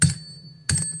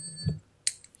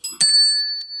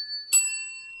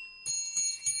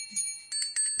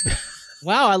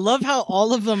Wow, I love how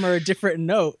all of them are a different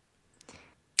note.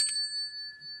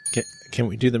 Can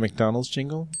we do the McDonald's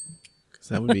jingle? Because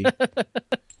that would be...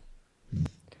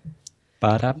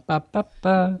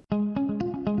 Ba-da-ba-ba-ba.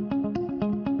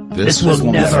 This was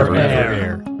never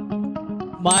air.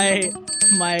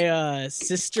 My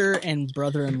sister and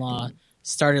brother-in-law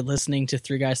started listening to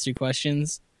Three Guys, Three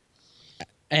Questions,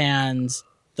 and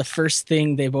the first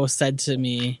thing they both said to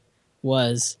me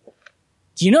was,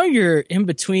 "Do you know your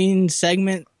in-between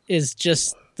segment is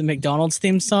just the McDonald's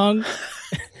theme song?"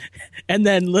 And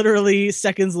then literally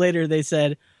seconds later they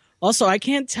said, "Also, I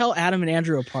can't tell Adam and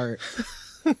Andrew apart."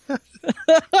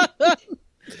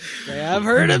 I've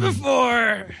heard it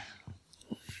before.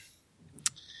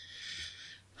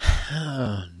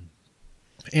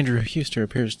 Andrew Huster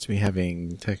appears to be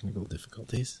having technical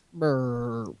difficulties.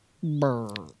 Brr, brr.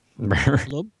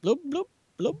 Bloop, bloop, bloop,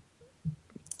 bloop.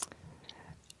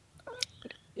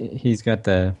 He's got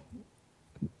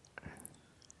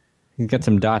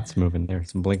some dots moving there,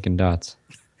 some blinking dots.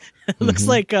 It looks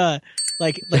like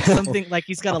something like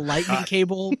he's got a lightning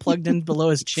cable plugged in below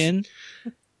his chin,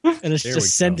 and it's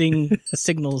just sending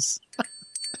signals,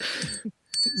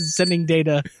 sending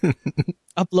data,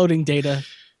 uploading data.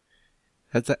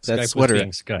 That sweater.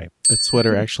 Skype. That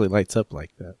sweater actually lights up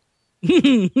like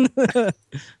that.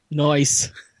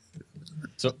 Nice.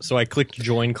 So I clicked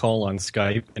join call on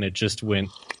Skype, and it just went,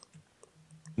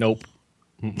 nope.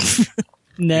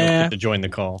 Nah. To join the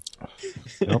call.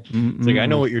 Nope. It's like, I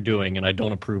know what you're doing, and I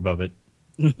don't approve of it.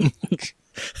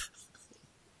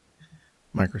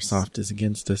 Microsoft is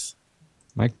against us.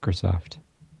 Microsoft.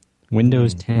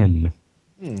 Windows 10.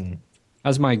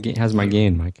 How's my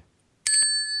gain, Mike?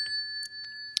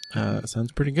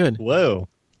 Sounds pretty good. Whoa.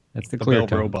 That's the The clear bell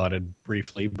tone. roboted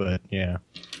briefly, but yeah.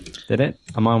 Did it?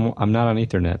 I'm not on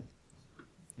Ethernet.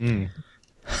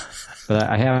 But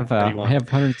I have you on-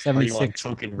 176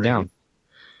 token ring? down.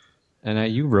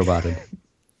 And you roboted.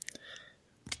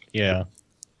 Yeah.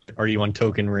 Are you on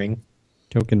token ring?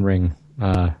 Token ring.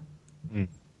 The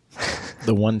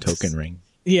one token ring.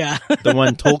 Yeah. The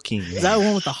one Tolkien. Is that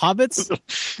one with the hobbits?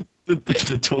 the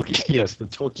Tolkien, yes, the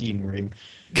Tolkien ring.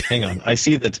 Hang on. I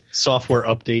see that Software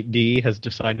Update D has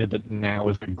decided that now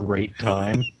is a great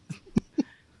time.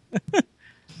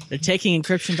 They're taking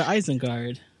encryption to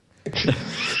Isengard.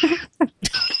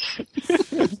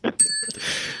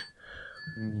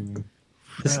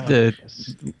 A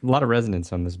lot of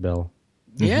resonance on this bell.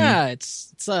 Yeah,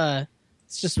 it's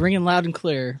just ringing loud and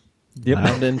clear. Yep.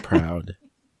 Loud and proud.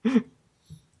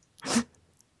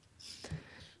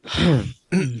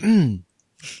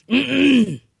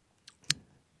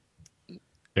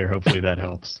 There, hopefully that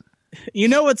helps. You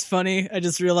know what's funny? I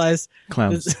just realized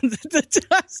Clowns.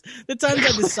 the times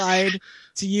I decide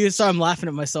to use. So I'm laughing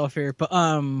at myself here, but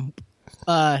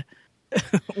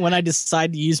when I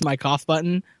decide to use my cough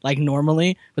button like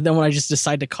normally, but then when I just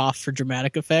decide to cough for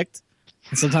dramatic effect,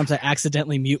 and sometimes I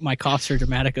accidentally mute my coughs for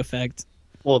dramatic effect.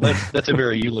 Well, that's a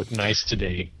very "you look nice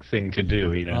today" thing to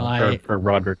do, you know, Well, for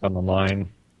Roderick on the line.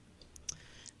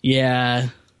 Yeah,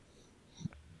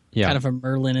 Yeah. kind of a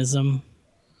Merlinism.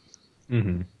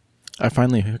 Mm-hmm. I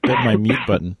finally hooked up my mute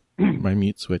button, my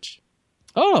mute switch.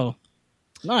 Oh,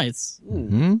 nice.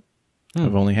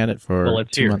 I've only had it for Well, let's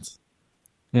 2 hear it. months.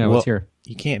 Yeah, Well, let's hear.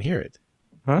 You can't hear it.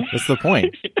 Huh? That's the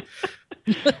point.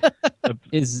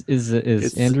 Is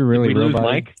Andrew really Did we lose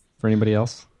roboting Mike? for anybody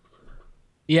else?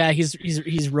 Yeah,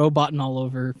 he's roboting all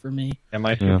over for me. Am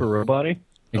I super robot-y?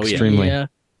 Extremely. Yeah.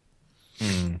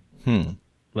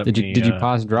 Did you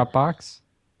pause Dropbox?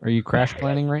 Are you crash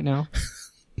planning right now?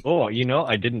 Oh, you know,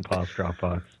 I didn't pause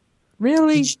Dropbox.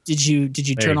 Really? Did you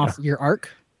There turn you off your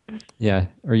Arc? Yeah.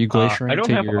 Are you glaciering I don't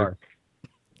to have your Arc.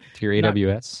 to your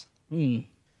AWS?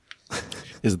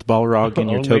 Is the Balrog in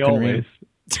your Only token always. ring?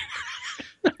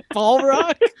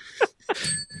 Balrog?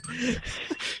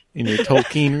 In your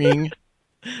Tolkien ring?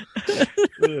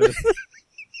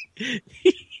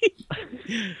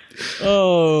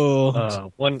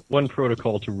 Oh, One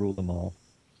protocol to rule them all.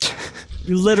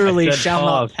 you literally I said shall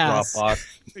pause, not pass.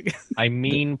 Dropbox. I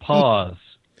mean pause.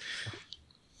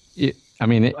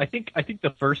 I think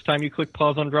the first time you click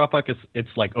pause on Dropbox, it's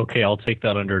like, okay, I'll take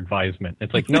that under advisement.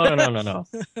 It's like, no.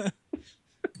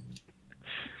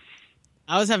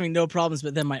 I was having no problems,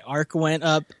 but then my Arc went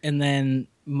up, and then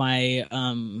my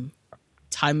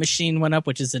Time Machine went up,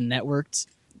 which is a networked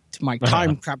to my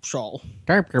time capsule.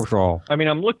 Time control. I mean,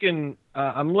 I'm looking.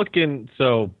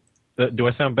 So, do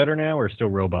I sound better now, or still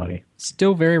robot-y?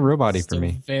 Still very robot-y for Still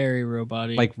me. very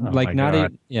robot-y. Like my not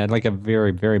God. like a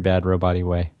very, very bad robot-y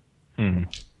way.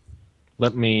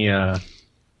 Let me.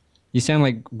 You sound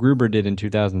like Gruber did in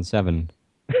 2007.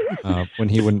 when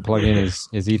he wouldn't plug in his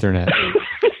Ethernet.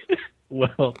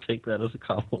 Well, take that as a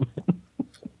compliment.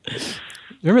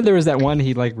 Remember there was that one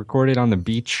he like recorded on the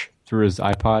beach through his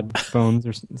iPod phones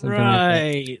or something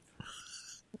Right.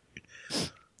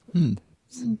 like that?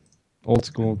 Old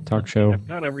school talk show. I've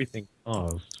got everything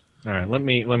paused. All right, let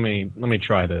me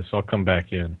try this. I'll come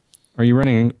back in. Are you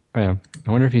running? I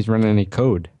wonder if he's running any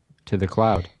code to the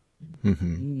cloud.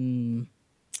 Maybe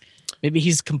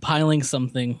he's compiling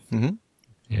something.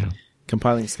 Yeah,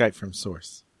 Compiling Skype from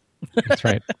source. that's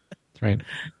right. That's right.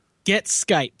 Get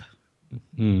Skype.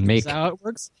 Make. Is that how it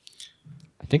works?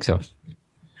 I think so.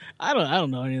 I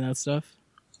don't know any of that stuff.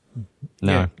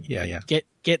 No. Yeah.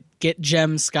 Get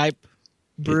Gem Skype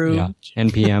brew Yeah.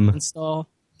 NPM install.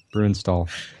 brew install.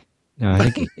 No, I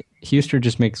think Huster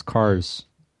just makes cars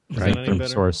right any from better?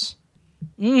 source.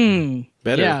 Better,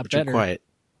 Yeah, but you're better. quiet.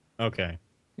 Okay.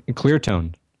 Clear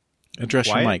tone. Address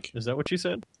your Quiet? mic. Is that what you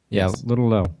said? Yeah, a little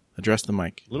low. Address the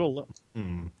mic. Little low.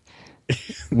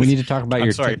 We need to talk about I'm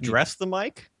your sorry. technique. Dress the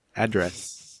mic.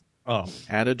 Address. Oh,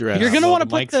 Add address. You're gonna well, want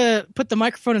to the put the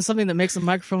microphone in something that makes the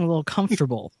microphone a little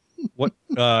comfortable. what?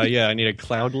 Yeah, I need a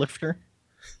cloud lifter.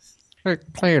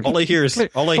 Cleared. All I hear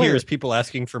is people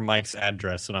asking for Mike's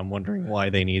address, and I'm wondering why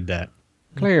they need that.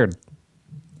 Cleared.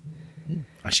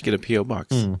 I should get a P.O.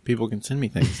 box. People can send me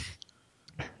things.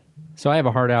 So I have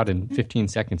a hard out in 15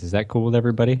 seconds. Is that cool with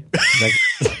everybody?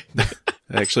 That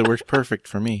actually works perfect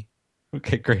for me.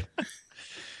 Okay, great.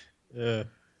 I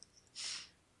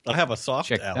have a soft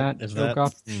Check out. that. Is Joke that?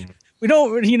 off. We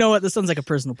don't. You know what? This sounds like a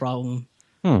personal problem.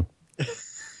 I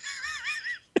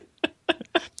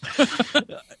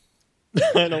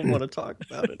don't want to talk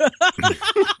about it.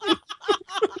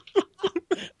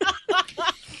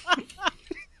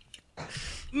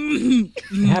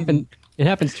 It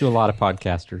happens to a lot of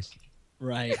podcasters.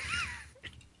 Right.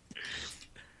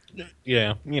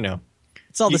 Yeah, you know.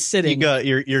 It's all the sitting. You got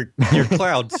your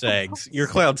cloud sags. Your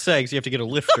cloud sags. You have to get a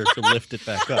lifter to lift it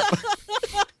back up.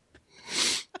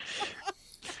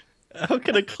 How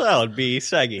can a cloud be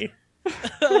saggy? It's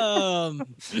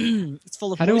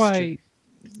full of How do moisture.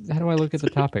 I look at the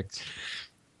topics?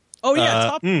 Oh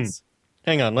yeah, topics.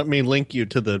 Hang on, let me link you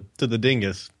to the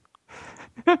dingus.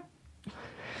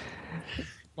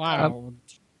 Wow.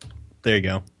 There you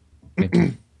go. Thank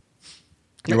you.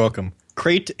 You're welcome.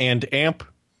 Crate and amp,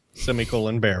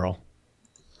 semicolon barrel.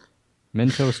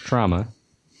 Mentos trauma.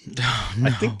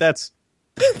 I think that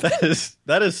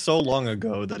is so long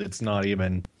ago that it's not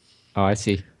even. Oh, I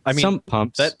see. I mean, sump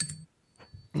pumps.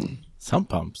 Some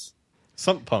pumps.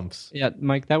 Sump pumps. Yeah,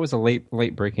 Mike, that was a late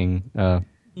breaking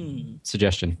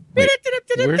suggestion.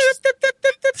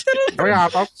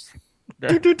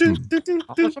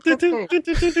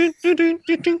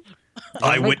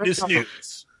 Eyewitness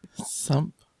News.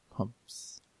 Sump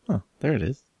pumps. Oh, there it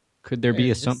is. Could there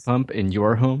be a sump pump in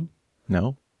your home?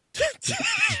 No.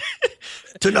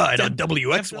 Tonight on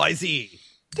WXYZ.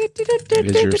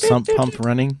 Is your sump pump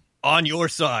running? On your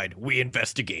side, we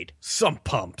investigate sump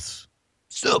pumps.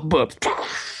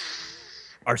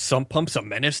 Are sump pumps a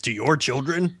menace to your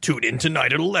children? Tune in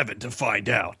tonight at 11 to find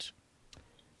out.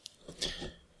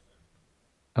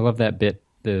 I love that bit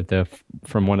the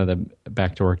from one of the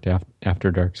Back to Work After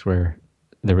Darks where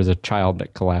there was a child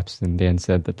that collapsed and Dan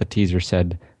said that the teaser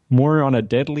said, "More on a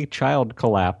deadly child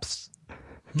collapse."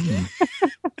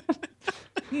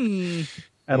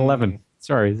 At 11.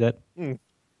 Sorry, is that?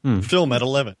 Film at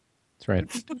 11. That's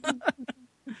right.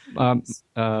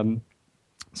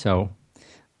 So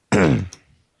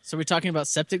So we're talking about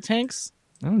septic tanks?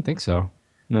 I don't think so.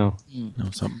 No. No,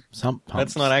 sump pumps.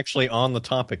 That's not actually on the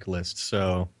topic list,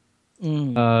 so...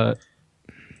 We've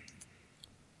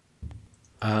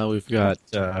got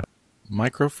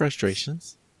micro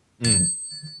frustrations. All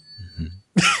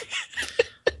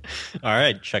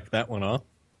right, check that one off.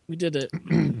 We did it.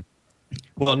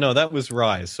 Well, no, that was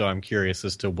Rise, so I'm curious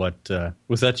as to what...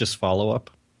 was that just follow-up?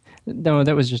 No,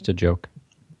 that was just a joke.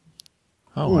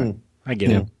 Oh, I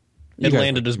get it. You It guys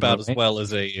landed as about as right? well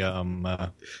as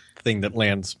a thing that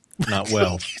lands not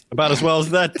well. About as well as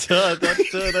that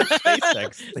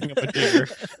SpaceX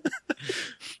thingamajigger.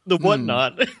 The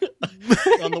whatnot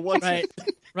on the one Right.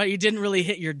 Right. You didn't really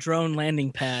hit your drone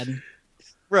landing pad.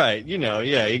 right. You know,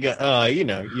 yeah, you got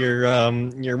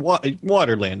your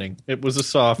water landing. It was a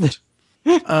soft.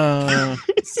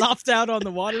 Soft out on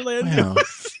the water landing. Wow.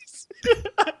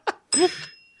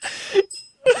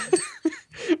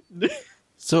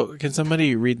 So, can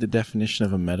somebody read the definition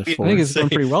of a metaphor? I think it's going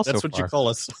pretty well That's so what far. you call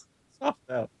a soft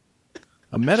out.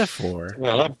 A metaphor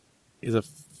Well, is a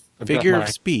I've figure got of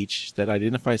speech that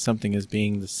identifies something as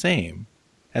being the same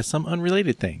as some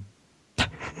unrelated thing.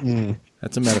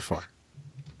 That's a metaphor.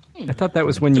 I thought that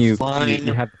was when you Define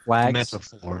have flags.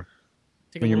 metaphor.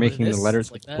 Take a When you're little bit of making the this,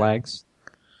 letters like with that. flags.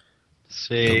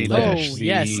 Say The Oh that letters. the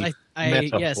yes, yes. I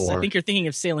metaphor. think you're thinking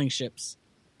of sailing ships.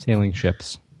 Sailing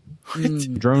ships.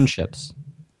 Mm, Drone ships.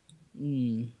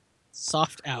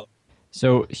 soft out.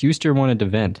 So Huster wanted to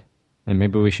vent, and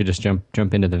maybe we should just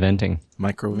jump into the venting.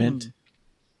 Microvent.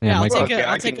 Yeah, I'll Mike- take Okay,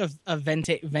 I'll I take can- a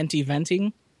venti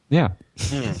venting. Yeah.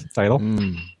 Title.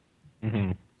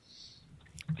 Mm-hmm.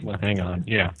 Well, hang on.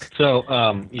 Yeah. So,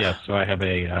 so I have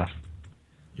a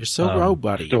You're so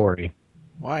robot-y. story.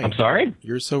 Why? I'm sorry?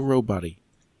 You're so robot-y.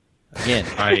 Again.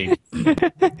 I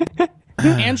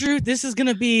Andrew,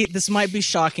 this might be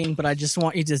shocking, but I just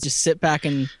want you to just sit back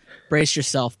and brace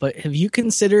yourself. But have you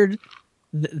considered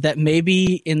that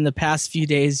maybe in the past few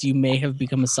days you may have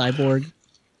become a cyborg?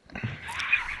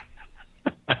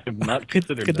 have not Could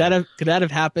considered that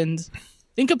have happened?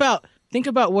 Think about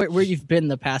where you've been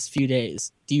the past few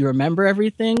days. Do you remember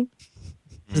everything?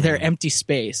 Is there empty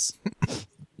space?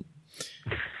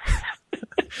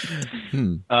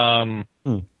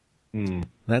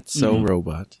 That's so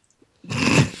robot.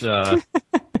 It's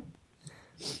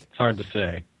hard to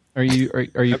say. Are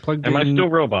you plugged Am I in? still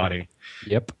robot-y?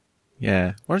 Yep.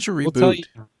 Yeah. Why don't you We'll tell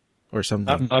reboot or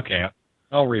something? Okay,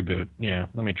 I'll reboot. Yeah,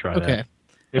 let me try Okay. that.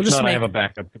 We'll If just not, I make- have a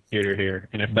backup computer here,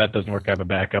 and if that doesn't work, I have a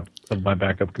backup of my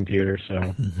backup computer.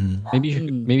 So, Maybe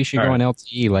you should go on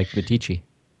LTE like Vitici.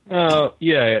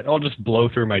 yeah, I'll just blow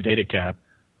through my data cap.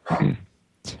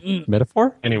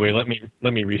 Metaphor? Anyway, let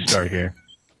me restart here.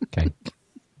 Okay.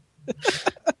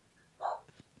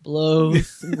 Blow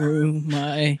through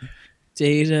my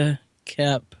data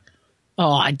cap.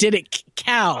 Oh, I did it,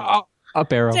 cow.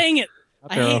 Up arrow. Dang it.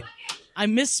 arrow. I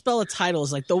misspell a title.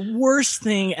 It's like the worst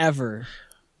thing ever.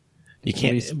 You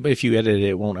can't. But if you edit it,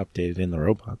 it won't update it in the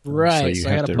robot. though. Right. you So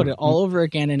I have got to put it all over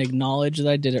again and acknowledge that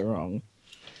I did it wrong.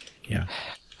 Yeah.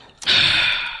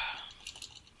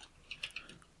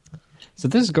 So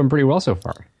this is going pretty well so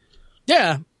far.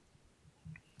 Yeah.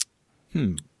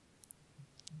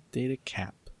 Data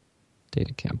cap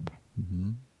Data camp.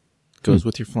 goes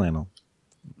with your flannel.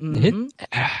 Hit.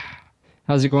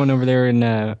 How's it going over there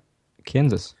in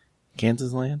Kansas?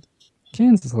 Kansas land.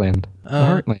 Kansas land. The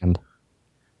heartland.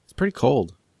 It's pretty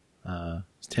cold.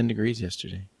 It's 10 degrees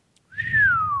yesterday.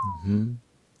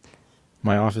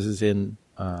 My office is in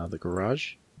the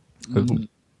garage.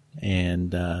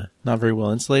 And not very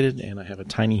well insulated, and I have a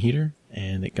tiny heater,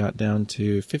 and it got down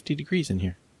to 50 degrees in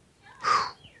here.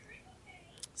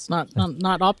 It's not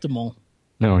optimal.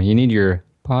 No, you need your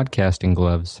podcasting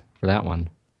gloves for that one.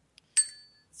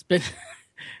 It's been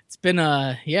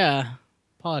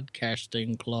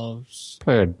podcasting gloves.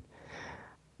 Good.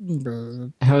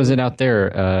 How is it out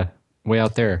there? Way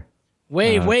out there.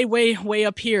 Way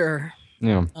up here.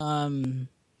 Yeah.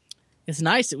 It's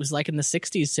nice. It was like in the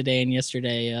 60s today and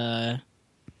yesterday.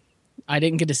 I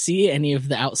didn't get to see any of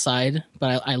the outside,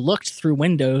 but I looked through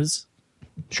windows.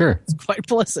 Sure. It's quite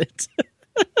pleasant.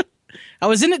 I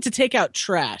was in it to take out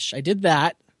trash. I did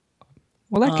that.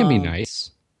 Well, that can be nice.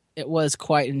 It was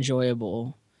quite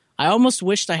enjoyable. I almost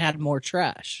wished I had more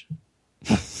trash.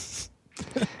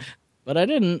 But I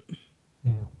didn't.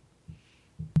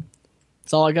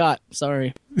 That's all I got.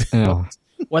 Sorry. Oh.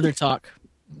 Weather talk.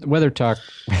 Weather talk.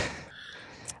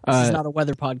 This is not a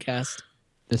weather podcast.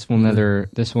 This will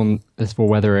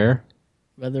weather air.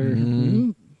 Weather.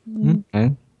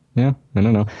 Yeah, I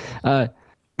don't know.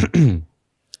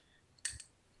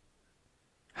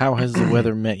 How has the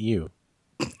weather met you?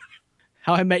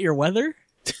 How I Met Your Weather?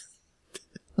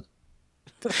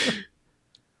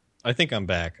 I think I'm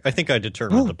back. I think I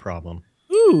determined the problem.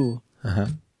 Ooh.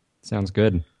 Sounds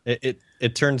good.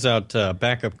 It turns out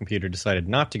backup computer decided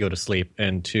not to go to sleep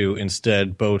and to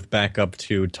instead both back up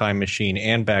to Time Machine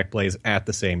and Backblaze at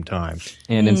the same time,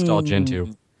 And install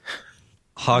Gentoo.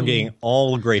 hogging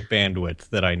all great bandwidth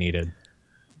that I needed.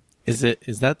 Is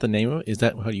that the name of it? Is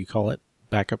that how you call it?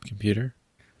 Backup computer?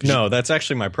 No, that's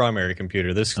actually my primary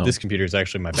computer. This computer is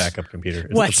actually my backup computer.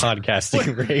 It's What? the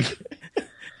podcasting rig.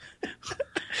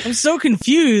 I'm so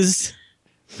confused.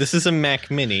 This is a Mac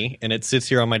Mini, and it sits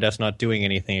here on my desk not doing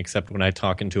anything except when I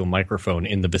talk into a microphone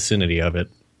in the vicinity of it.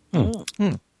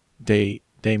 Day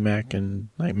Mac and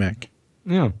Night Mac.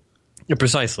 Yeah. Yeah,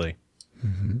 precisely.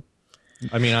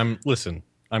 I mean,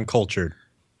 I'm cultured.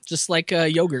 Just like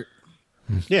yogurt.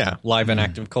 Yeah, live and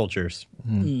active cultures.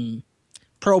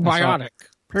 Probiotic.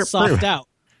 Soft out.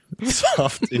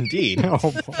 Soft indeed. Oh,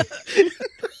 boy.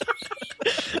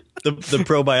 The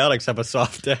probiotics have a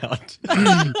soft out.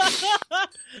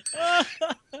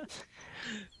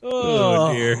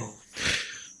 Oh dear.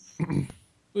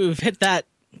 We've hit that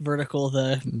vertical.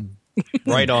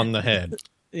 Right on the head.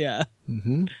 Yeah.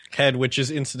 Mm-hmm. Head, which is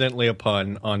incidentally a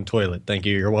pun on toilet. Thank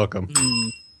you. You're welcome.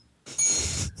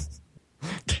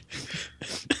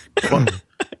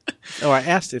 Oh, I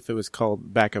asked if it was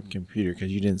called backup computer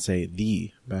because you didn't say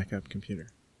the backup computer.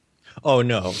 Oh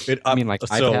no! I mean, like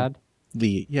iPad?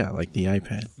 Like the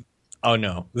iPad. Oh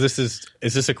no! Is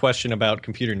this a question about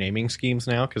computer naming schemes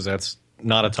now? Because that's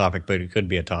not a topic, but it could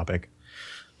be a topic.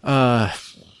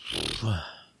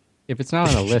 If it's not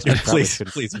on a list, we probably should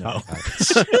please know no. about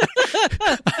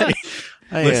it.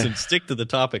 Listen, stick to the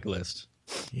topic list.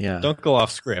 Yeah. Don't go off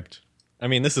script. I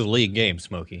mean, this is a league game,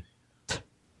 Smokey.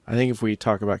 I think if we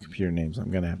talk about computer names,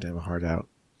 I'm going to have a heart out.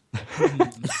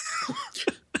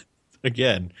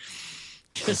 Again,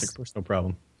 Just, no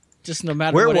problem. just no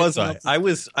matter Where what was anyone I?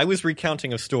 else- I was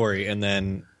recounting a story, and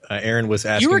then Aaron was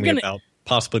asking me about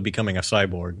possibly becoming a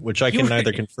cyborg, which I can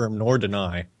neither confirm nor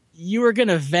deny. You were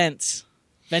gonna venting.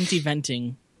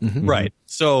 Mm-hmm. Right.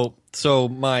 So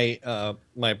my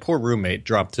my poor roommate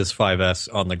dropped his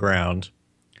 5S on the ground,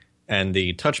 and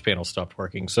the touch panel stopped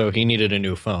working. So he needed a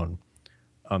new phone.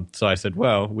 So I said,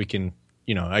 well, we can,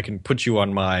 I can put you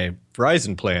on my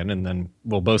Verizon plan, and then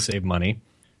we'll both save money.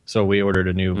 So we ordered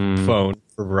a new phone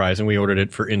for Verizon. We ordered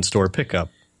it for in-store pickup,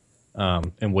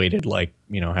 and waited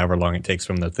however long it takes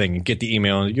from the thing, and get the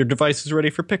email. Your device is ready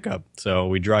for pickup. So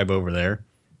we drive over there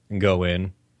and go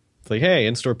in. It's like, hey,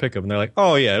 in-store pickup. And they're like,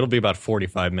 oh, yeah, it'll be about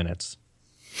 45 minutes.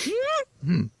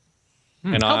 And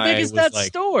How big is that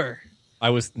store?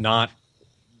 I was not.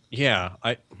 Yeah.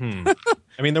 I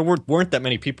mean, there weren't that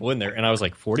many people in there. And I was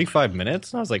like, 45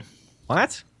 minutes? And I was like,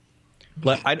 what?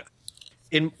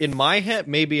 In my head,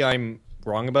 maybe I'm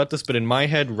wrong about this, but in my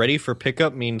head, ready for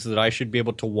pickup means that I should be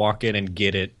able to walk in and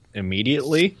get it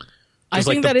immediately. I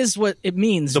think that is what it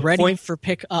means, ready for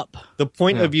pickup. The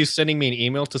point of you sending me an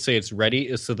email to say it's ready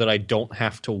is so that I don't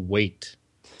have to wait,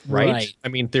 right? I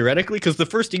mean, theoretically, because the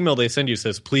first email they send you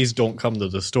says, please don't come to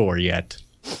the store yet.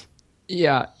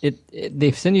 Yeah,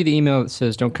 they send you the email that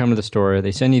says don't come to the store.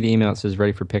 They send you the email that says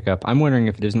ready for pickup. I'm wondering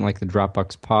if it isn't like the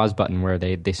Dropbox pause button where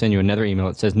they send you another email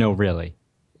that says no, really,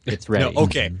 it's ready. No,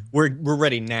 okay, we're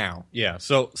ready now. Yeah,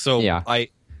 so yeah.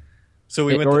 So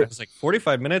we went there, it was like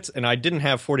 45 minutes, and I didn't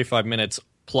have 45 minutes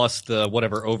plus the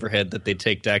whatever overhead that they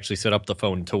take to actually set up the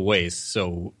phone to waste.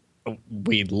 So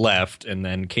we left and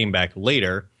then came back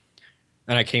later,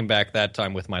 and I came back that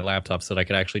time with my laptop so that I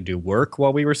could actually do work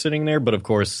while we were sitting there. But of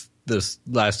course, this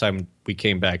last time we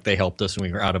came back, they helped us, and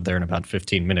we were out of there in about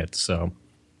 15 minutes. So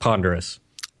ponderous.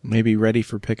 Maybe ready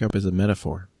for pickup is a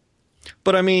metaphor.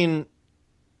 But I mean,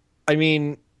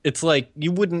 it's like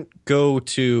you wouldn't go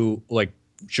to like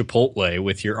Chipotle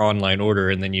with your online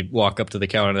order, and then you walk up to the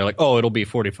counter and they're like, oh, it'll be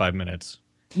 45 minutes.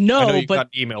 No, I know you but got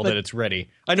email that it's ready.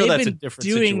 I know that's a different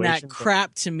doing situation. That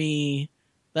crap to me.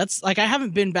 That's like, I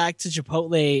haven't been back to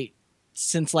Chipotle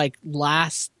since like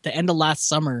the end of last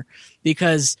summer,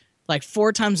 because like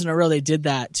 4 times in a row they did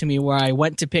that to me where I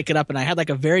went to pick it up and I had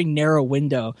like a very narrow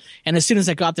window, and as soon as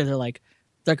I got there, they're like,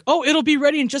 oh, it'll be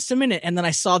ready in just a minute, and then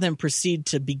I saw them proceed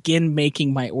to begin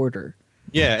making my order.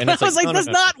 Yeah, and it's I was like, no, that's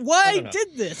not why I no.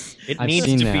 did this. It I've needs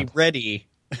seen to that. be ready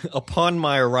upon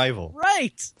my arrival.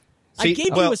 Right. I See,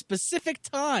 gave you a specific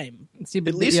time. See,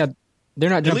 but At least- they're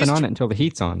not jumping least- on it until the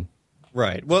heat's on.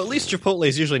 Right. Well, at least Chipotle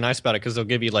is usually nice about it because they'll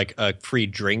give you like a free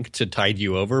drink to tide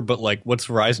you over. But like, what's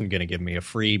Verizon going to give me? A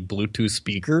free Bluetooth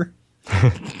speaker?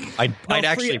 I'd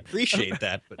actually appreciate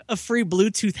that. But A free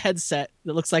Bluetooth headset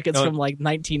that looks like it's from like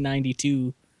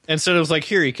 1992. instead, it was like,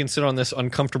 here, you can sit on this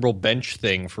uncomfortable bench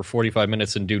thing for 45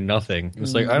 minutes and do nothing.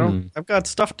 It's like, I've got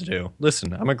stuff to do.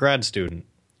 Listen, I'm a grad student.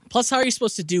 Plus, how are you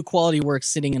supposed to do quality work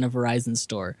sitting in a Verizon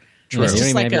store? True. It's You don't just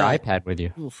even like have your iPad with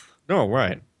you. Oof. No,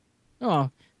 right. Oh,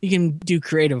 you can do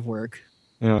creative work.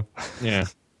 Yeah. Yeah.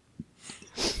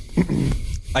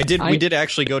 We did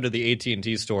actually go to the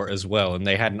AT&T store as well, and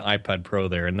they had an iPad Pro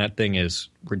there, and that thing is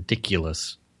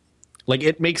ridiculous. Like,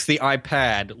 it makes the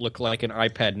iPad look like an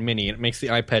iPad Mini, and it makes the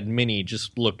iPad Mini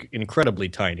just look incredibly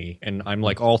tiny, and I'm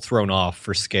like all thrown off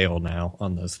for scale now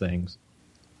on those things.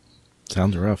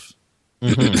 Sounds rough.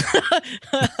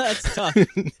 That's tough.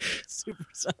 Super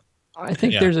tough. I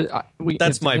think Yeah. there's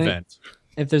That's my vent.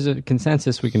 If there's a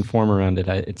consensus we can form around it,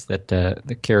 it's that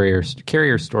the carrier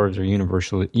stores are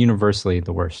universally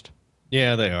the worst.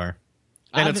 Yeah, they are.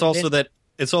 And it's also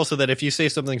that if you say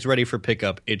something's ready for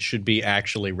pickup, it should be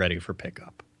actually ready for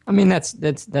pickup. I mean, that's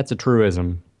a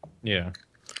truism. Yeah.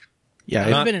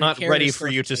 Yeah, I've been in a Not carrier ready store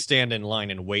for you for to like- stand in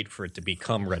line and wait for it to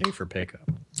become ready for pickup.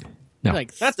 No.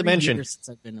 Like Not to 3 mention- years since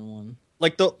I've been in one.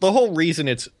 Like the whole reason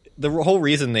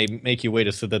they make you wait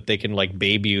is so that they can like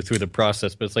baby you through the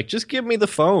process. But it's like, just give me the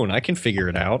phone. I can figure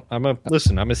it out. I'm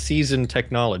a seasoned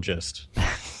technologist.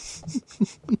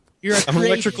 You're a I'm an creative.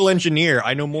 electrical engineer.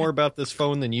 I know more about this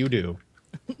phone than you do.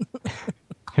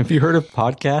 Have you heard of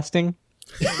podcasting?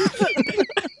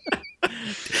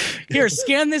 Here,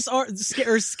 scan this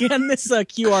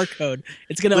QR code.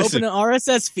 It's going to open an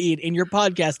RSS feed in your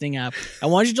podcasting app. I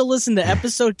want you to listen to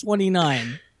episode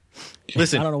 29.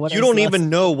 Listen, I don't know what you else don't last- even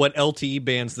know what LTE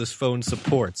bands this phone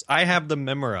supports. I have them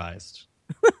memorized.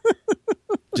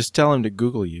 Just tell him to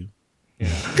Google you.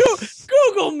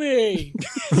 Google me.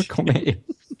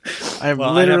 I'm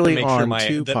Well, literally I'd have to make on sure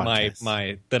two that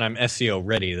podcasts. that I'm SEO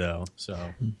ready though. So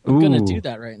I'm going to Ooh. do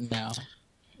that right now.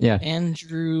 Yeah.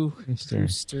 Andrew Rooster.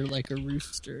 Rooster like a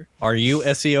rooster. are you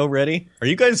SEO ready? Are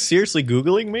you guys seriously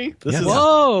Googling me? This is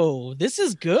Whoa, this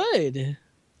is good.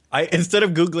 instead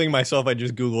of Googling myself, I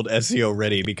just Googled SEO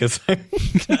ready because I'm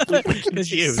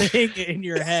Because you're confused. saying it in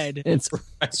your head. It's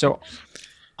so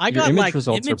I Your got image like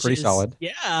results are pretty images. solid.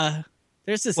 Yeah.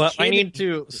 There's this Well, kid I need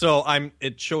to. So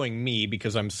it's showing me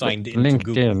because I'm signed into LinkedIn.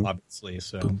 Google, obviously.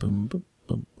 So Boom, boom, boom,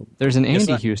 boom, boom. there's an Yes,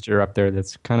 Andy I- Huster up there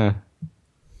that's kind of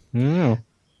I don't know.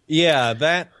 yeah,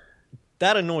 that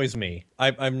annoys me.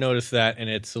 I've noticed that, and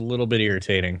it's a little bit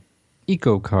irritating.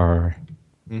 Eco car.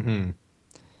 Mm-hmm.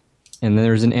 And then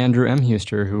there's an Andrew M.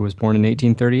 Huster who was born in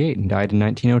 1838 and died in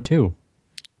 1902.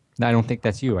 I don't think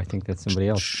that's you. I think that's somebody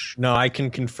else. No, I can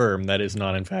confirm that is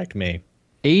not in fact me.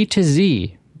 A to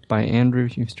Z by Andrew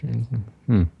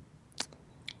Huster.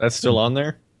 That's still on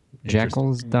there.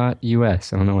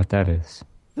 Jackals.us. I don't know what that is.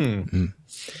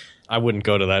 I wouldn't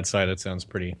go to that site. It sounds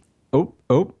pretty. Oh.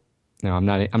 No, I'm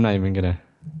not even gonna.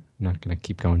 I'm not gonna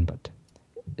keep going. But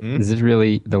is this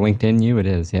really the LinkedIn you? It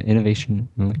is. Yeah, innovation.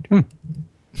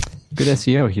 Good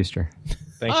SEO, Huster.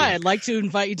 Thank you. I'd like to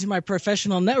invite you to my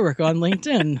professional network on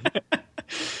LinkedIn.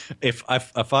 If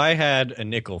I had a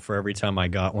nickel for every time I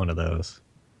got one of those,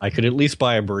 I could at least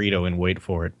buy a burrito and wait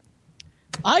for it.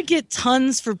 I get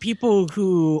tons for people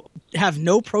who have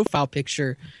no profile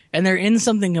picture and they're in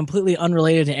something completely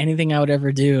unrelated to anything I would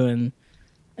ever do,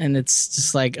 and it's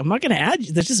just like, I'm not going to add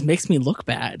you. That just makes me look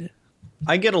bad.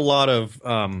 I get a lot of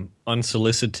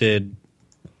unsolicited,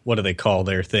 what do they call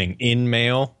their thing, in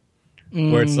mail,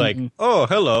 where it's like, oh,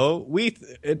 hello,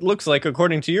 it looks like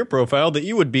according to your profile that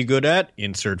you would be good at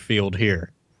insert field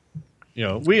here. You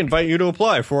know, we invite you to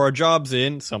apply for our jobs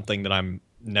in something that I'm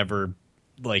never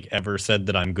ever said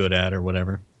that I'm good at or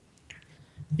whatever.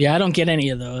 Yeah, I don't get any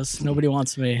of those. Nobody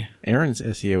wants me. Aaron's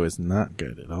SEO is not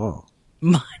good at all.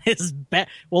 Mine is bad.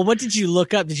 Well, what did you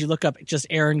look up? Did you look up just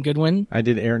Aaron Goodwin? I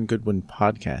did Aaron Goodwin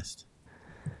podcast.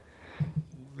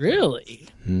 Really?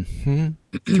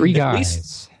 Three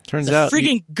guys. Turns The out,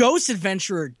 freaking ghost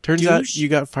adventurer. turns douche. out you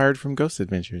got fired from Ghost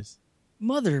Adventures.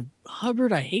 Mother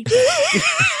Hubbard, I hate that.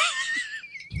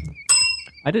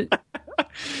 I did.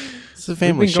 It's a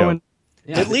family We've been show. going-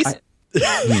 yeah, At least,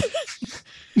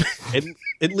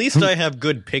 at least I have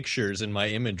good pictures in my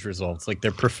image results. Like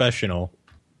they're professional.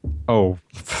 oh,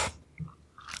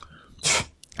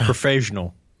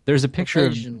 Professional. there's a picture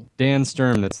Professional. of Dan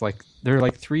Sturm that's like there are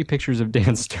like three pictures of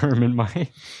Dan Sturm in my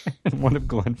and one of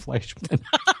Glenn Fleischman.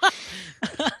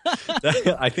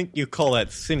 I think you call that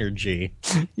synergy.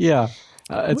 Yeah,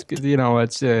 it's good.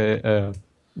 It's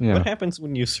What happens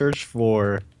when you search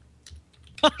for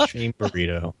Shane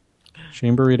Burrito?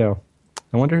 Shane Burrito.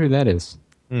 I wonder who that is.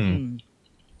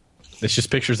 It's just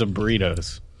pictures of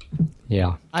burritos.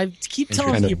 Yeah. I keep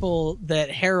telling Interesting. people that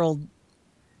Harold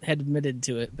had admitted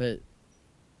to it, but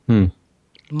Hmm.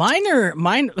 mine.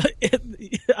 I'm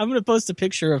going to post a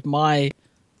picture of my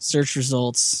search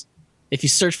results. If you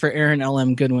search for Aaron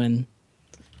L.M. Goodwin,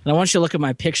 and I want you to look at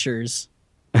my pictures.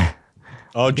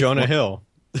 Oh, Jonah Hill.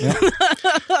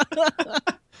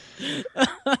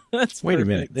 That's Wait a perfect.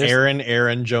 minute. There's,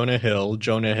 Aaron, Jonah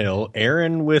Hill.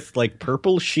 Aaron with like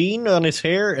purple sheen on his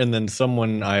hair, and then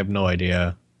someone, I have no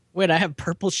idea. Wait, I have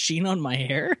purple sheen on my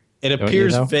hair? It Don't you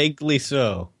appears know? vaguely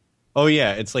so. Oh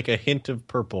yeah, it's like a hint of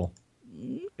purple.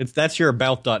 That's your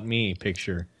about.me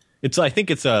picture. I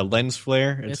think it's a lens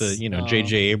flare. It's It's,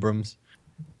 J.J. Abrams.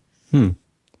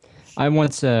 I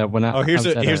once when I Oh, here's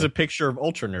I was a at picture of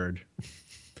Ultra Nerd.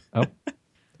 oh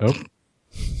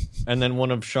And then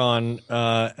one of Sean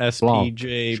Blanc.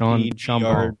 SPJ Sean PGR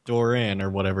Blanc. Doran or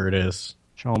whatever it is.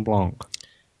 Sean Blanc.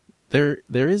 there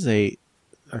is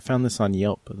I found this on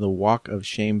Yelp, the Walk of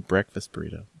Shame breakfast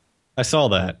burrito. I saw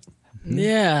that.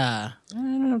 Yeah.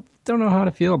 I don't know how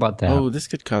to feel about that. Oh, this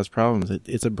could cause problems.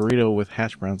 It's a burrito with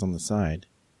hash browns on the side.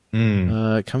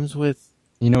 It comes with...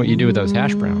 You know what you do with those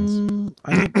hash browns?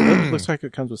 I think it looks like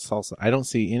it comes with salsa. I don't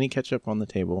see any ketchup on the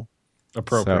table.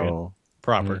 Appropriate. So,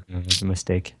 Proper. It's a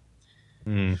mistake.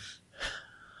 Mm.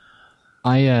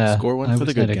 I score one I for the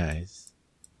was good at guys.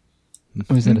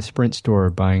 I was at a Sprint store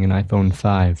buying an iPhone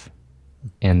 5,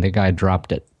 and the guy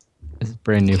dropped it. It's a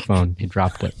brand new phone. He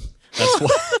dropped it.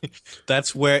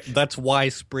 That's why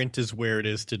Sprint is where it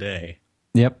is today.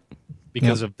 Yep.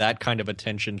 Because of that kind of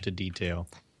attention to detail.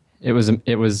 It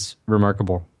was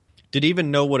remarkable. Did he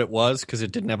even know what it was because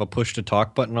it didn't have a push to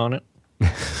talk button on it?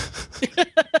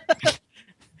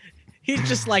 He's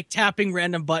just like tapping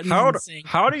random buttons and saying,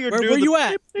 how do you where you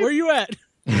at? Where you at?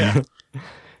 Yeah.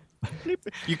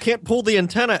 You can't pull the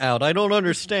antenna out. I don't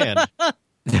understand.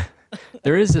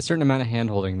 There is a certain amount of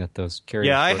hand-holding that those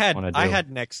carriers want to do. I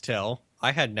had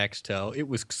Nextel. It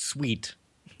was sweet.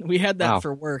 We had that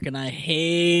for work, and I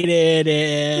hated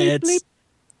it. Bleep,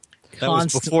 bleep. That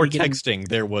was before texting.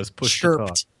 There was push to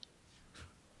talk.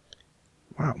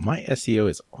 Wow, my SEO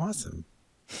is awesome.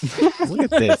 Look at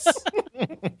this.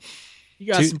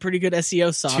 You got some pretty good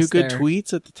SEO sauce. 2 good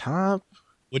tweets at the top.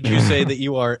 Would you say that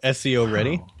you are SEO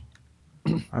ready?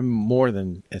 I'm more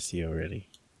than SEO ready.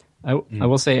 I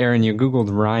will say, Aaron, you Googled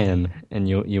Ryan, and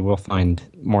you will find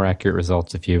more accurate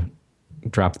results if you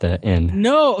drop the N.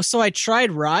 No, so I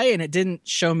tried Rye, and it didn't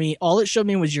show me. All it showed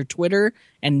me was your Twitter,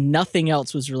 and nothing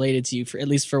else was related to you, at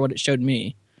least for what it showed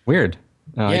me. Weird.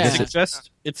 Yeah.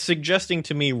 It's suggesting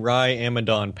to me Rye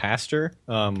Amadon Pastor.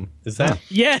 Is that?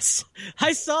 Yes,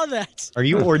 I saw that. Are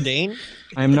you ordained?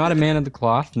 I am not a man of the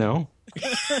cloth, no.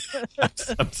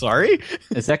 I'm sorry?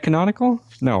 Is that canonical?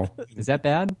 No. Is that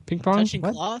bad? Ping pong? Touching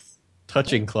What? cloth?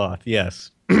 Touching cloth,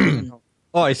 yes. Oh,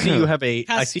 I see you have a...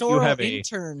 Pastoral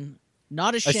intern,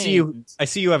 not ashamed. I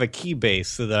see you have a key base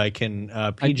so that I can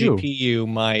PGP you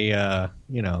my,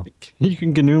 You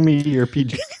can GNU me your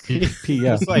PGP.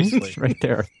 Yeah. Precisely. Right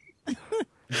there.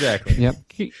 Exactly. Yep.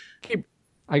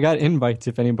 I got invites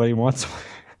if anybody wants one.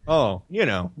 Oh,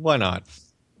 why not?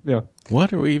 Yeah.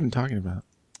 What are we even talking about?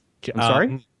 I'm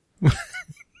sorry?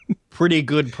 Pretty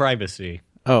good privacy.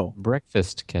 Oh.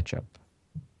 Breakfast ketchup.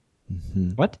 Mm-hmm.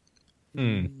 What?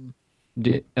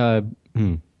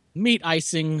 Meat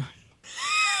icing.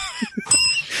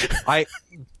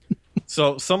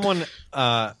 So someone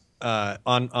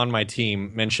on my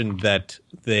team mentioned that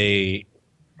they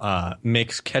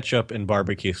mix ketchup and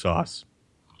barbecue sauce.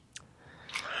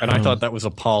 And I thought that was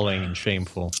appalling and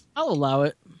shameful. I'll allow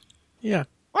it. Yeah.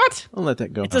 What? I'll let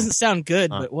that go. It doesn't sound good,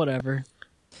 but whatever.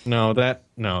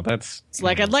 That's... It's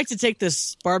like, I'd like to take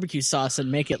this barbecue sauce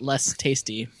and make it less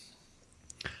tasty.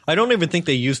 I don't even think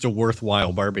they used a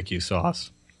worthwhile barbecue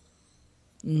sauce.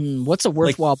 What's a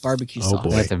worthwhile barbecue sauce?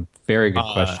 boy. That's a very good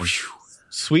question.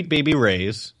 Sweet Baby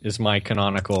Ray's is my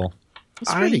canonical.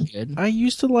 It's pretty good. I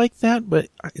used to like that, but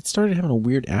it started having a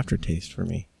weird aftertaste for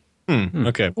me.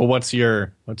 Okay, well, what's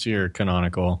your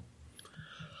canonical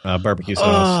barbecue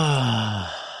sauce?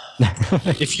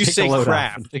 If you say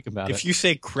Kraft, you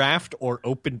say Kraft or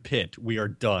Open Pit, we are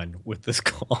done with this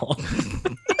call.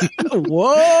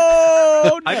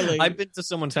 Whoa! I've been to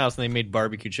someone's house and they made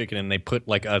barbecue chicken and they put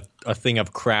like a thing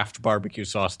of Kraft barbecue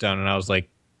sauce down, and I was like,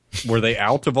 were they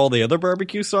out of all the other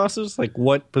barbecue sauces? Like,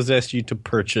 what possessed you to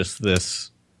purchase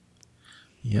this?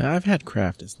 Yeah, I've had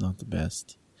Kraft. It's not the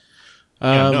best.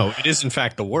 No, it is in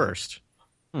fact the worst.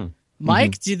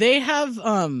 Mike, do they have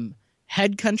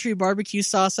Head Country barbecue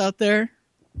sauce out there?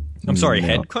 I'm sorry, No.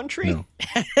 Head Country? No.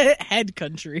 Head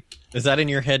Country. Is that in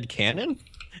your head canon?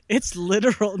 It's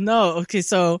literal. No, okay,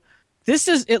 so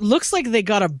it looks like they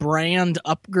got a brand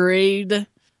upgrade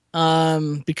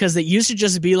because it used to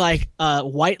just be like a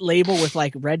white label with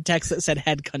like red text that said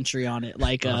Head Country on it,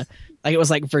 like it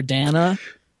was like Verdana.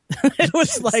 It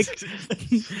was like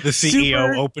the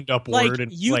CEO opened up Word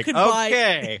and you like, could buy,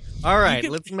 okay, all right,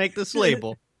 let's make this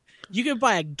label. You could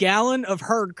buy a gallon of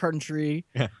Herd Country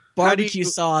barbecue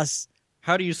sauce.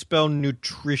 How do you spell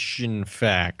nutrition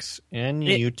facts?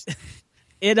 You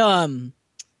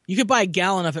could buy a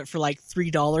gallon of it for like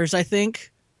 $3, I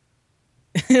think.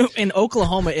 In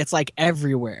Oklahoma, it's like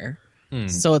everywhere.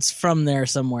 So it's from there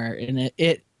somewhere, and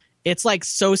it's like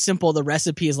so simple. The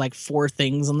recipe is like 4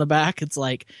 things on the back. It's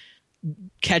like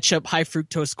ketchup, high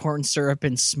fructose corn syrup,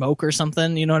 and smoke or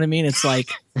something. You know what I mean? It's like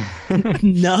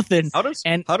nothing. How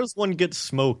does one get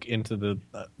smoke into the?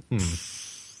 I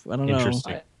don't know.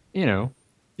 Interesting. You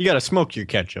got to smoke your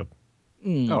ketchup.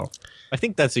 Oh, I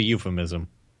think that's a euphemism.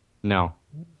 no.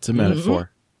 It's a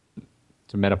metaphor.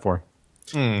 It's a metaphor.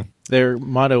 Their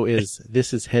motto is,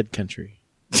 "This is Head Country."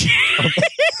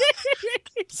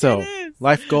 So,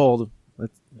 life gold.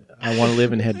 I want to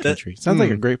live in Head Country. Sounds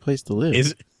like a great place to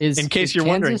live. In case you're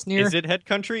wondering, Kansas near? is it Head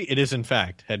Country? It is in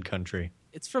fact Head Country.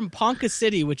 It's from Ponca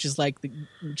City, which is like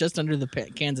just under the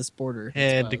Kansas border.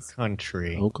 Head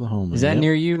Country. Oklahoma. Is that yep.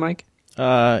 near you, Mike?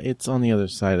 It's on the other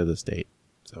side of the state.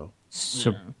 So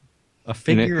So A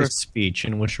figure of speech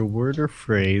in which a word or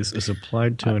phrase is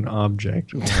applied to an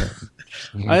object. Or...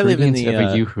 I live in Ingredients of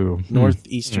a the yoo-hoo.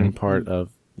 northeastern part of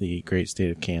the great state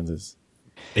of Kansas.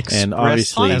 Expressed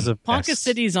obviously- as a Ponca pest.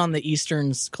 City's on the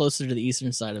closer to the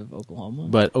eastern side of Oklahoma.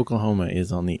 But Oklahoma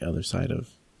is on the other side of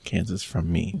Kansas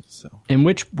from me. So And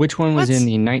which one was What? in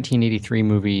the 1983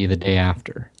 movie The Day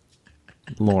After?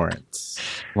 Lawrence.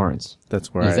 Lawrence.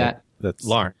 That's where Is that that's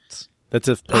Lawrence. That's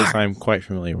a place I'm quite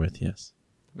familiar with. Yes.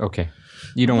 okay?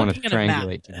 You don't I'm want to looking at a map.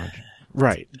 triangulate too much.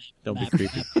 Right. Don't be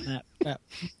creepy.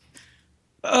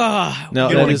 Ugh, No, You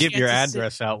that don't want is- to give your Kansas City-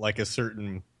 address out like a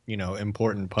certain,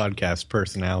 important podcast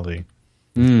personality.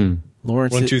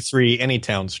 Lawrence. 123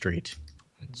 Anytown Street.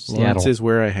 Lawrence Seattle. is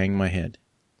where I hang my head.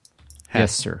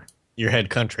 Yes, sir. Your head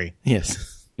country.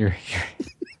 Yes. You're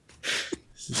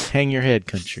This is hang your head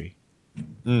country.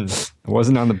 I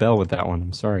wasn't on the bell with that one.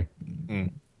 I'm sorry.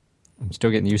 I'm still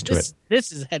getting used to it.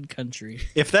 This is head country.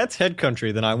 If that's head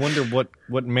country, then I wonder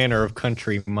what manner of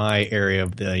country my area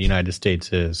of the United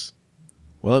States is.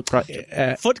 Well, it probably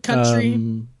Foot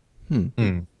country.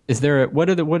 Is there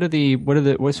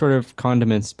what sort of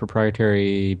condiments,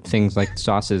 proprietary things like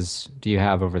sauces do you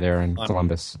have over there in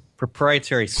Columbus?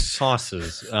 Proprietary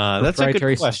sauces. That's a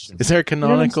Proprietary good question. is there a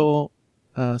canonical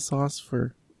sauce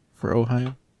for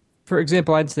Ohio? For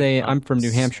example, I'd say I'm from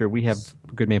New Hampshire. We have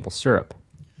good maple syrup.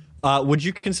 Would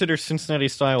you consider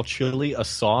Cincinnati-style chili a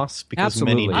sauce? Because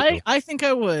Absolutely. many do. I think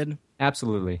I would.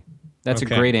 Absolutely. That's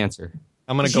Okay. a great answer.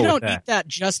 I'm going to You go don't with that. eat that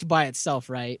just by itself,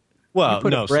 right? Well, You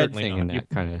put no, a bread certainly thing not. in that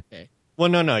kind of. Well,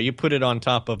 no. You put it on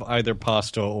top of either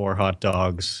pasta or hot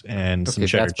dogs and some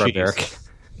cheddar that's cheese. barbaric.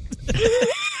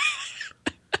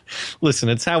 Listen,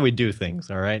 it's how we do things,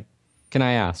 all right? Can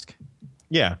I ask?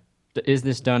 Yeah. Is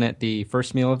this done at the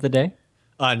first meal of the day?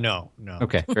 No.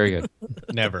 Okay, very good.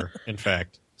 Never, in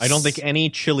fact. I don't think any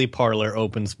chili parlor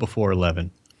opens before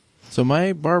 11. So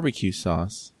my barbecue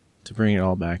sauce, to bring it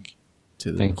all back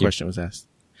to the Thank you. question that was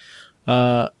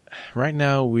asked. Right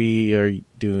now we are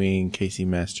doing Casey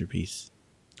Masterpiece.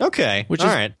 Okay. Which all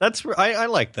is- right. I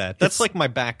like that. That's like my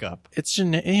backup. It's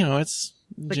it's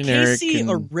The generic. Casey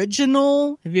and-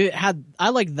 original. Have you had? I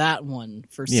like that one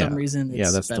for some reason. yeah,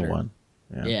 It's that's better. the one.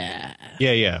 Yeah.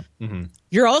 Yeah. Mm-hmm.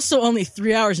 You're also only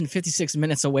 3 hours and 56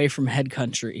 minutes away from head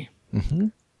country.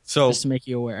 So, Just to make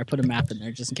you aware, I put a map in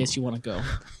there just in case you want to go.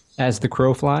 As the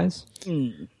crow flies?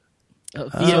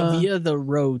 Via the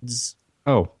roads.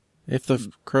 Oh, If the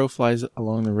crow flies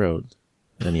along the road,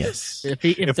 then yes. If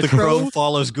if the crow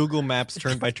follows Google Maps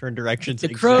turn-by-turn directions, the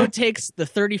crow takes the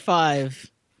 35.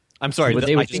 I'm sorry, But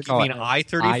they I would think just you call mean it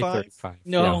I-35? I-35.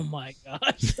 No, my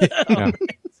gosh. Yeah.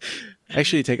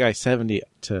 Actually, take I-70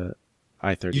 to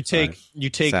I-35. You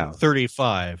take south.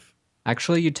 35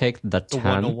 Actually, you take the to 10.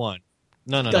 101.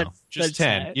 No. Just the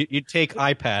 10. 10. You take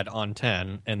iPad on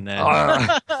 10 and then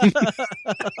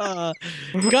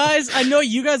Guys, I know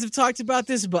you guys have talked about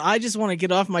this, but I just want to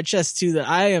get off my chest too that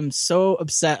I am so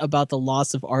upset about the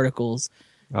loss of articles.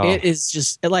 Oh. It is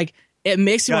just it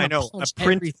makes me yeah, I want to know. punch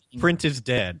Print everything. print is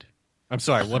dead. I'm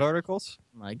sorry, what articles?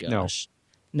 My gosh.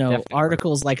 No, Definitely.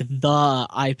 articles like the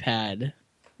iPad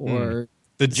or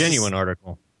The genuine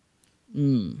article.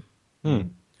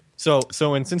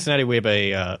 So in Cincinnati, we have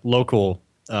a local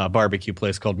barbecue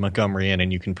place called Montgomery Inn,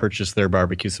 and you can purchase their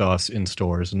barbecue sauce in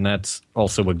stores, and that's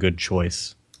also a good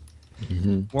choice.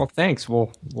 Well, thanks.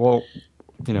 We'll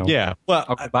Yeah, well,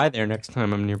 I'll go by there next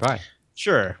time I'm nearby.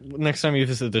 sure. Next time you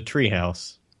visit the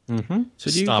treehouse, So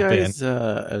do you Stop guys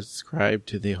ascribe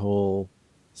to the whole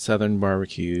Southern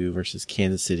barbecue versus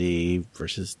Kansas City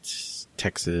versus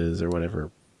Texas or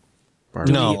whatever?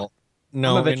 Barbecue?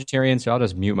 no, I'm a and vegetarian, so I'll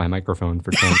just mute my microphone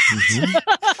for 10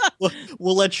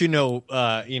 we'll let you know.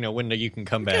 When you can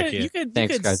come back in.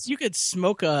 Thanks, guys. You could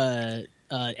smoke a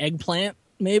eggplant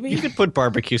maybe. You could put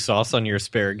barbecue sauce on your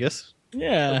asparagus.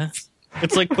 Yeah.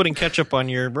 It's like putting ketchup on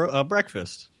your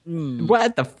breakfast.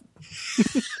 What the?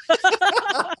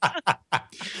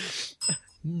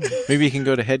 Maybe you can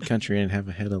go to Head Country and have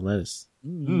a head of lettuce.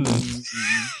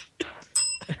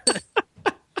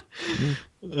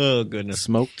 Oh goodness.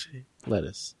 Smoked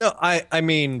lettuce. No, I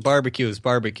mean barbecue is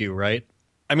barbecue, right?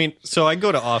 I mean, so I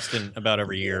go to Austin about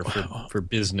every year for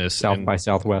business. South and- by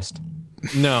Southwest.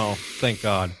 No, thank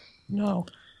God. No.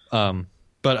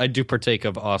 But I do partake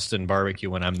of Austin barbecue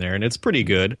when I'm there, and it's pretty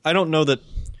good. I don't know that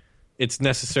it's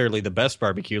necessarily the best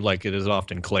barbecue like it is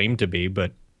often claimed to be,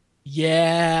 but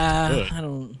Yeah. Good. I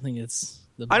don't think it's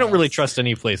the I don't really best. trust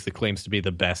any place that claims to be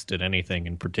the best at anything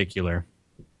in particular.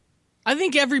 I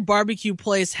think every barbecue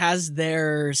place has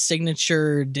their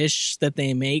signature dish that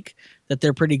they make that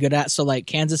they're pretty good at. So like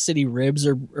Kansas City ribs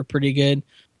are pretty good.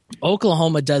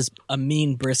 Oklahoma does a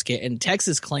mean brisket, and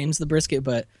Texas claims the brisket,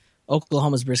 but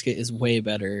Oklahoma's brisket is way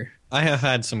better. I have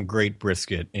had some great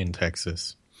brisket in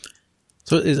Texas.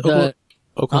 So is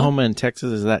Oklahoma and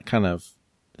Texas, is that kind of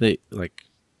like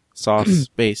sauce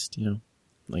based,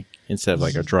 like instead of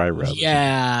like a dry rub?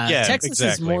 Yeah, Texas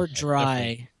exactly. is more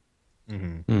dry.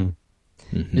 Mm-hmm.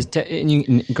 And you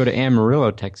can go to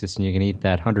Amarillo, Texas, and you can eat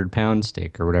that 100-pound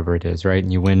steak or whatever it is, right?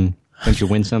 And you win. Don't you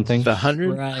win something? The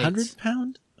 100 Right.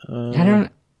 pound? I don't.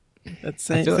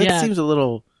 That Yeah. seems a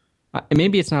little.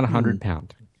 Maybe it's not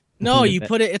 100-pound. No, you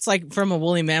put it. It's like from a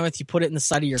woolly mammoth. You put it in the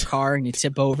side of your car and you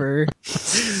tip over.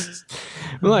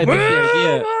 Well, I think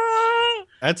the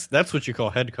idea. That's what you call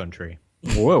head country.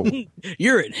 Whoa.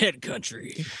 You're in head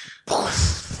country.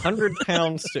 100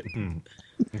 pounds.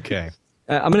 Okay.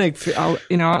 I'm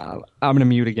gonna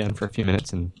mute again for a few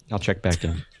minutes and I'll check back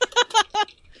in.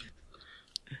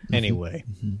 Anyway,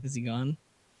 Is he gone?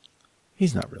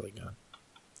 He's not really gone.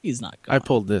 He's not gone. I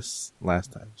pulled this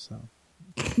last time, so.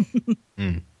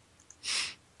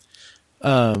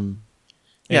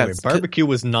 anyway, barbecue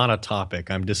was not a topic.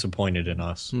 I'm disappointed in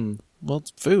us. Well,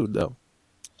 it's food though.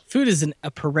 Food is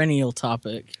a perennial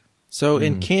topic. So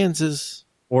in Kansas,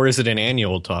 Or is it an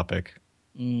annual topic?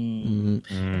 in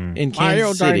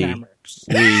Kansas City,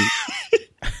 Biodynamics.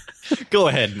 Go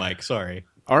ahead, Mike. Sorry.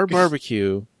 our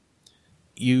barbecue,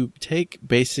 you take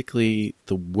basically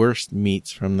the worst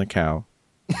meats from the cow.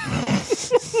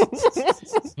 This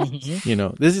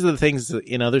is the things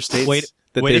in other states Way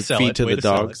that to they sell feed it. to Way the to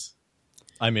sell dogs.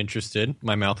 I'm interested.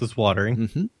 My mouth is watering.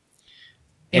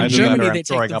 In Either that Germany, or I'm they take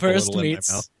throwing the up a first little in my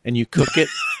meats. mouth. And you cook it,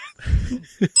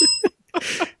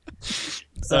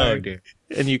 Oh, dear.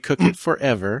 and you cook it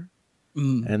forever,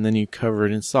 and then you cover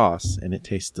it in sauce, and it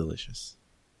tastes delicious.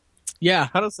 Yeah.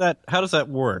 How does that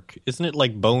work? Isn't it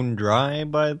like bone dry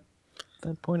by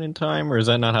that point in time, or is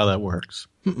that not how that works?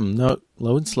 No,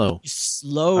 low and slow.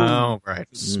 Slow. Oh, right.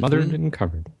 Smothered and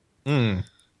covered.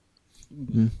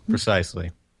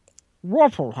 Precisely.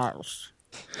 Waffle House.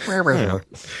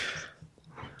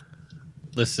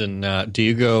 Listen, do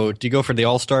you go for the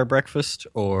all-star breakfast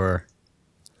or?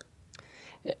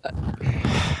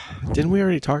 Didn't we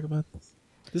already talk about this?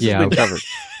 This Yeah. has been covered.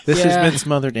 This has Yeah. been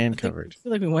smothered and covered. I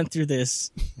feel like we went through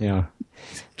this. Yeah.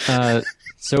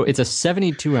 So it's a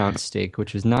 72-ounce steak,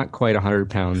 which is not quite 100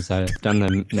 pounds. I've done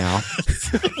them now.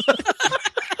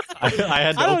 I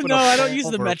had to I don't open know. up I don't use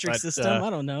the Culver, metric but, system. I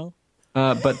don't know.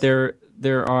 But there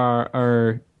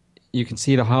are you can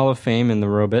see the Hall of Fame in the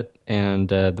Robit and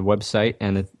the website,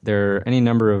 and there are any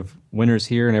number of winners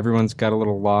here, and everyone's got a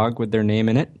little log with their name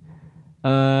in it.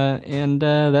 And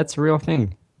that's a real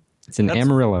thing. It's in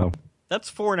Amarillo. That's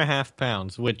 4.5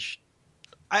 pounds, which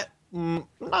I'm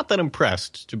not that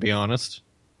impressed, to be honest.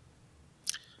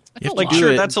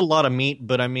 Sure, that's a lot of meat,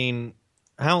 but I mean,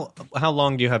 how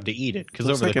long do you have to eat it? Because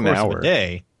over like the an course hour. of a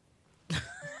day,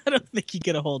 I don't think you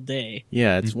get a whole day.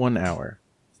 Yeah, it's 1 hour.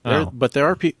 Oh. But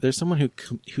there's someone who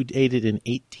ate it in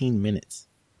 18 minutes,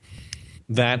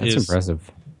 That's is impressive.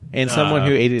 and someone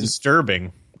who ate it.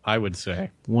 disturbing, I would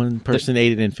say. One person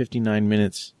ate it in 59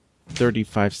 minutes,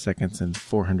 35 seconds, and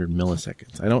 400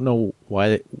 milliseconds. I don't know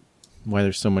why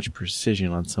there's so much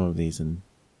precision on some of these, and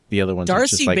the other ones. are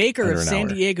Darcy just like Baker under of an San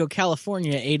hour. Diego,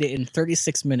 California, ate it in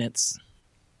 36 minutes.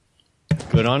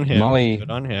 Good on him. Molly-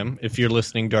 Good on him. If you're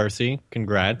listening, Darcy,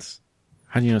 congrats.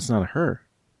 How do you know it's not a her?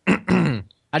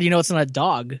 How do you know it's not a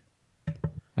dog?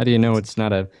 How do you know it's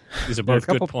not a... These are There are both a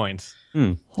couple- good points.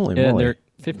 Holy Yeah, moly! they're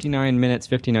 59 minutes,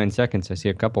 59 seconds. I see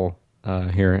a couple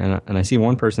here, and I see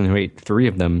one person who ate 3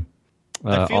 of them.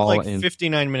 I feel all like in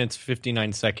 59 minutes,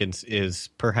 59 seconds is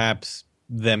perhaps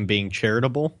them being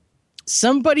charitable.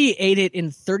 Somebody ate it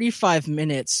in 35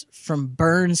 minutes from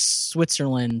Bern,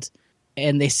 Switzerland,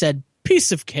 and they said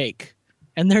piece of cake.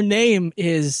 And their name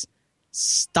is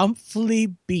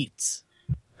Stumpfly Beats.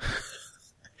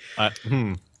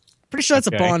 Pretty sure that's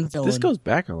Okay. a Bond villain. This goes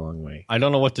back a long way. I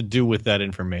don't know what to do with that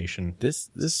information. This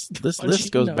Why don't list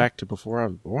you goes know? back to before I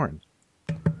was born.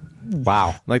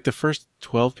 Wow. Like the first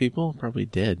 12 people probably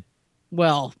dead.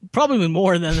 Well, probably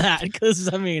more than that,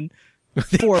 because, I mean,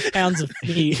 4 pounds of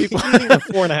meat.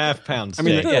 4.5 pounds. I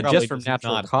mean, steak yeah, probably just from does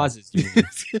natural not- causes. You mean.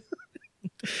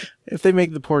 If they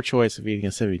make the poor choice of eating a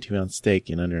 72-ounce steak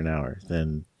in under an hour,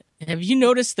 then Have you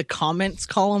noticed the comments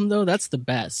column, though? That's the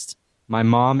best. My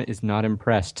mom is not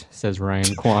impressed, says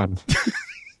Ryan Kwan.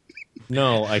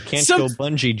 No, I can't Some- go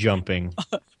bungee jumping.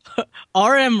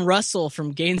 R.M. Russell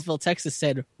from Gainesville, Texas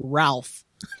said Ralph.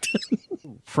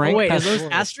 Frank Oh, wait, are Pastore-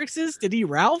 those asterisks? Did he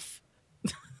Ralph?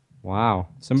 Wow.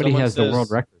 Somebody Someone has says- the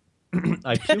world record.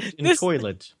 I puked in This-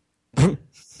 toilet.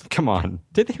 Come on.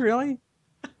 Did they really?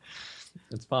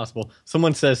 It's possible.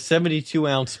 Someone says 72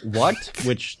 ounce what?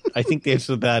 Which I think the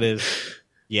answer to that is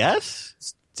yes.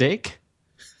 Steak?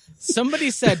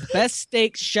 Somebody said best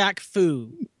steak Shack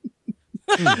Fu.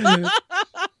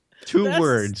 Two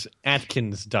words,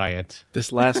 Atkins diet.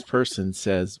 This last person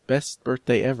says, best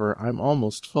birthday ever, I'm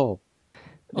almost full.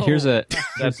 Here's a.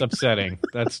 That's upsetting.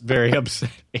 That's very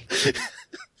upsetting.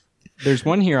 There's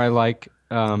one here I like,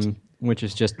 which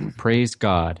is just praise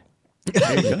God.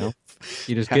 There you go.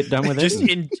 You just get done with it. Just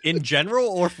in general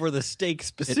or for the steak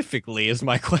specifically is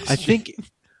my question. I think...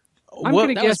 I'm what,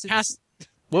 going to guess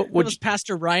what That would was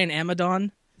Pastor Ryan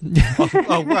Amadon.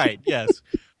 oh, right, yes.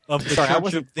 Of the Sorry, I church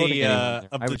wasn't of quoting the anyone there.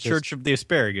 of I the was church just- of the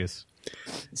asparagus.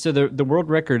 So the world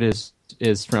record is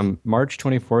from March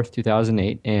 24th,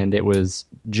 2008, and it was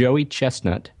Joey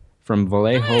Chestnut from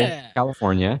Vallejo, Yeah.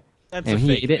 California. That's And a he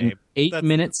fake ate it in name. 8 That's-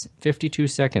 minutes, 52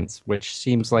 seconds, which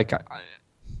seems like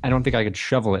I don't think I could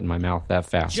shovel it in my mouth that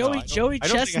fast. Joey I don't think I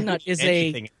Chestnut could is eat a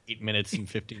anything in 8 minutes and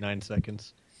 59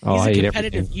 seconds. Oh, he's I a eat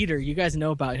competitive everything. eater. You guys know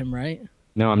about him, right?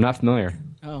 No, I'm not familiar.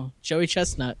 Oh, Joey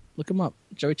Chestnut. Look him up.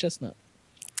 Joey Chestnut.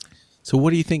 So what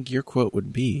do you think your quote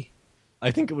would be? I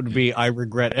think it would be I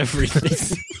regret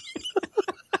everything.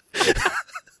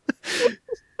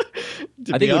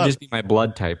 I think it would just be my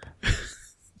blood type.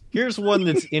 Here's one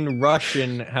that's in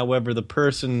Russian. However, the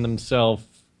person themselves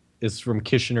is from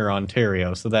Kitchener,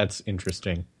 Ontario, so that's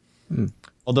interesting.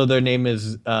 Although their name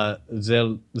is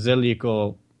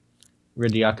Zeliko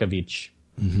Redyakovich.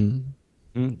 You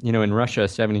know, in Russia, a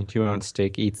 72-ounce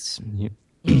steak eats...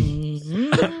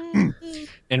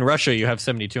 In Russia, you have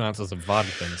 72 ounces of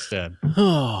vodka instead.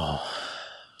 Oh,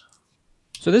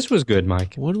 So this was good,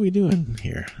 Mike. what are we doing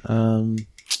here?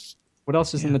 What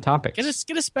else is in the topics?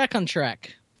 Get us back on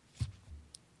track.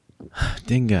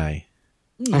 Dingai.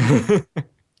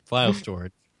 File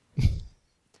storage.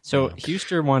 So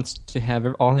Huster wants to have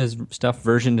all his stuff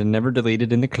versioned and never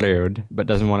deleted in the cloud, but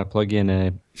doesn't want to plug in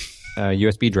a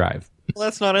USB drive. Well,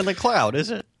 that's not in the cloud, is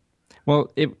it?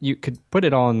 Well, you could put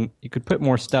it on. You could put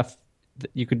more stuff.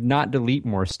 You could not delete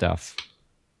more stuff.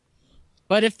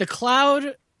 But if the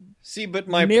cloud See, but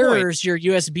my point... mirrors your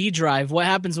USB drive, what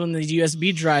happens when the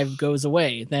USB drive goes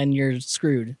away? Then you're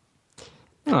screwed.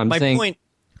 No, I'm My saying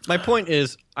point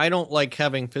is, I don't like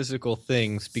having physical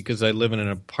things because I live in an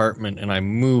apartment and I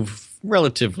move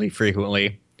relatively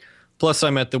frequently. Plus,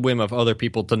 I'm at the whim of other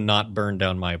people to not burn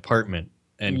down my apartment.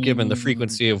 And given the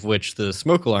frequency of which the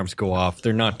smoke alarms go off,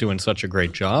 they're not doing such a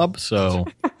great job. So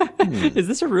is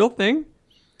this a real thing?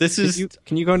 this is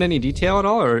Can you go into any detail at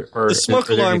all, or the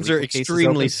smoke are there any alarms are legal cases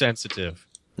extremely open? sensitive.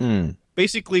 Mm.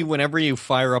 Basically, whenever you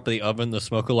fire up the oven, the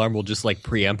smoke alarm will just like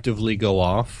preemptively go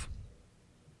off.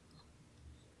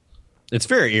 It's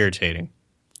very irritating.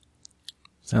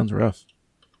 Sounds rough.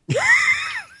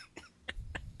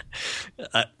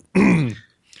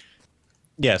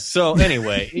 Yes. So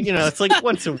anyway, it's like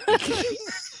once a week.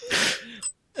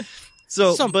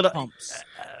 So, Some but pumps.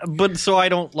 so I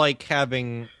don't like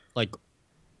having like,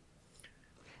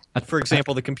 for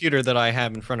example, the computer that I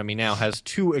have in front of me now has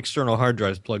 2 external hard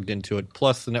drives plugged into it,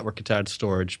 plus the network attached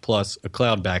storage, plus a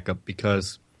cloud backup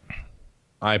because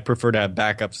I prefer to have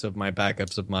backups of my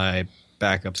backups of my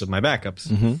backups of my backups.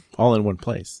 Mm-hmm. All in one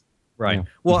place. Right. Yeah.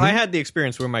 Well, I had the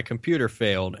experience where my computer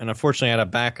failed, and unfortunately, I had a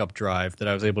backup drive that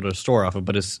I was able to store off of.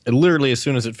 But literally, as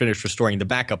soon as it finished restoring, the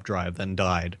backup drive then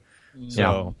died.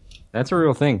 So That's a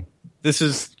real thing. this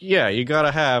is you got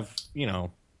to have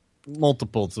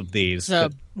multiples of these. So,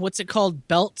 what's it called?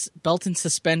 Belt and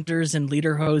suspenders and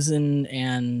lederhosen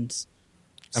and.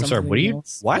 I'm sorry. What do you?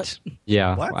 else? What?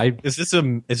 Yeah, What? Is this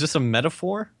a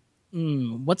metaphor?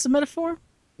 What's a metaphor?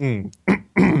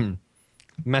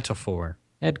 Metaphor.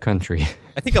 Ed country.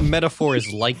 I think a metaphor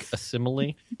is like a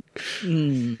simile.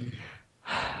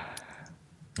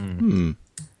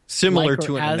 Similar Like or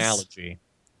to an as? analogy.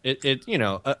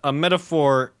 A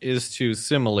metaphor is to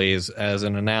similes as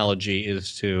an analogy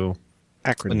is to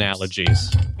Acronyms.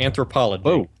 analogies. Anthropology.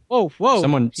 Whoa. Whoa!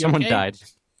 Someone You okay? died.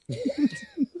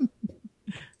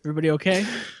 Everybody okay?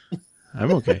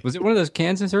 I'm okay. Was it one of those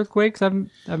Kansas earthquakes I've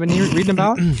been reading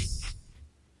about? Is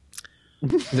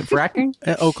it fracking?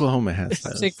 Oklahoma has I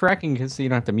those. say fracking because you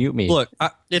don't have to mute me. Look,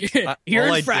 You're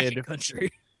all in I fracking did,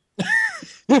 country.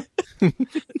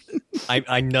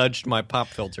 I nudged my pop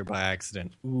filter by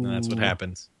accident. And that's what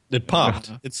happens. It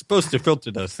popped. It's supposed to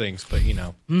filter those things, but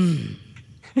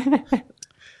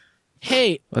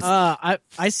Hey,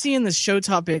 I see in the show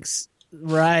topics,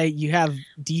 right? You have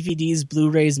DVDs,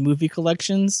 Blu-rays, movie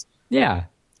collections. Yeah.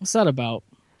 What's that about?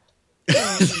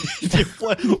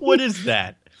 what is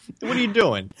that? What are you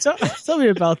doing? Tell me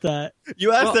about that.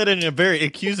 You asked that in a very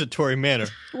accusatory manner.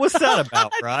 What's that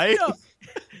about, right?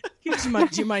 No. Do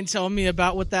you mind telling me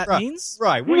about what that means?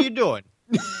 Right. What are you doing?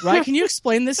 Right? Can you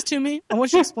explain this to me? I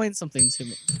want you to explain something to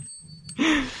me.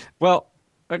 Well,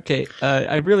 okay.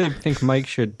 I really think Mike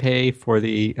should pay for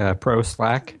the Pro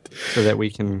Slack so that we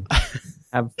can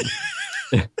have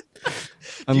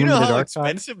Do you know how archive.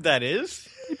 expensive that is?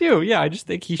 I do. Yeah, I just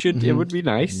think he should. It would be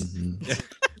nice.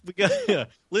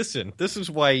 Listen, this is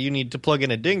why you need to plug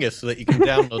in a dingus so that you can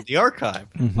download the archive.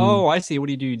 Oh, I see. What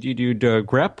do you do? Do you do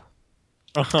grep?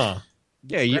 Uh-huh.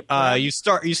 Yeah, you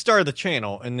start the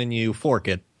channel and then you fork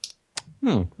it.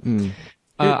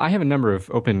 I have a number of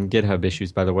open GitHub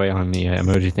issues, by the way, on the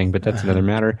emoji thing, but that's another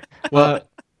matter. Well,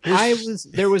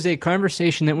 there was a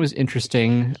conversation that was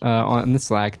interesting on the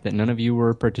Slack that none of you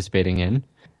were participating in.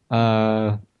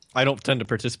 I don't tend to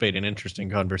participate in interesting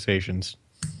conversations.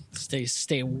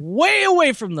 Stay way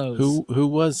away from those. Who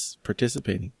was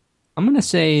participating? I'm gonna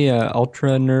say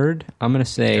Ultra Nerd. I'm gonna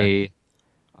say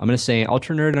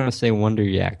Ultra Nerd. And I'm gonna say Wonder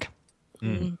Yak.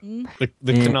 The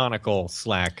canonical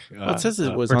Slack Well, it says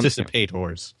it was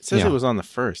participators. It says it was on the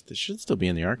 1st. It should still be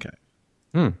in the archive.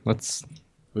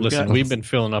 We've been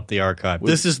filling up the archive.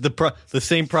 This is the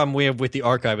same problem we have with the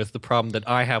archive as the problem that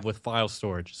I have with file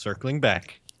storage. Circling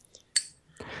back.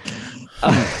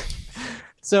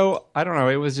 So I don't know.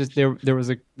 It was just there was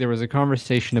a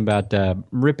conversation about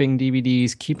ripping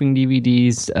DVDs, keeping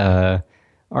DVDs,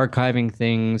 archiving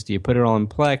things. Do you put it all in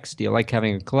Plex? Do you like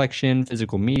having a collection?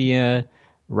 Physical media.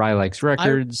 Rye likes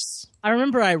records. I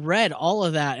remember I read all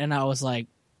of that and I was like,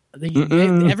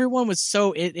 everyone was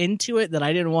so into it that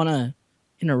I didn't want to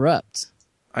interrupt.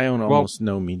 I own almost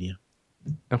no media.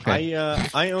 Okay.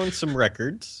 I own some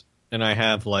records and I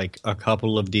have like a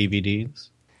couple of DVDs.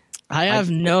 I have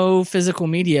no physical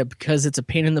media because it's a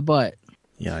pain in the butt.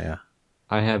 Yeah.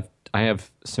 I have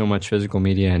so much physical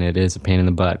media and it is a pain in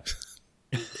the butt.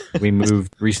 We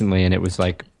moved recently and it was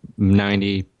like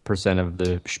 90% of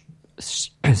the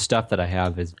stuff that I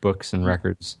have is books and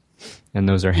records, and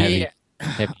those are heavy.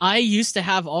 Yeah. I used to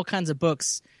have all kinds of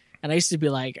books, and I used to be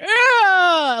like,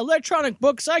 electronic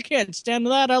books, I can't stand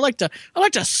that. I like to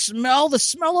smell the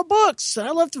smell of books. I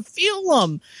love to feel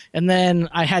them. And then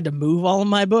I had to move all of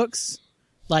my books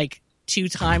like 2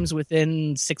 times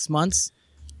within 6 months,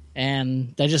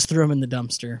 and I just threw them in the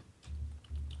dumpster.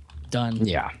 Done.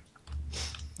 Yeah.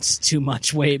 It's too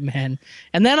much weight, man.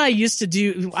 And then I used to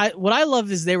do what I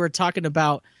love is they were talking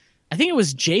about, I think it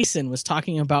was Jason was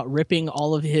talking about ripping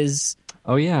all of his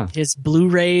his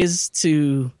Blu-rays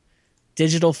to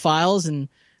digital files, and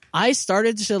I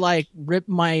started to like rip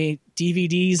my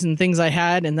DVDs and things I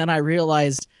had, and then I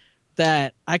realized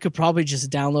that I could probably just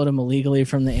download them illegally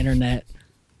from the internet.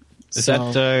 Is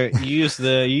that you use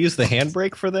the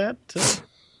handbrake for that?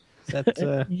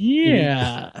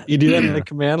 Yeah. You do that in the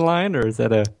command line, or is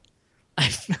that a? I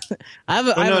have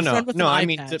a friend with an eye I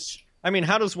mean, patch.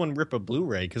 how does one rip a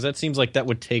Blu-ray? Because that seems like that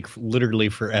would take literally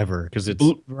forever. Because it's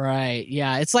right.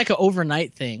 Yeah, it's like an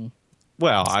overnight thing.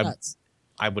 Well,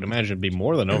 I would imagine it'd be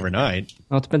more than overnight.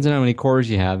 Well, it depends on how many cores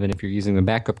you have, and if you're using the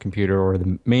backup computer or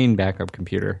the main backup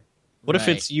computer. What if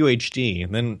it's UHD?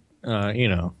 And then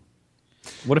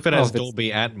what if it has Dolby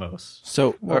Atmos?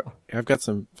 So I've got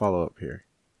some follow up here.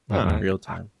 Real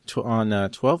time. On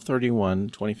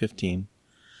 12/31/2015,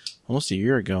 almost a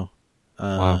year ago.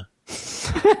 Wow.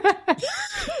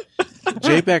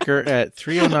 Jay Becker at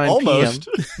 3:09 p.m.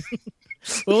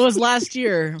 What was last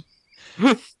year?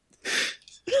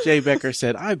 Jay Becker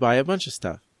said, I buy a bunch of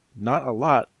stuff. Not a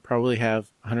lot, probably have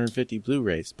 150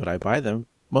 Blu-rays, but I buy them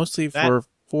mostly for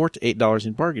 $4 to $8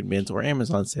 in bargain bins or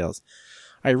Amazon sales.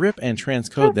 I rip and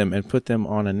transcode them and put them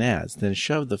on a NAS, then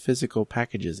shove the physical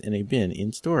packages in a bin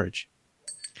in storage.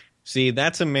 See,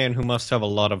 that's a man who must have a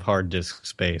lot of hard disk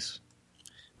space.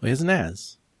 Well, he has a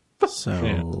NAS.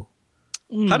 So...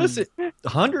 How does it...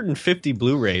 150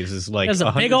 Blu-rays is like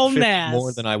a big old NAS.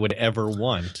 More than I would ever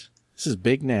want. This is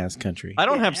big NAS country. I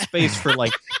don't have space for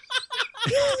like...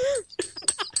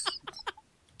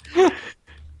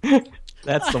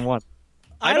 That's the one.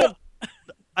 I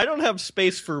don't have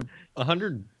space for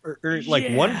 100 or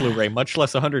like one Blu-ray, much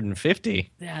less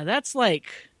 150. Yeah, that's like...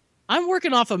 I'm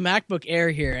working off a MacBook Air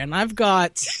here, and I've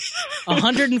got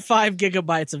 105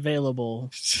 gigabytes available.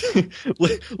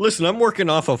 Listen, I'm working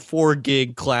off a 4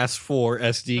 gig Class 4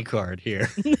 SD card here.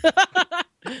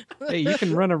 Hey, you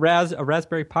can run a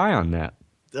Raspberry Pi on that.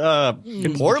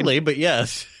 Poorly, but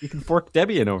yes. You can fork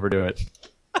Debian over to it.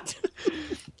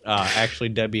 Actually,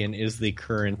 Debian is the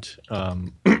current...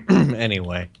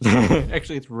 anyway.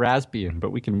 Actually, it's Raspbian,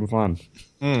 but we can move on.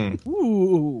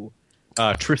 Ooh.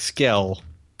 Triskel.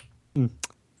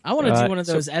 I want to do one of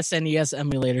those SNES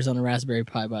emulators on a Raspberry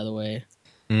Pi, by the way.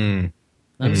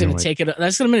 I'm just gonna take it.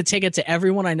 I'm gonna take it to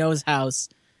everyone I know's house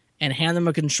and hand them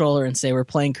a controller and say we're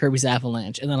playing Kirby's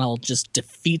Avalanche, and then I'll just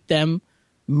defeat them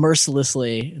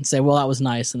mercilessly and say, "Well, that was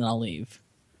nice," and then I'll leave.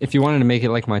 If you wanted to make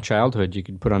it like my childhood, you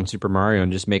could put on Super Mario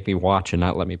and just make me watch and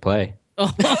not let me play.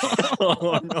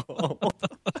 Oh no!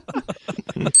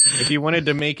 If you wanted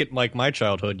to make it like my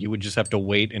childhood, you would just have to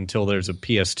wait until there's a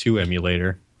PS2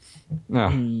 emulator. No,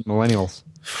 millennials.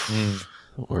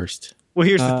 The worst. Well,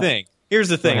 here's the thing. Here's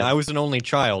the thing. I was an only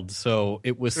child, so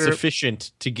it was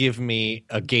sufficient to give me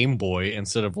a Game Boy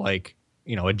instead of like,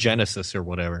 a Genesis or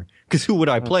whatever. Because who would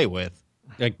I play with?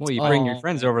 Like, Well, you bring your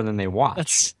friends over and then they watch.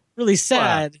 That's really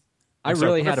sad. I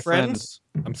really had a friend.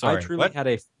 I'm sorry. I truly had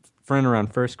a friend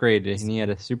around first grade, and he had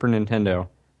a Super Nintendo,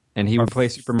 and he would play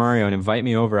Super Mario and invite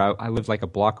me over. I lived like a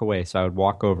block away, so I would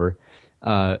walk over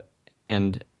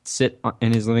and sit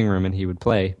in his living room, and he would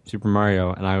play Super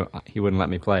Mario, and he wouldn't let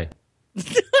me play.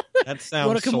 That sounds. You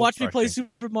want to come watch me play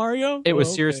Super Mario? It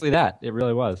was seriously that. It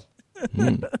really was.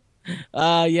 Yeah,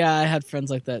 I had friends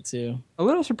like that too. A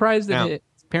little surprised that his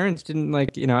parents didn't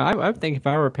like. I would think if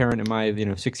I were a parent and my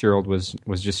 6-year-old was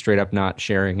just straight up not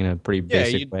sharing in a pretty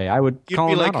basic way, I would call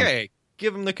him You'd be out like, on "Hey,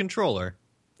 give him the controller."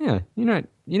 Yeah, you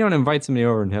don't invite somebody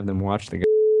over and have them watch the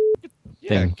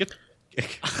thing. Get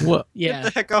Yeah.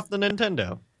 the heck off the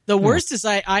Nintendo. The worst is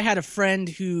I had a friend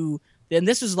who, and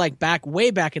this was like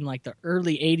way back in like the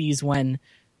early 80s when,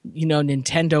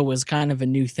 Nintendo was kind of a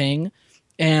new thing.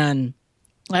 And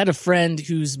I had a friend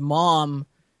whose mom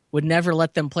would never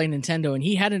let them play Nintendo, and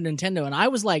he had a Nintendo. And I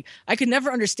was like, I could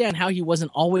never understand how he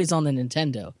wasn't always on the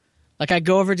Nintendo. Like, I'd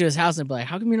go over to his house and be like,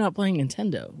 how come you're not playing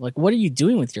Nintendo? Like, what are you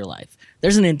doing with your life?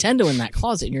 There's a Nintendo in that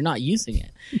closet and you're not using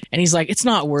it. And he's like, it's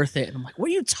not worth it. And I'm like, what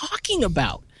are you talking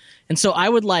about? And so I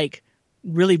would like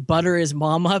really butter his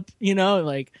mom up,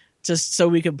 like just so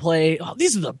we could play. Oh,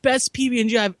 these are the best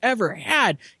PB&J I've ever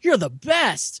had. You're the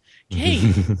best. Hey,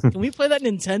 can we play that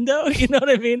Nintendo? You know what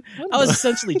I mean? I was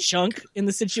essentially Chunk in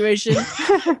the situation.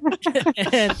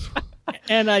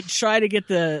 And I'd try to get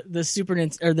the Super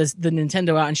Nintendo or the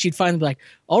Nintendo out, and she'd finally be like,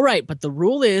 all right, but the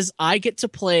rule is I get to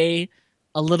play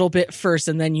a little bit first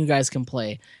and then you guys can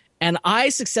play. And I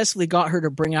successfully got her to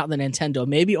bring out the Nintendo,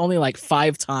 maybe only like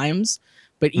 5 times,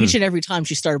 but each and every time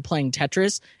she started playing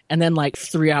Tetris, and then like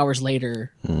 3 hours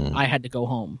later, I had to go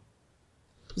home.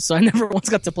 So I never once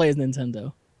got to play his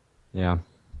Nintendo. Yeah.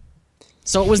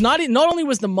 So it was not only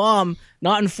was the mom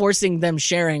not enforcing them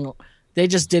sharing, they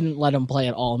just didn't let them play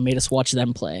at all and made us watch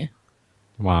them play.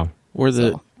 Wow. Were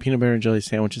the peanut butter and jelly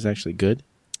sandwiches actually good?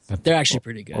 They're actually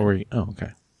pretty good.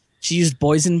 Okay. She used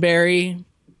boysenberry.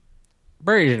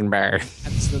 Boysenberry.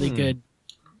 That's really good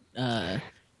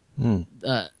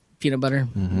peanut butter.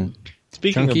 Mm-hmm.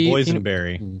 Speaking Chunky of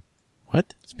boysenberry,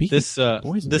 What?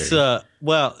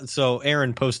 so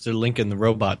Aaron posted a link in the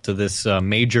robot to this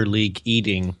Major League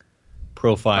Eating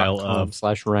profile of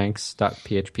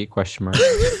 /ranks.php ?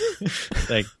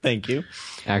 Thank you.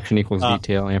 Action equals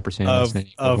detail, ampersand,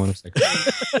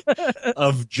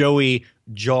 of Joey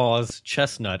Jaws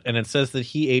Chestnut, and it says that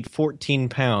he ate 14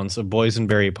 pounds of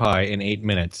boysenberry pie in 8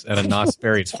 minutes at a NAS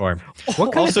Berries farm.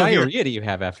 What kind of diarrhea do you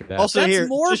have after that? Also That's here,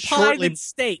 more just pie than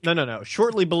steak. No.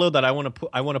 Shortly below that, I want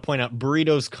to point out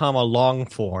burritos, long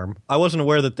form. I wasn't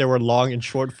aware that there were long and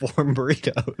short form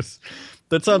burritos.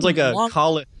 That sounds like a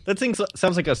college. That thing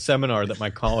sounds like a seminar that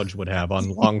my college would have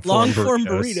on long form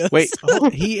burritos. Wait,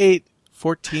 he ate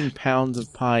 14 pounds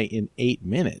of pie in 8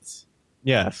 minutes.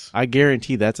 Yes. I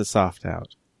guarantee that's a soft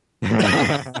out.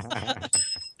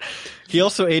 He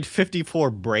also ate 54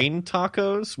 brain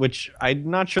tacos, which I'm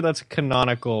not sure that's a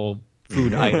canonical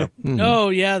food item. Oh,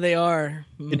 yeah, they are.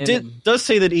 It does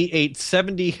say that he ate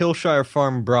 70 Hillshire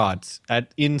Farm brats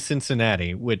in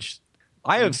Cincinnati, which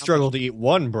I have struggled to eat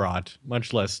one brat,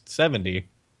 much less 70.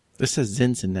 This says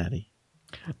Cincinnati.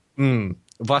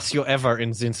 Was you ever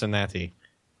in Cincinnati?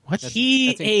 What?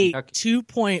 He ate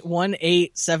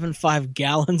 2.1875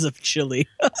 gallons of chili.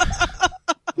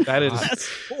 That is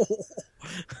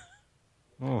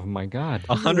Oh my God.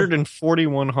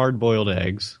 141 hard-boiled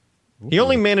eggs. He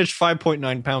only managed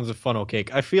 5.9 pounds of funnel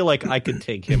cake. I feel like I could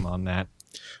take him on that.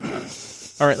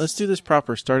 All right, let's do this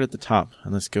proper. Start at the top,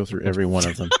 and let's go through every one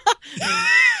of them.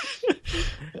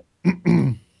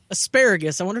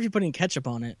 Asparagus. I wonder if you're putting ketchup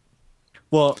on it.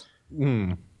 Well,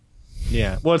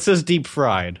 yeah. Well, it says deep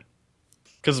fried.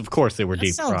 Because, of course, they were That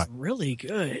deep fried. sounds really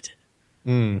good.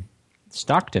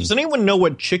 Stockton. Does anyone know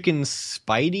what chicken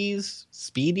speedies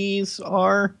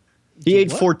are? He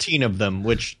ate 14 of them,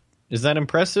 which, is that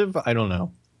impressive? I don't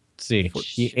know. Let's see.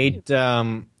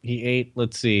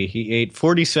 He ate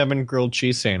 47 grilled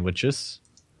cheese sandwiches.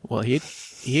 Well, he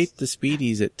ate the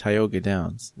Speedies at Tioga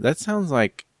Downs. That sounds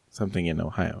like something in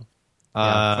Ohio.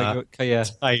 Tioga.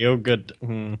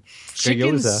 Chicken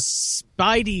Gyoza.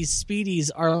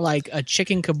 Speedies are like a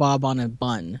chicken kebab on a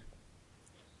bun.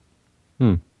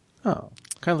 Oh,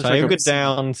 kind of looks Tioga like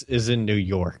Downs is in New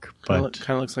York, but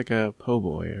kind of looks like a po'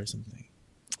 boy or something.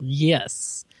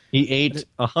 Yes. he ate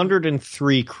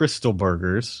 103 Crystal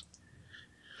Burgers.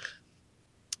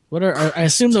 What are I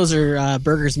assume those are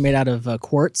burgers made out of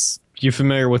quartz? You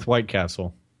familiar with White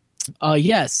Castle?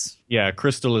 Yes. Yeah,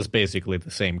 Crystal is basically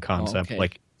the same concept, okay.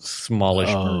 like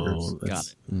smallish burgers. Got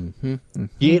it. Mm-hmm.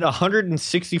 He ate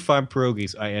 165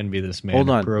 pierogies. I envy this man. Hold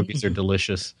on. Pierogies are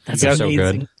delicious. That's They're so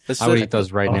amazing. good. I would eat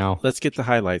those right now. Let's get the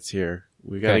highlights here.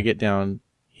 We got to Okay. get down.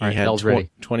 He All right, had Elle's ready.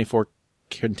 24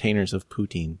 containers of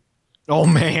poutine. Oh,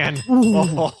 man.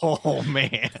 Oh,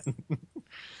 man.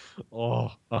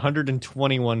 Oh,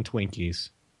 121 Twinkies.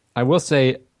 I will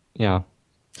say, yeah.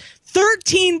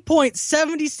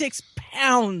 13.76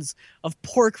 pounds of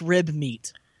pork rib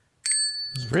meat.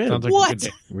 Ribs. Sounds like a What? good day.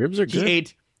 Ribs are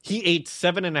good. He ate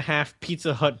 7.5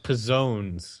 Pizza Hut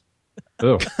pizzones.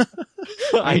 Ooh.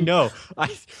 I know.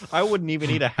 I wouldn't even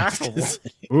eat a half of one.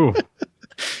 Ooh.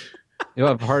 You'll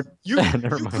have hard. You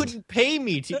Never mind. couldn't pay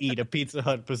me to eat a Pizza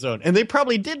Hut pizzone, and they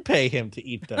probably did pay him to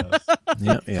eat those.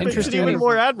 Yeah. Which is Interesting. even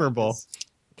more admirable.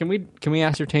 Can we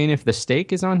ascertain if the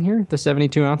steak is on here? The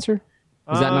 72 ouncer?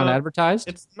 Is that not advertised?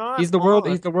 It's not. He's the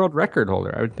world record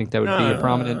holder. I would think that would be a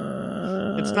prominent.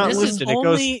 It's not This listed. is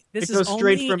only it this goes is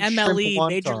straight only from MLE shrimp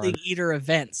Major wonton. League Eater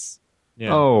events.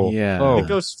 Yeah. Oh, Yeah. Oh. It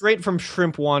goes straight from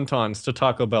shrimp wontons to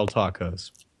Taco Bell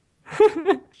tacos.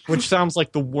 Which sounds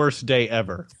like the worst day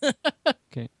ever.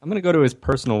 Okay, I'm gonna go to his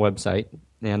personal website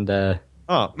and Oh,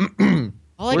 All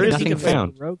I Where can is think he of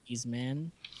found? is pierogies,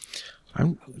 man.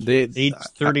 age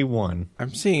 31.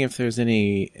 I'm seeing if there's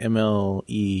any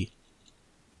MLE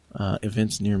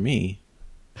events near me.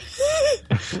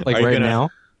 like Are you right gonna- now.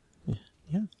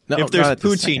 Yeah. No, If there's not at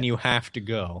this poutine, second. you have to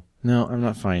go. No, I'm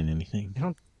not finding anything.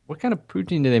 What kind of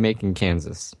poutine do they make in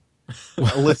Kansas?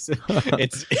 Listen,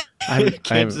 it's I'm-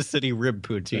 Kansas City rib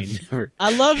poutine.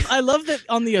 I love that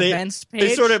on the events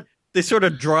page. They sort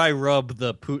of dry rub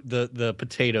the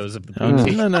potatoes of the Oh,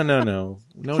 poutine.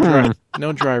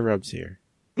 no dry rubs here.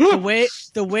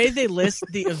 the way they list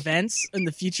the events in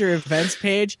the future events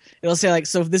page, it'll say like,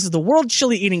 so this is the World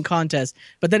Chili Eating Contest,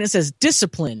 but then it says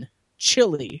discipline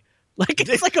chili, like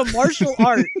it's like a martial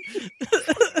art.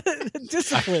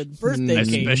 Discipline birthday I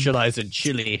cake. specialize in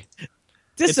chili.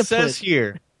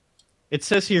 Discipline. It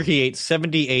says here he ate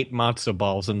 78 matzo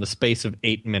balls in the space of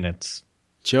 8 minutes.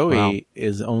 Joey Wow.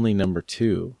 is only number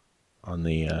 2 on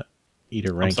the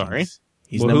eater rankings. I'm sorry?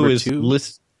 He's Well, number who is 2.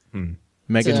 It's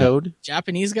Megatoad.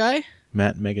 Japanese guy.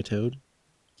 Matt Megatoad.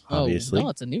 Obviously. Oh, no,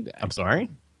 it's a new guy. I'm sorry?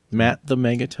 Matt the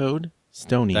Megatoad.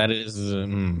 Stoney. That is...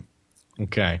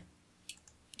 okay.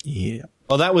 Yeah.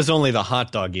 Well, that was only the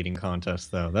hot dog eating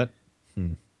contest, though.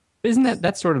 Isn't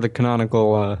that's sort of the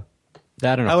canonical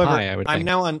that and a However, pie? I would think.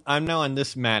 I'm now on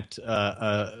this Matt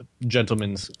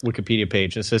gentleman's Wikipedia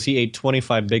page. It says he ate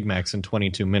 25 Big Macs in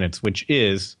 22 minutes, which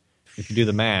is, if you do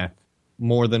the math,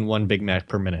 more than 1 Big Mac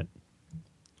per minute.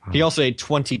 He also ate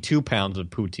 22 pounds of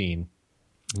poutine.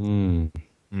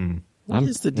 What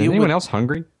is the Is deal anyone with else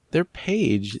hungry? their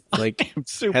page? Like, I'm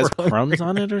super has hungry. crumbs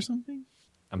on it or something?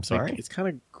 I'm sorry? Like, it's kind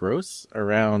of gross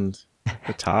around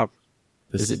the top.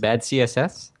 This, Is it bad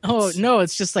CSS? Oh no,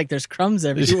 it's just like there's crumbs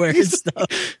everywhere and stuff.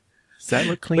 Does that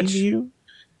look clean to you?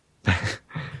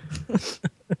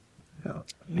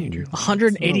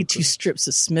 182 strips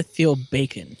of Smithfield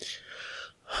bacon.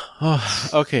 Oh,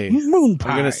 okay. Moon We're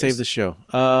gonna pies. save the show.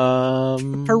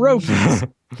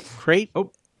 Pierogies. Crate,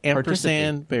 Oh,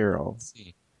 ampersand, barrel.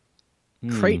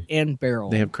 Crate and barrel.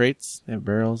 They have crates. They have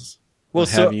barrels. Well, what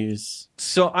so- have yous.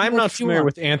 So I'm What not you familiar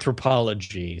want? with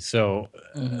anthropology. So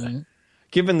Mhm.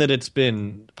 given that it's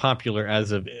been popular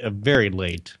as of very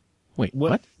late, Wait,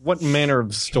 what? what manner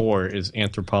of store is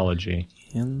anthropology?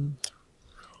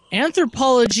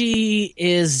 Anthropology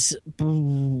is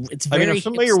it's I very mean, I'm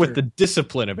familiar with hipster. the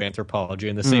discipline of anthropology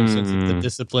in the same sense as the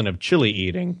discipline of chili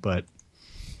eating, but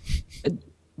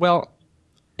Well,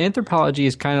 anthropology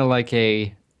is kind of like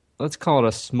let's call it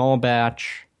a small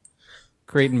batch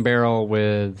crate and barrel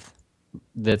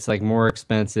that's like more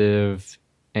expensive,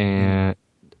 and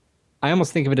I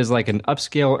almost think of it as like an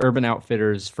upscale Urban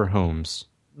Outfitters for homes.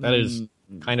 that is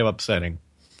kind of upsetting.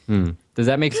 Does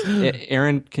that make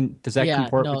Aaron? Does that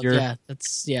comport with your? Yeah,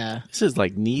 that's yeah. This is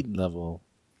like need level.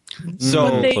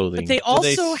 So But clothing. they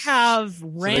also s- have do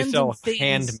they random sell things.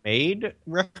 handmade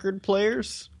record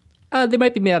players? They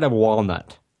might be made out of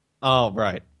walnut Oh,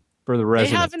 right. for the They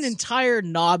resonance. have an entire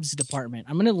knobs department.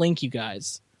 I'm going to link you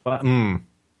guys. But,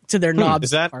 It's to their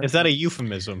knobs. Is that a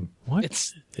euphemism? What?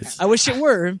 It's I wish it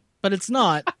were, but it's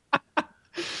not.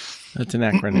 That's an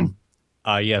acronym.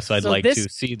 Yes, I'd like to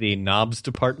see the knobs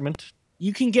department.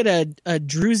 You can get a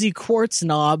Druzy quartz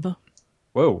knob.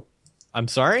 Whoa. I'm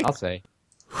sorry? I'll say.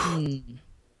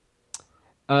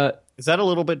 Is that a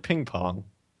little bit ping pong?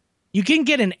 You can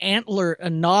get a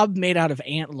knob made out of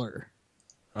antler.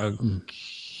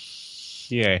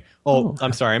 Yeah. Oh,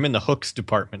 I'm sorry. I'm in the hooks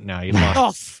department now. You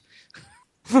lost.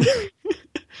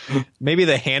 Maybe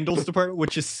the handles department,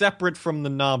 which is separate from the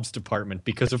knobs department,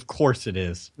 because of course it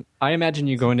is. I imagine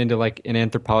you going into like an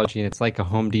anthropology, and it's like a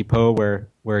Home Depot where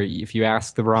if you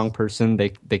ask the wrong person,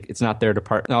 it's not their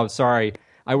department. Oh, sorry,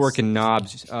 I work in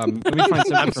knobs. Let me find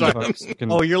something from the hooks.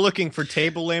 Oh, you're looking for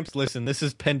table lamps? Listen, this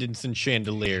is pendants and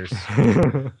chandeliers.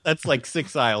 That's like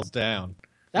 6 aisles down.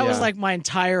 That was like my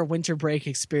entire winter break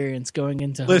experience going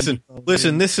into. Listen.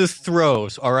 This is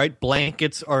throws. All right,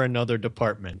 blankets are another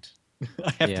department.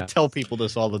 I have to tell people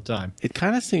this all the time. It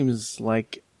kind of seems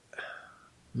like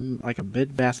a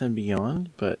Bed Bath and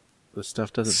Beyond, but the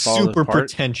stuff doesn't fall apart. Super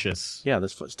pretentious. Yeah,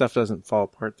 this stuff doesn't fall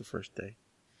apart the first day.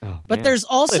 Oh, but there's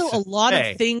also a lot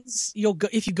of things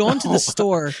if you go into the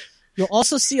store, you'll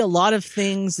also see a lot of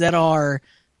things that are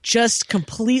just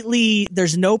completely.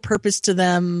 There's no purpose to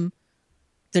them.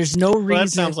 There's no reason. That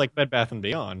sounds like Bed Bath and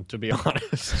Beyond, to be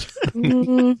honest.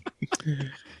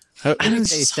 How did they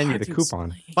send you the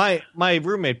coupon? My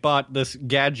roommate bought this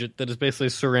gadget that is basically a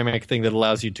ceramic thing that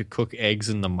allows you to cook eggs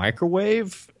in the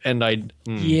microwave, and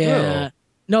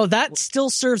no, that still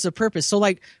serves a purpose. So,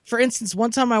 like, for instance, one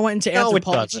time I went into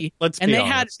anthropology, and they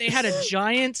had a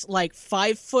giant, like,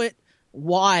 5-foot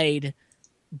wide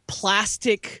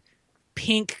plastic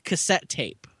pink cassette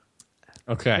tape.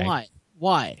 Okay,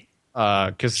 why?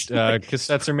 Because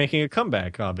cassettes are making a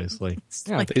comeback, obviously.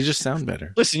 Yeah, they just sound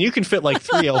better. Listen, you can fit like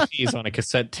 3 LPs on a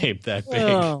cassette tape that big.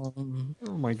 Oh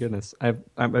my goodness. I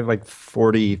have like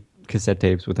 40 cassette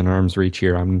tapes within arm's reach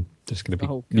here. I'm just going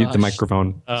to mute the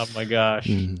microphone. Oh my gosh.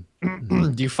 Do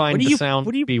you find the sound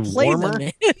to be warmer?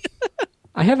 Do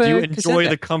you enjoy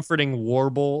the comforting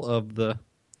warble of the...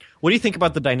 What do you think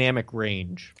about the dynamic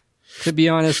range? To be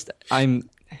honest,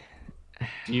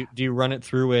 Do you run it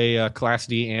through a Class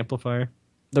D amplifier?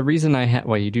 The reason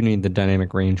you do need the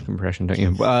dynamic range compression, don't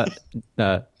you? I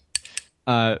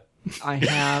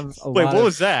have a Wait, what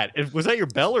was that? Was that your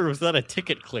bell or was that a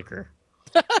ticket clicker?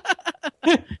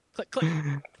 Click, click.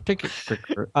 Ticket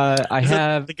clicker. I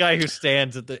have the guy who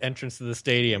stands at the entrance to the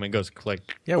stadium and goes click.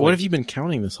 Yeah, click. what have you been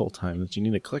counting this whole time that you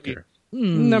need a clicker?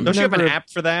 Don't you have an app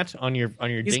for that on your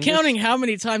He's dingus? counting how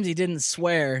many times he didn't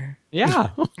swear. Yeah.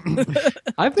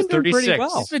 I've been doing pretty 36.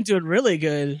 well. He's been doing really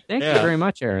good. Thank you very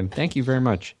much, Aaron. Thank you very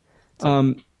much.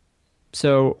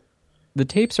 So the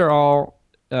tapes are all...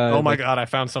 oh my God, I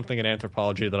found something in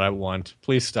anthropology that I want.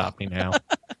 Please stop me now.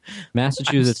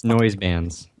 Massachusetts noise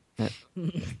bands. all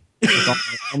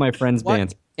my friends'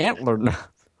 bands. Antler.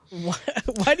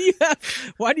 Why do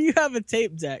you have a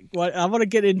tape deck? I want to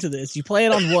get into this. You play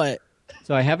it on what?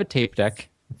 So I have a tape deck,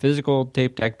 a physical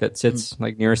tape deck that sits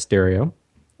like near a stereo,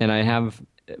 and I have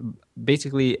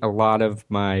basically a lot of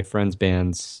my friends'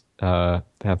 bands have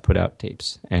put out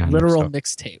tapes and literal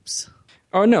mixtapes.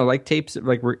 Oh no, like tapes,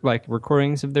 like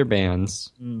recordings of their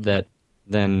bands that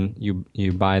then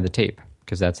you buy the tape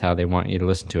because that's how they want you to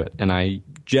listen to it. And I,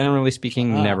 generally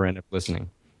speaking, never end up listening.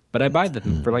 But I buy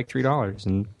them for like $3.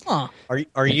 And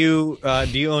are you?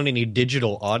 Do you own any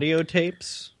digital audio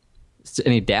tapes?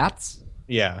 Any DATs?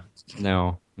 Yeah.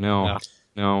 No.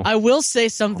 I will say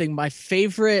something. My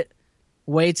favorite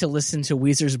way to listen to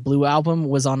Weezer's Blue album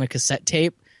was on a cassette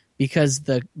tape because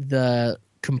the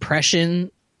compression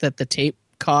that the tape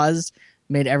caused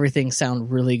made everything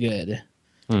sound really good.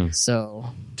 So,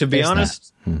 to be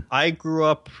honest, I grew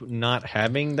up not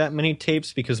having that many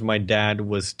tapes because my dad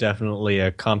was definitely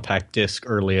a compact disc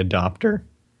early adopter.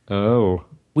 Oh,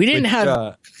 we didn't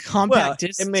have compact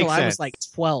discs until I was like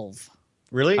 12.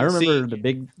 Really? I remember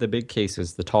the big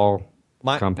cases, the tall.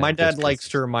 My dad likes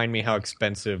to remind me how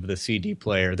expensive the CD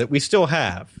player that we still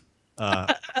have,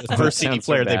 the first CD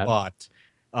player they bought,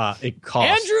 it cost.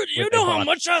 Andrew, do you know how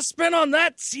much I spent on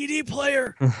that CD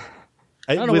player?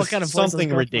 I don't know what kind of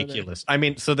something ridiculous. I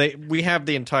mean, so we have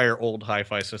the entire old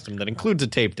hi-fi system that includes a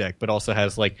tape deck, but also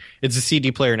has it's a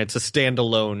CD player and it's a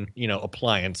standalone,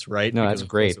 appliance, right? No, that's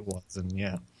great. It was, and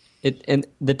yeah. And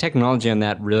the technology on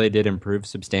that really did improve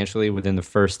substantially within the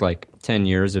first 10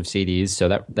 years of CDs. So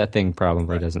that thing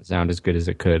probably doesn't sound as good as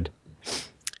it could.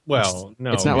 Well,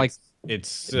 no, it's not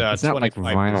it's not like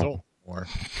vinyl. Years old anymore.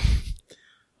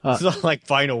 It's not like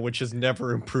vinyl, which has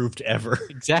never improved ever.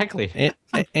 Exactly.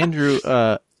 Andrew,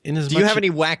 Do you have any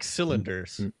wax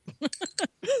cylinders?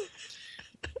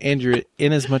 Andrew,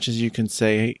 in as much as you can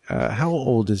say, how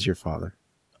old is your father?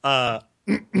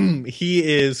 He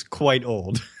is quite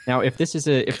old. Now, if this is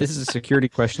a security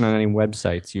question on any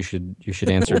websites, you should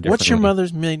answer differently. What's your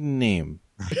mother's maiden name?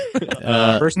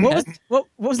 First pet? What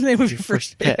was the name of your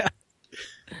first pet?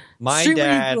 My Street where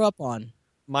you dad grew up on.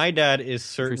 My dad is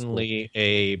certainly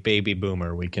a baby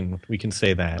boomer. We can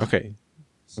say that. Okay.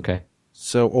 Okay.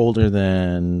 So older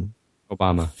than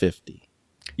Obama. 50.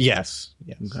 Yes.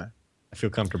 Okay. I feel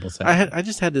comfortable saying I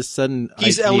just had this sudden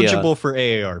he's idea. eligible for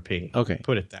AARP. Okay.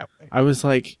 Put it that way. I was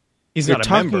like, He's you're not a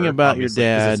talking member, about your obviously,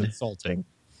 'cause dad, it's insulting.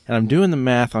 and I'm doing the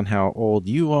math on how old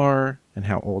you are and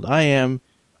how old I am,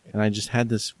 and I just had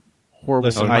this horrible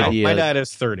Listen, idea. my dad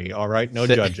is 30, all right? No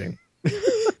judging.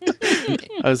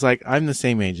 I was like, I'm the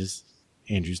same age as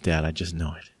Andrew's dad. I just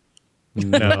know it.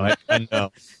 No, I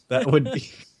know. That would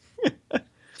be...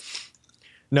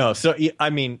 No, so, I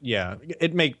mean, yeah.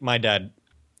 My dad...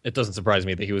 It doesn't surprise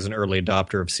me that he was an early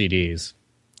adopter of CDs.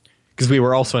 Because we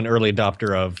were also an early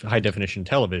adopter of high-definition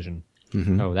television.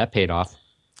 Mm-hmm. Oh, that paid off.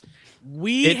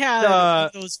 We had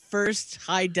those first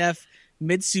high-def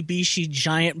Mitsubishi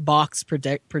giant box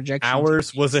projection.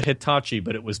 Ours was a Hitachi,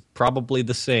 but it was probably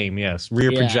the same, yes.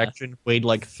 Rear projection, weighed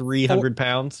like 300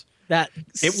 pounds. That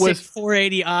it was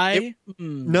 480i?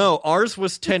 No, ours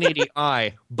was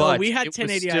 1080i, but we had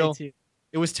 1080i too.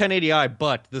 It was 1080i,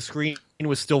 but the screen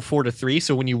was still 4:3,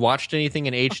 so when you watched anything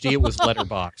in HD, it was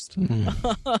letterboxed.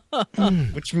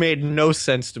 Which made no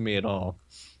sense to me at all.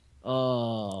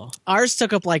 Oh. Ours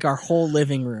took up like our whole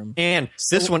living room. And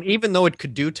this one, even though it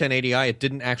could do 1080i, it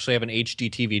didn't actually have an HD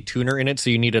TV tuner in it,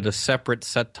 so you needed a separate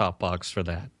set-top box for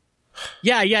that.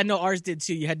 Yeah, no, ours did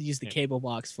too. You had to use the cable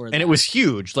box for that. And it was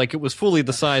huge. Like, it was fully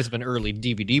the size of an early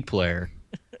DVD player.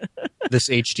 This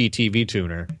HD TV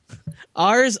tuner.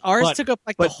 Ours took up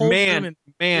like the whole room.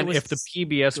 Man, if the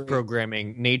PBS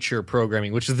programming, nature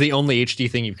programming, which is the only HD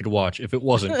thing you could watch, if it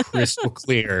wasn't crystal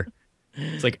clear,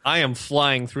 it's like, I am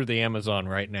flying through the Amazon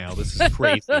right now. This is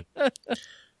crazy.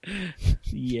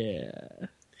 Yeah.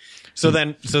 So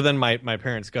then my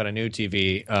parents got a new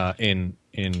TV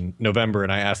in November,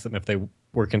 and I asked them if they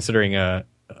were considering a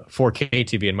 4K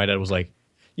TV, and my dad was like,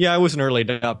 yeah, I was an early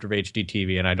adopter of HD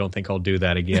TV, and I don't think I'll do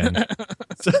that again.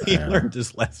 So he learned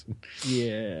his lesson.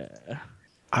 Yeah.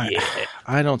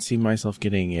 I don't see myself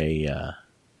getting a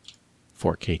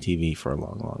 4K TV for a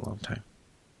long time.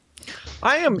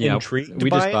 I am intrigued. We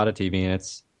just bought a TV, and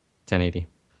it's 1080.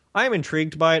 I am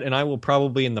intrigued by it, and I will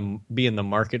probably be in the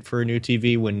market for a new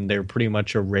TV when they're pretty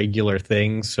much a regular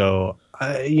thing. So,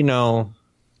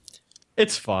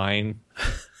 it's fine.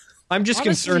 I'm just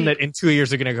concerned that in 2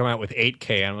 years they're going to come out with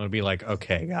 8K. I'm going to be like,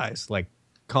 okay, guys, like,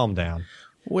 calm down.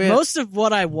 Most of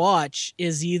what I watch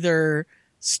is either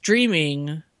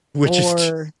streaming, which is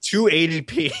or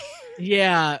 280p.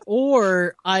 Yeah,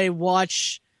 or I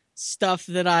watch stuff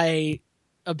that I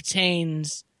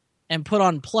obtained and put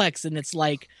on Plex, and it's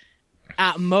like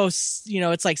at most,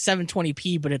 it's like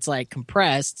 720p, but it's like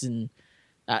compressed, and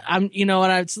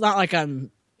it's not like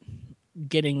I'm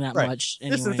getting that much.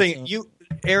 Anyway, this is the thing. So.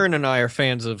 Aaron and I are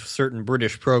fans of certain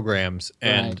British programs,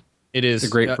 and it is the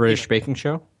Great British Baking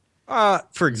Show.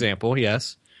 For example,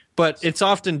 yes, but it's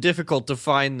often difficult to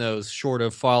find those, short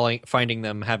of finding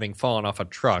them having fallen off a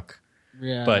truck.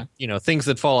 Yeah. But things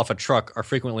that fall off a truck are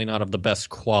frequently not of the best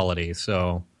quality,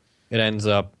 so it ends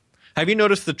up. Have you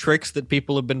noticed the tricks that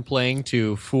people have been playing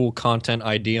to fool Content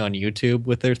ID on YouTube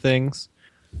with their things?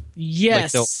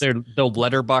 Yes. Like they'll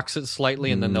letterbox it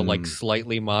slightly, and then they'll like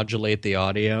slightly modulate the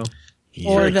audio.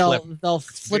 Or they'll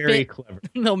flip Very it. Clever.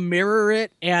 They'll mirror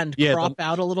it and crop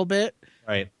out a little bit.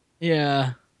 Right.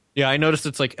 Yeah. Yeah, I noticed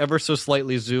it's like ever so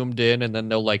slightly zoomed in, and then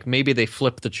they'll maybe they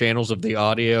flip the channels of the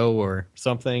audio or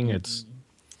something. It's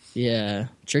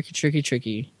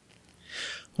tricky.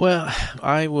 Well,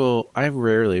 I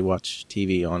rarely watch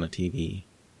TV on a TV,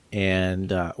 and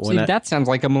that sounds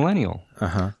like a millennial.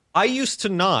 I used to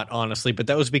not, honestly, but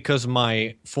that was because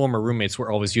my former roommates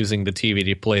were always using the TV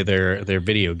to play their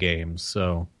video games.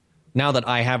 So now that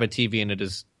I have a TV and it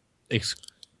is,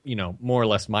 more or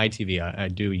less my TV, I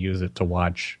do use it to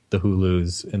watch the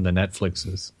Hulus and the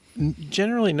Netflixes.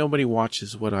 Generally, nobody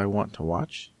watches what I want to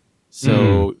watch,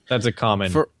 so that's a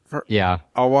common.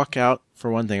 I'll walk out.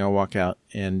 For one thing, I'll walk out,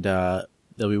 and they'll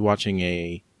be watching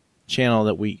a channel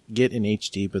that we get in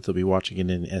HD, but they'll be watching it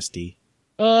in SD.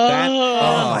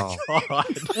 Oh my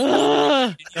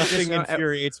god! Nothing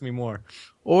infuriates me more.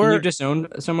 Or can you disown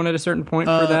someone at a certain point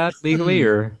for that legally,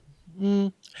 or?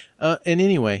 And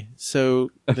anyway, so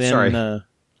then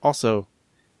also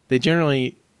they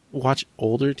generally watch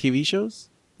older TV shows.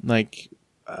 Like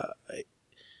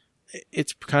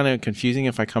it's kind of confusing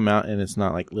if I come out and it's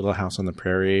not like Little House on the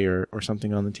Prairie or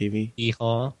something on the TV.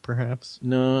 Hee-haw, perhaps?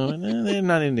 No, they're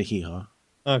not into hee-haw.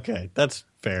 Okay, that's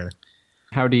fair.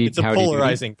 It's a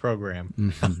polarizing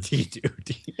program. Howdy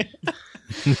doody.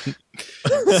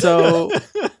 So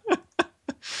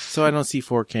I don't see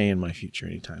 4K in my future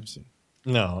anytime soon.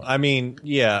 No, I mean,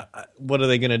 yeah. What are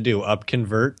they going to do?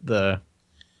 Upconvert the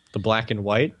black and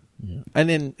white? Yeah.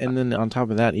 And then on top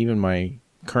of that, even my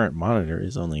current monitor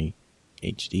is only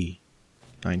HD,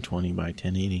 920 by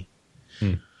 1080.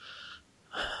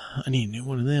 I need a new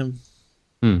one of them.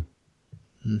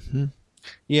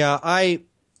 Yeah,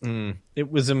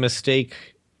 it was a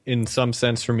mistake in some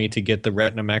sense for me to get the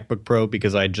Retina MacBook Pro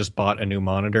because I just bought a new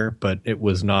monitor, but it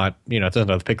was not, it doesn't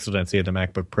have the pixel density of the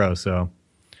MacBook Pro, so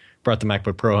brought the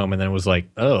MacBook Pro home and then was like,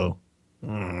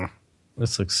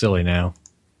 this looks silly now.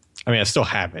 I mean, I still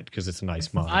have it because it's a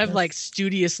nice monitor. I've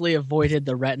studiously avoided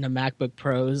the Retina MacBook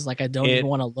Pros. I don't even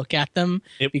want to look at them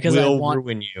because I want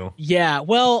ruin you. Yeah,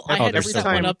 well, I had to every set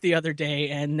time one up the other day,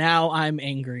 and now I'm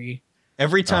angry.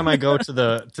 Every time I go to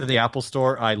the Apple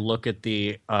Store, I look at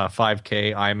the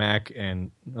 5K iMac,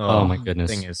 and oh my goodness,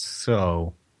 the thing is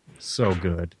so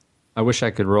good. I wish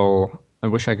I could roll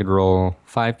 5K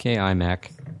iMac,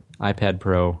 iPad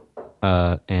Pro,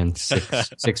 and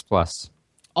 6 Plus.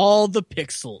 All the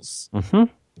pixels.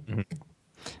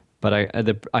 But I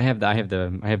have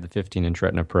the 15-inch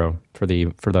Retina Pro for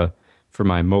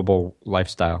my mobile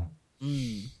lifestyle.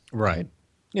 Right.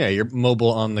 Yeah, you're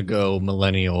mobile on the go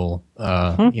millennial.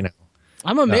 I'm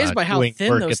amazed by how thin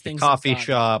work those at things the coffee have gotten.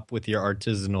 shop with your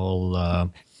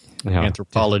artisanal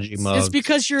anthropology mugs. It's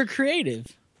because you're creative.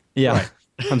 Yeah, right.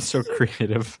 I'm so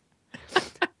creative.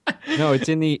 No, it's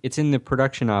in the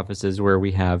production offices where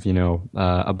we have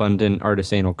abundant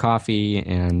artisanal coffee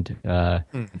and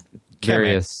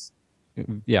various.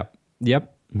 Yep.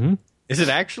 Mm-hmm. Is it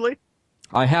actually?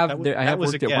 I have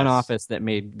worked at one office that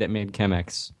made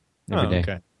Chemex every day.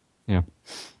 Okay. Yeah.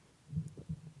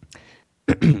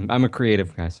 I'm a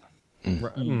creative, guys.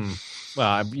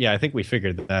 Well, yeah, I think we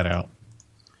figured that out.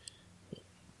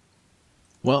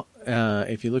 Well,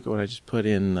 if you look at what I just put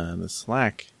in the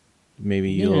Slack,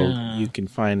 maybe you can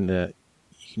find you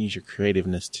can use your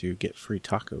creativeness to get free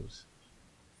tacos.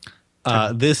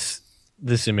 This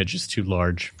image is too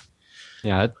large.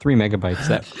 Yeah, 3 megabytes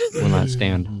that will not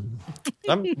stand.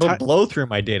 I'm gonna blow through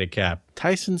my data cap.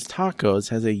 Tyson's Tacos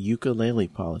has a ukulele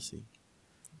policy.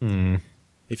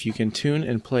 If you can tune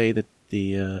and play the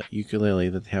ukulele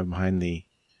that they have behind the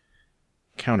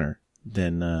counter,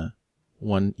 then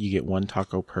you get 1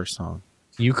 taco per song.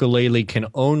 Ukulele can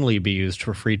only be used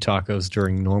for free tacos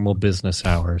during normal business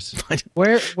hours.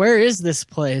 Where is this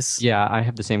place? Yeah, I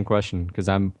have the same question because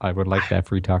I would like that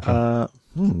free taco.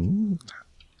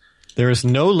 There is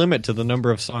no limit to the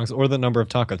number of songs or the number of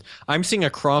tacos. I'm seeing a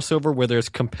crossover where there's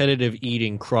competitive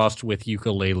eating crossed with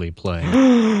ukulele playing.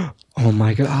 Oh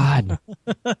my god!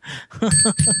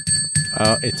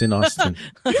 It's in Austin.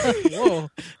 Whoa.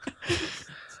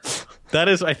 That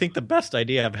is, I think, the best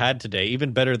idea I've had today.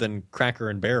 Even better than Cracker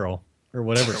and Barrel or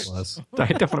whatever it was. I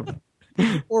don't.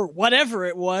 Or whatever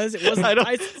it was. It wasn't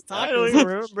Tyson's Tacos. I don't even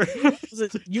remember. Was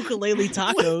it ukulele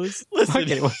tacos? Listen,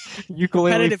 Okay, well,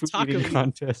 ukulele food taco eating meat.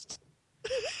 contest.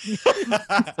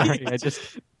 Sorry,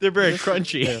 they're very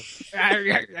crunchy.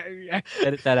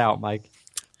 Edit that out, Mike.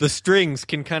 The strings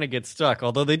can kind of get stuck,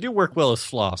 although they do work well as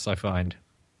floss, I find.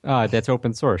 That's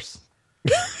open source.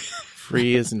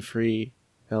 Free isn't free.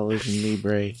 Hell isn't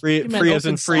Libre. Free as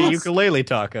in free sauce? ukulele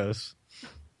tacos.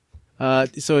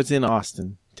 So it's in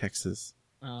Austin, Texas.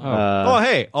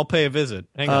 Hey, I'll pay a visit.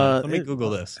 Hang on, let me Google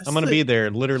this. I'm going to be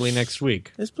there literally next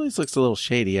week. This place looks a little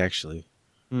shady, actually.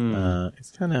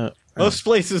 It's kind of... Most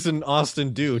places in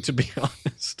Austin do, to be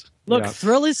honest. Look, Yeah.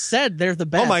 Thrillist said they're the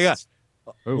best. Oh my god.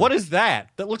 Ooh. What is that?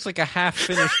 That looks like a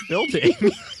half-finished building.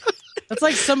 That's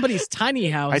like somebody's tiny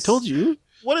house. I told you.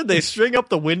 What did they string up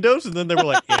the windows and then they were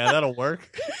like, yeah, that'll work?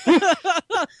 What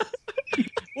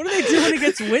do they do when it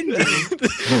gets windy?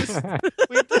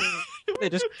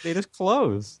 They just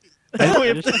close. We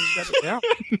They just shut it down.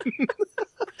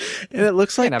 And it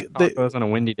looks like Can't have tacos on a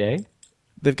windy day.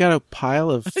 they've got a pile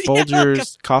of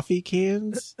Folgers coffee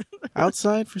cans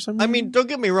outside for some reason. I mean, don't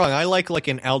get me wrong. I like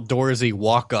an outdoorsy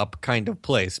walk-up kind of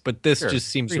place, but this just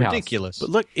seems Free house. ridiculous. But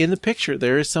look, in the picture,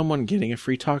 there is someone getting a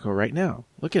free taco right now.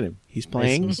 Look at him. He's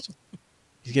playing.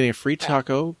 He's getting a free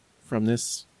taco from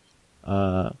this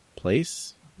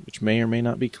place, which may or may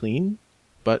not be clean,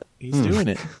 but he's doing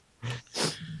it.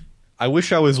 I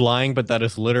wish I was lying, but that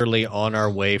is literally on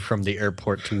our way from the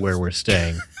airport to where we're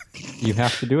staying. You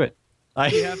have to do it.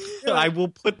 I will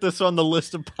put this on the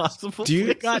list of possible. Do you-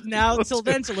 You got now till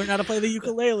then to learn how to play the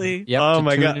ukulele. Yep, Oh to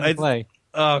my tune God, in and play.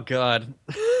 Oh God.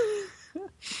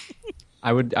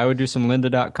 I would do some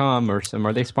lynda.com or some.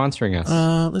 Are they sponsoring us?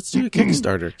 Let's do a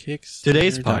Kickstarter.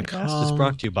 Today's podcast is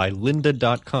brought to you by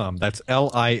lynda.com. That's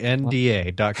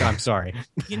LINDA.com. Sorry.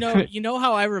 You know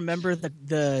how I remember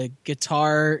the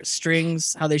guitar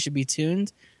strings, how they should be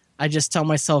tuned? I just tell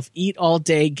myself, eat all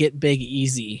day, get big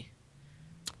easy.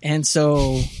 And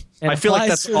so I feel like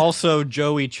applies that's also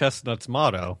Joey Chestnut's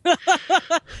motto.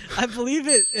 I believe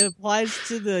it applies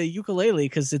to the ukulele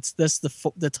because that's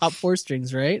the top 4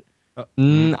 strings, right? So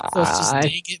it's just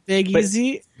day, get big,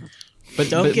 easy. But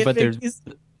Don't get big, there's easy.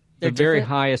 the They're very different?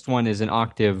 highest one is an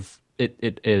octave.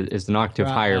 It is an octave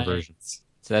higher Right. version.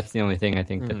 So that's the only thing I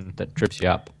think that trips you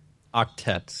up.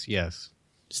 Octets, yes.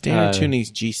 Standard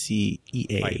tuning's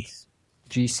GCEA.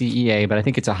 GCEA, but I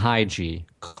think it's a high G.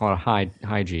 Call it a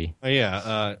high G. Oh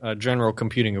yeah, General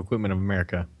Computing Equipment of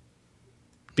America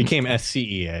became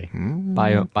SCEA.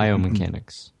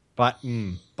 Biomechanics.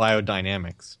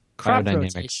 Biodynamics. Crop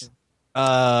Biodynamics. rotation.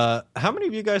 How many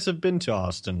of you guys have been to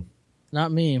Austin?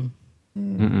 Not me.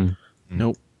 Mm-mm.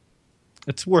 Nope.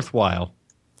 It's worthwhile.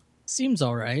 Seems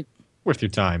all right. Worth your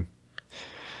time.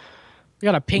 We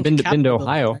got a pink Been to Capitol building,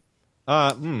 Ohio.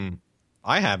 right?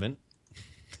 I haven't.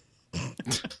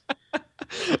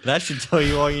 That should tell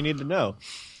you all you need to know.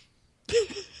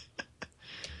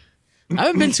 I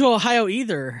haven't been to Ohio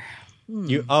either.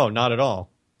 Not at all.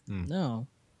 No.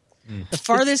 The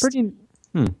farthest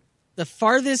the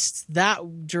farthest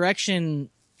that direction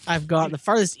I've gone, the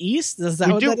farthest east, is that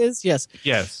what that is? Yes.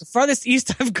 Yes. The farthest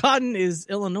east I've gotten is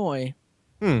Illinois.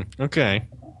 Okay.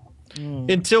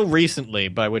 Until recently,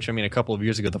 by which I mean a couple of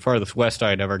years ago, the farthest west I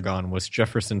had ever gone was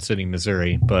Jefferson City,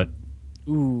 Missouri, but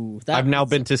Ooh, I've now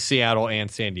been to Seattle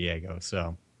and San Diego,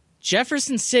 so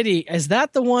Jefferson City, is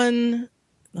that the one?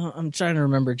 Oh, I'm trying to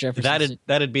remember Jefferson City.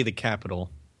 that'd be the capital.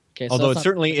 Okay, so Although it's it not-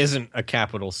 certainly isn't a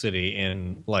capital city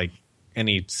in like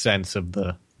any sense of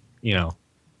the,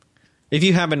 if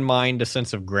you have in mind a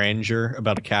sense of grandeur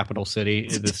about a capital city,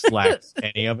 this lacks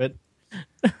any of it.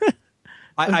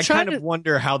 I kind of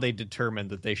wonder how they determined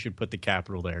that they should put the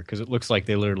capital there, because it looks like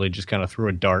they literally just kind of threw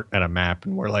a dart at a map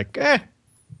and were like,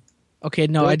 Okay,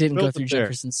 no, I didn't go build through it there.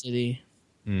 Jefferson City.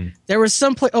 There was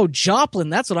some place. Oh, Joplin.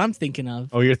 That's what I'm thinking of.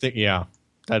 Oh, you're thinking, yeah.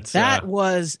 That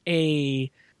was I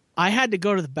had to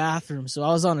go to the bathroom, so I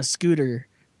was on a scooter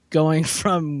going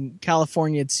from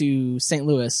California to St.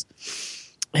 Louis,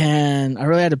 and I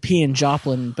really had to pee in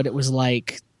Joplin, but it was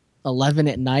like 11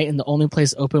 at night, and the only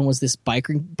place open was this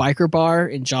biker bar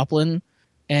in Joplin,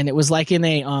 and it was like in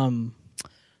a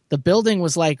the building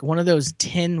was like one of those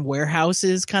tin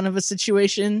warehouses kind of a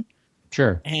situation.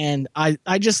 Sure. And I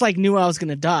just like knew I was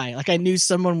gonna die. Like I knew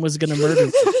someone was gonna murder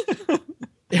me.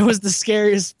 It was the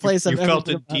scariest place I've you ever felt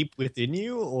been. it deep within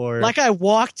you, or Like I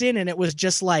walked in and it was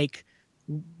just like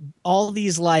all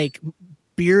these like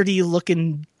beardy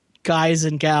looking guys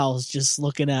and gals just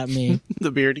looking at me.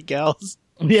 The beardy gals.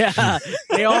 Yeah,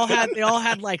 they all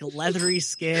had like leathery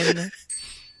skin.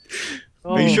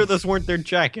 Are you sure those weren't their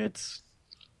jackets?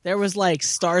 There was like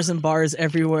stars and bars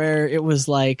everywhere. It was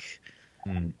like,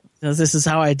 this is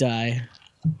how I die.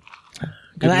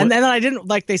 And then I didn't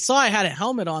like. They saw I had a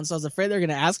helmet on, so I was afraid they were going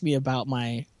to ask me about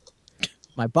my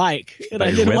bike, and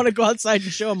I didn't want to go outside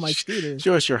and show them my scooter.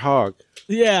 Show us your hog.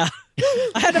 Yeah,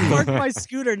 I had to park my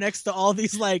scooter next to all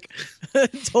these like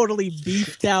totally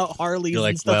beefed out Harleys You're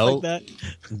like, and stuff like that.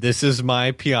 This is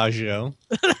my Piaggio.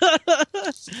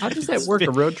 How does that work?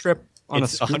 A road trip on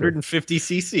It's a scooter? 150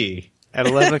 cc. At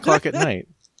 11 o'clock at night.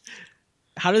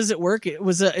 How does it work?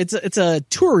 It's a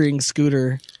touring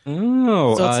scooter,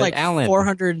 Oh, so it's like Alan.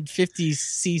 450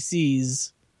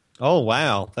 cc's. Oh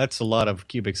wow, that's a lot of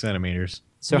cubic centimeters.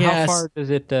 So Yes. how far does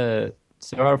it?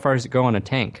 How far does it go on a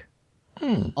tank?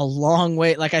 A long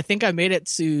way. Like I think I made it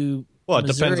to. Well, it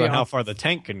depends Missouri on how far the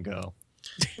tank can go.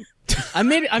 I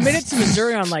made it to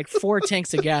Missouri on like 4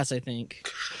 tanks of gas. I think.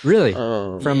 Really?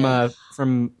 Oh.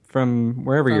 From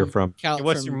wherever you're from.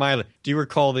 What's your mileage? Do you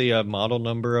recall the model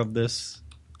number of this?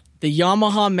 The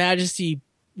Yamaha Majesty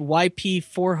YP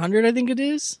 400, I think it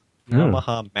is.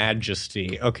 Yamaha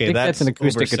Majesty. Okay, I think that's an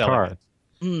acoustic overselling guitar. it.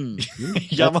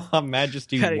 Yamaha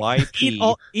Majesty Gotta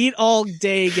YP. Eat all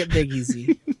day, get big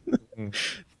easy.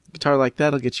 Guitar like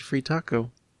that'll get you free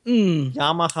taco.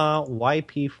 Yamaha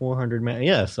YP 400.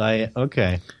 Yes,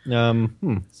 okay.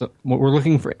 So we're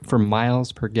looking for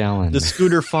miles per gallon. The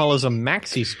scooter follows a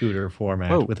maxi scooter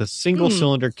format Whoa. with a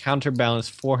single-cylinder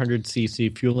counterbalanced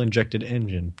 400cc fuel-injected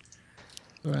engine.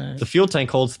 Right. The fuel tank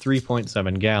holds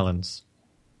 3.7 gallons.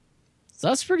 So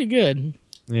that's pretty good.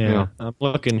 Yeah, I'm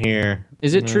looking here.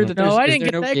 Is it true that No, I is didn't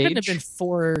there get no that. Couldn't have gauge? been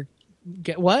 4.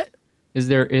 Get what? Is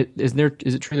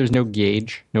it true there's no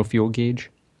gauge, no fuel gauge?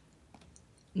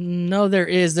 No, there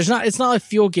is. There's not. It's not a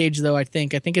fuel gauge though. I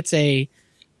think it's a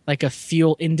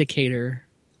fuel indicator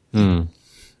Hmm.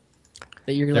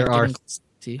 that you're There are getting close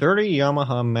to. 30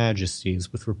 Yamaha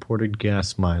Majesties with reported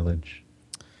gas mileage.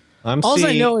 All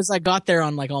I know is I got there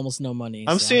on almost no money.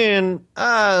 I'm so. seeing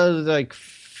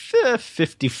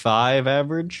 55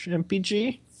 average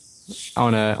MPG.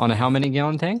 On a how many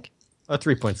gallon tank?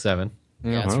 3.7.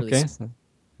 Yeah, it's really okay. So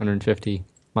 150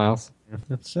 miles.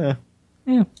 That's Yeah.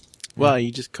 Well,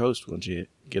 you just coast once you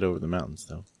get over the mountains,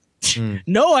 though.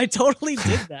 No, I totally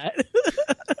did that.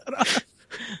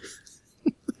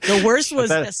 The worst was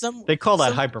that they call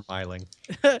that hypermiling.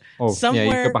 Oh, yeah,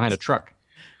 you go behind a truck.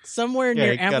 Somewhere Yeah,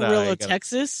 near you gotta- Amarillo, you gotta-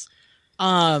 Texas,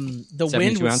 the wind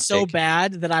 72 was ounce so steak.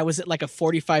 bad that I was at a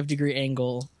 45-degree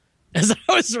angle as I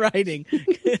was riding.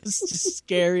 It's just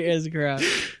scary as crap.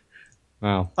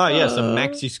 Wow. Oh, yes, a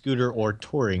maxi scooter or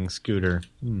touring scooter.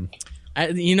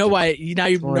 You know why? Now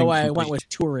you know why I Touring went with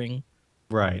touring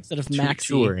Right. instead of maxi.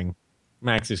 Touring.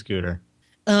 Maxi scooter.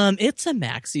 It's a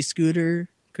maxi scooter.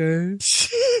 Okay.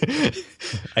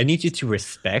 I need you to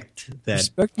respect that.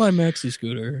 Respect my maxi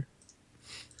scooter.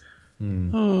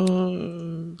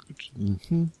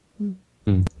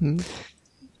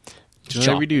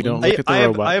 Whatever you do, don't look at the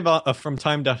robot. I have from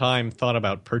time to time thought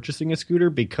about purchasing a scooter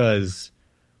because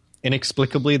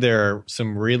inexplicably there are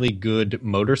some really good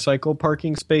motorcycle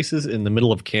parking spaces in the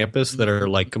middle of campus that are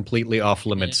completely off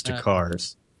limits to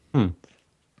cars.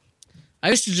 I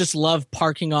used to just love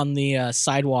parking on the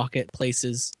sidewalk at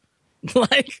places.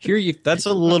 Here you That's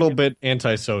a little bit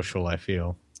antisocial, I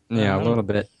feel. Yeah, a little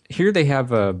bit. Here they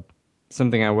have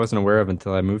something I wasn't aware of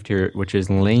until I moved here, which is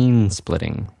lane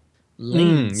splitting.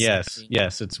 lanes.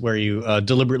 Yes, it's where you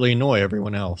deliberately annoy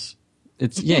everyone else.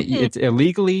 It's a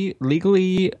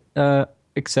legally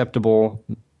acceptable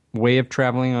way of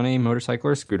traveling on a motorcycle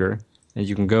or scooter, as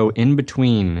you can go in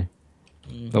between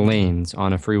the lanes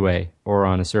on a freeway or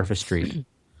on a surface street.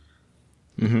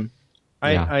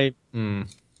 I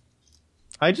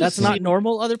just That's not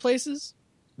normal other places?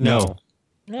 no.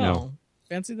 No.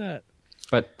 Fancy that.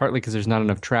 But partly because there's not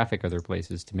enough traffic other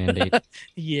places to mandate.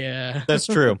 Yeah. That's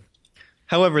true.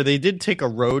 However, they did take a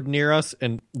road near us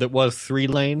and that was 3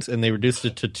 lanes, and they reduced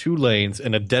it to 2 lanes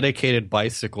and a dedicated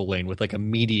bicycle lane with a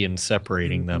median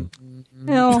separating them.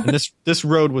 Well, And this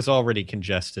road was already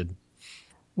congested.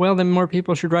 well, then more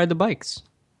people should ride the bikes.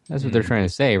 That's what they're trying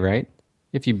to say, right?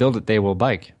 If you build it, they will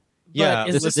bike. Yeah,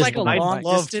 is this like a I'd long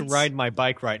love distance? to ride my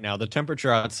bike right now. The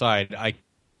temperature outside, I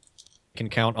can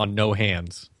count on no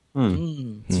hands.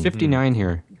 It's 59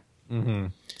 here. Mm-hmm.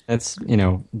 That's,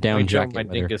 down Like Joe jacket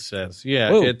weather. Dingus says.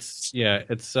 Yeah, Whoa. it's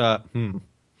it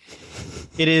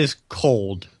is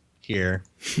cold here.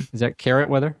 Is that carrot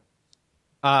weather?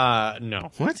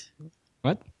 No. What?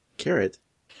 What? Carrot?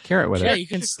 Carrot weather. Yeah, you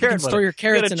can Carrot store weather. your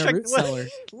carrots You in gotta a root cellar.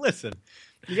 Listen,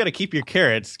 you got to keep your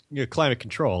carrots climate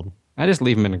controlled. I just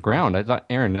leave them in the ground. I thought,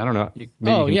 Aaron, I don't know. Maybe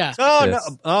Oh, you can yeah. Oh this.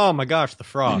 no! Oh my gosh, the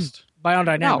frost.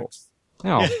 Biodynamics.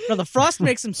 No. No, the frost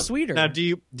makes them sweeter. Now, do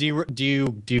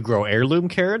you grow heirloom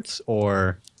carrots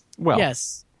or Well,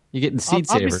 yes. you get the seed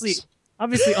savers.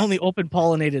 Obviously only open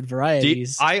pollinated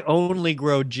varieties. I only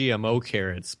grow GMO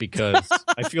carrots because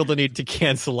I feel the need to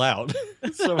cancel out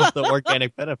some of the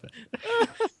organic benefit.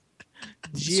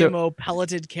 GMO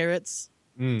pelleted carrots.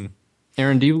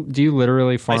 Aaron, do you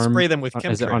literally farm spray them with on a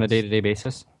chemtrails. day-to-day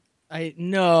basis?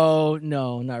 No,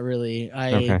 not really.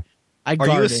 I Okay. I Are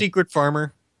garden. you a secret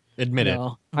farmer? Admit it.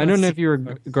 No. I don't know if you were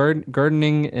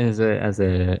gardening as a As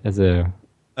a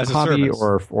hobby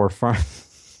service. or farm.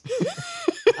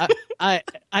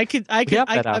 I could We have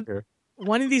that out here.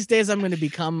 one of these days I'm going to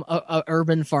become a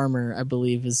urban farmer, I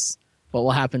believe is what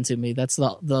will happen to me. That's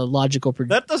the logical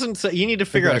That doesn't say. You need to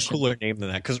figure out a Progression. cooler name than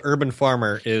that because urban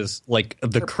farmer is like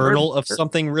the kernel of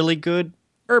something really good.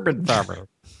 Urban farmer.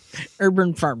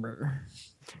 urban farmer.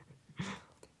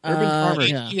 Urban farmer.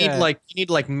 Yeah. You need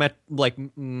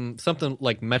something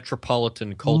like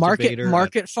metropolitan cultivator.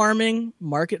 Market farming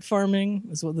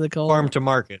is what they call farm it. to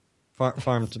market.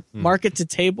 Farm to Market to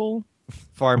table.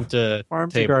 farm to Farm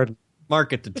to table. garden.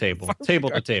 Market to table. Table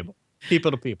to table.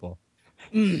 People to people.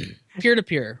 Peer to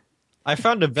peer. I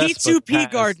found a Vespa.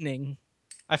 P2P gardening.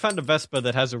 I found a Vespa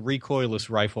that has a recoilless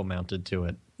rifle mounted to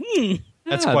it.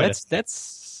 That's Yeah, quite.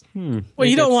 that's. Well,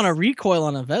 you don't want to recoil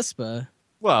on a Vespa.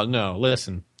 Well, no.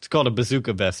 Listen, it's called a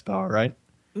bazooka Vespa, all right?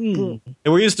 Mm. They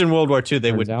were used in World War II.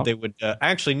 They Turns out. would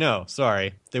actually no,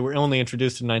 sorry, they were only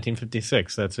introduced in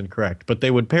 1956. That's incorrect. But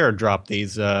they would paradrop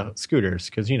these scooters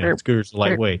because scooters are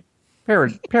lightweight.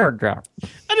 Paragraph.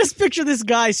 I just picture this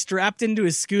guy strapped into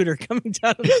his scooter coming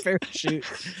down with a parachute.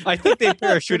 I think they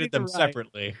parachuted them Right.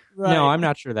 separately. Right. No, I'm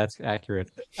not sure that's accurate.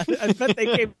 I bet they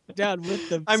came down with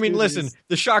them. I mean, listen,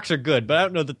 the shocks are good, but I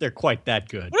don't know that they're quite that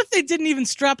good. What if they didn't even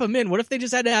strap them in? What if they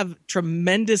just had to have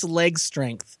tremendous leg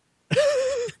strength?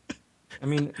 I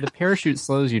mean, the parachute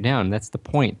slows you down. That's the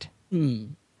point.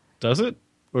 Does it?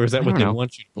 Or is that I what don't they know.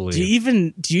 want you to believe?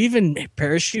 Do you even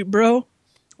parachute, bro?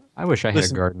 I wish I had a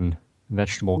garden,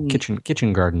 vegetable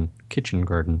kitchen garden.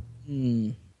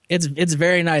 It's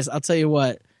very nice. I'll tell you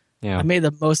what. Yeah. I made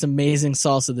the most amazing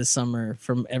salsa this summer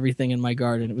from everything in my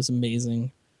garden. It was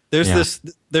amazing. There's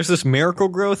this Miracle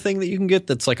Grow thing that you can get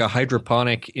that's like a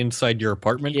hydroponic inside your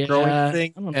apartment growing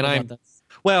thing. I don't know about that.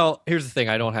 Well, here's the thing.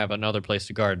 I don't have another place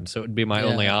to garden, so it would be my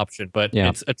only option. But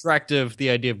it's attractive, the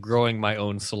idea of growing my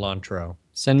own cilantro.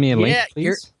 Send me a link,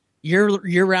 please.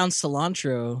 Year-round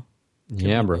cilantro.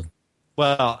 Yeah, bro.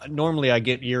 Well, normally I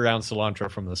get year-round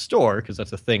cilantro from the store because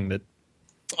that's a thing that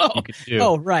you could do.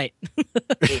 Oh, right.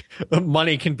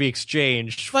 Money can be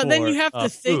exchanged But for then you have to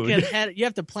think food. ahead. You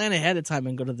have to plan ahead of time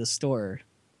and go to the store.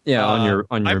 Yeah, on your.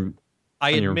 I on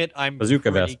your admit I'm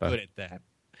bazooka pretty Vespa. good at that.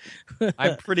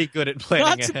 I'm pretty good at planning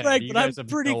Not to ahead. brag, You but I'm guys have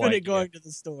pretty no good at idea. going to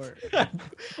the store.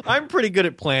 I'm pretty good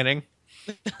at planning.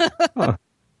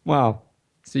 Wow.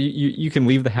 So you can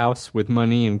leave the house with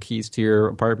money and keys to your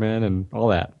apartment and all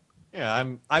that. Yeah,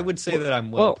 I would say that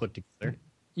I'm well put together.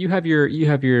 You have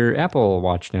your Apple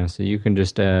Watch now, so you can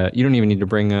just you don't even need to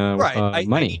bring Right.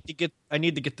 money. I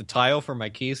need to get the tile for my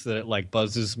keys so that it like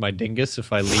buzzes my dingus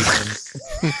if I leave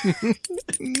them.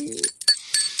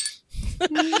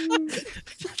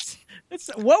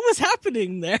 What was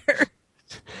happening there?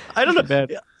 I don't know.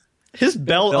 Bad. His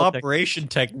bell bell operation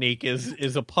technique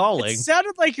is appalling. It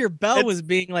sounded like your bell was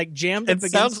being like jammed up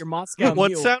against your Moscow Mule.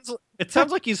 It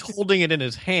sounds like he's holding it in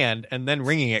his hand and then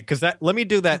ringing it. Because let me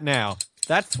do that now.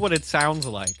 That's what it sounds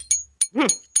like.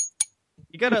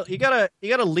 You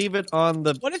gotta leave it on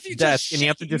the What if you desk just and you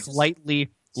have to shake it? just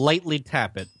lightly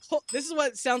tap it. This is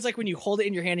what it sounds like when you hold it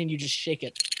in your hand and you just shake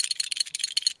it.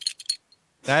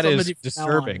 That Somebody is from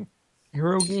now on. disturbing.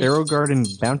 Arrow Garden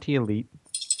Bounty Elite.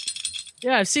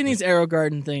 Yeah, I've seen these Arrow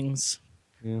Garden things.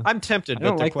 Yeah. I'm tempted, I but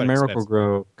don't they're like the quite Miracle expensive.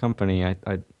 Grow company.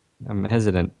 I'm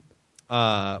hesitant.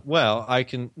 Well, I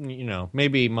can,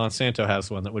 maybe Monsanto has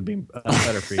one that would be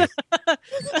better for you.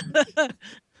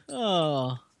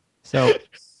 Oh, So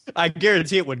I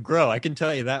guarantee it would grow. I can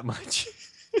tell you that much.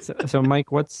 so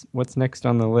Mike, what's next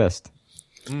on the list?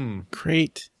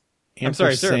 Crate, I'm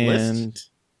sorry, is there a list?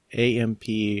 ampersand,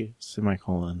 AMP,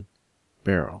 semicolon,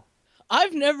 barrel.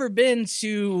 I've never been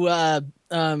to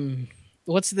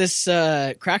what's this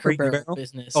Cracker Barrel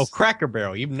business? Oh, Cracker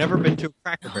Barrel. You've never been to a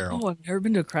Cracker Barrel. Oh, I've never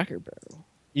been to a Cracker Barrel.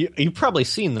 You've probably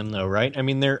seen them, though, right? I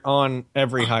mean, they're on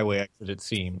every highway exit, it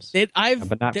seems. But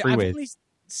not I've freeways. only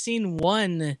seen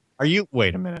one.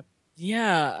 Wait a minute.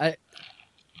 Yeah.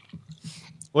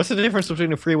 What's the difference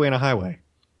between a freeway and a highway?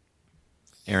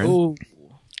 Aaron?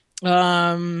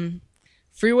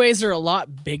 Freeways are a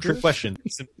lot bigger. Trick question.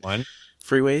 Isn't one?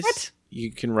 Freeways,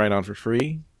 you can ride on for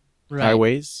free. Right.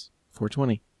 Highways,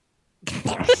 $4.20.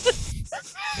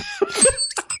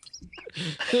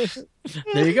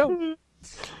 There you go.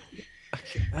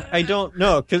 I don't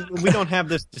know, because we don't have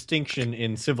this distinction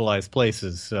in civilized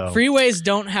places. So Freeways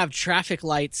don't have traffic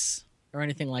lights or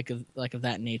anything like of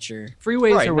that nature.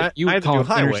 Freeways Right, are what you neither call do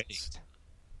highways. interstate.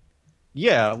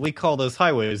 Yeah, we call those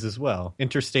highways as well.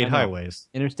 Interstate I know. highways.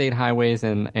 Interstate highways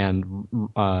and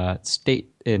state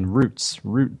and routes,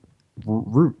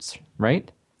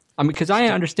 right? I mean, because I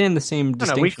understand the same No,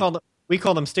 distinction. we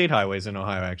call them state highways in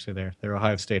Ohio. Actually, they're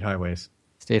Ohio state highways.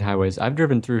 State highways. I've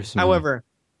driven through some. However,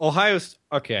 Ohio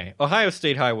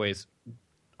state highways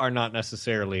are not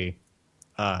necessarily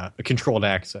a controlled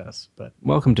access. But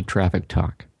Welcome to Traffic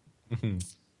Talk.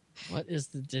 What is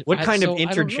the what kind of I don't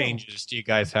know. interchanges do you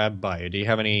guys have by you? Do you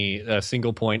have any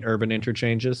single point urban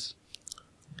interchanges?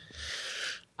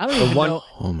 I don't even know.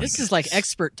 Oh my This is like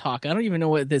expert talk. I don't even know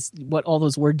what all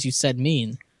those words you said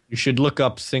mean. You should look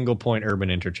up single point urban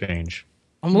interchange.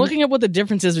 I'm looking up what the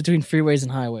difference is between freeways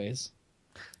and highways.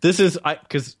 This is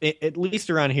because at least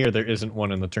around here there isn't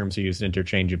one in the terms used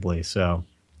interchangeably. So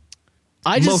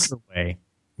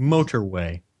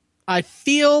motorway. I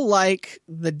feel like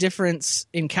the difference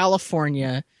in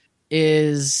California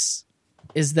is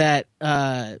that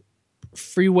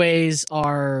freeways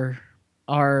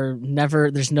are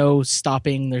never. There's no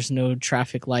stopping. There's no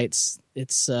traffic lights.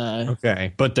 It's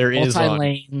Okay, but there is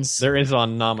multi-lanes.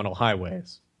 on nominal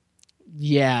highways.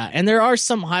 Yeah, and there are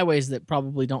some highways that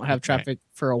probably don't have traffic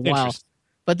for a while. Interesting.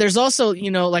 But there's also,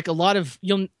 like a lot of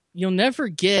you'll never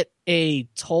get a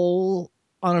toll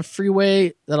on a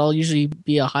freeway. That'll usually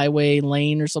be a highway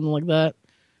lane or something like that.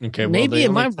 Okay, well, Maybe the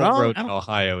am only I toll wrong? road in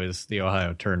Ohio is the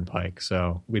Ohio Turnpike,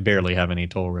 so we barely have any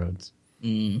toll roads.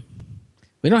 We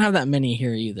don't have that many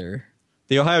here either.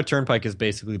 The Ohio Turnpike is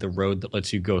basically the road that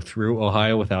lets you go through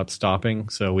Ohio without stopping,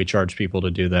 so we charge people to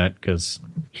do that because...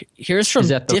 Here's from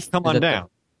Come on down.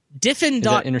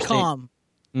 Diffin.com.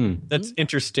 That's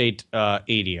Interstate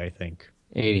 80, I think.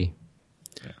 80.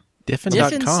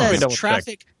 Diffin says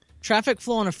traffic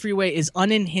flow on a freeway is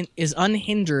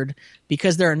unhindered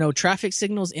because there are no traffic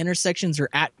signals, intersections, or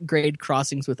at-grade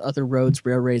crossings with other roads,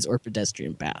 railways, or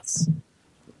pedestrian paths.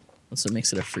 That's what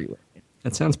makes it a freeway.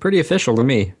 That sounds pretty official to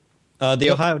me.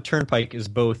 The Ohio Turnpike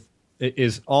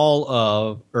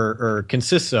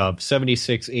consists of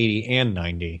 76, 80, and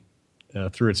 90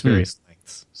 through its various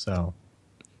lengths. So,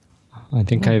 I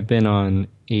think I've been on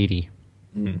 80.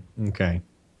 Okay,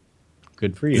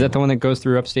 good for you. Is that the one that goes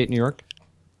through upstate New York?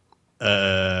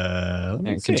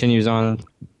 It continues on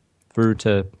through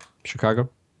to Chicago?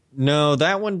 No,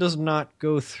 that one does not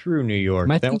go through New York.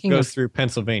 That one goes through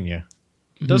Pennsylvania.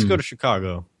 It does go to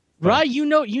Chicago. Rye, you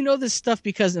know this stuff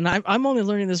because, and I'm only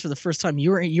learning this for the first time.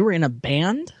 You were in a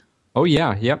band? Oh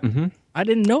yeah, yep. Mm-hmm. I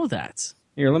didn't know that.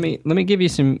 Here, let me give you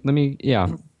some.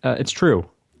 It's true.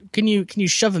 Can you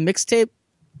shove a mixtape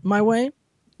my way?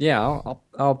 Yeah,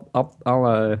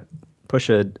 I'll push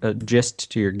a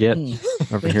gist to your Git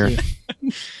over here.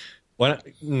 What?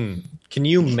 Can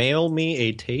you mail me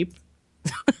a tape?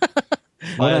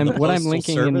 What I'm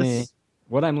linking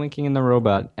in the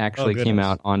robot actually came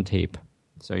out on tape.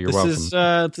 So you're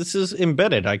welcome. This is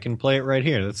embedded. I can play it right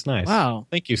here. That's nice. Wow.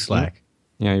 Thank you, Slack.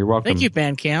 Yeah, you're welcome. Thank you,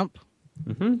 Bandcamp.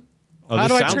 Mm-hmm. How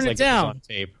do I turn it down?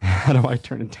 Tape. How do I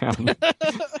turn it down?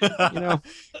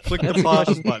 Click the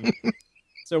pause button.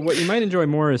 So what you might enjoy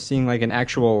more is seeing like an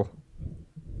actual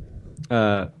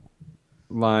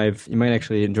live. You might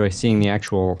actually enjoy seeing the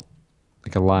actual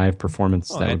like a live performance.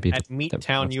 That would be at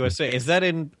Meattown, USA. Is that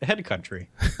in Head Country?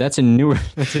 That's in Newark.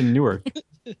 That's in Newark.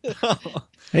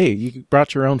 Hey, you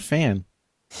brought your own fan.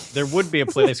 There would be a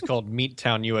place called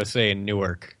Meattown, USA in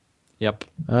Newark. Yep.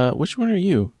 Which one are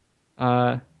you?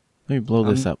 Let me blow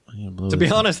this up. To be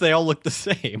honest, they all look the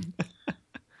same.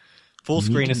 Full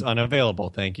screen is unavailable.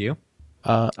 Thank you.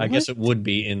 I guess it would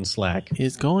be in Slack.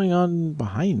 Is going on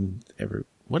behind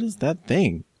what is that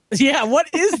thing? Yeah, what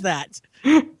is that?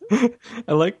 I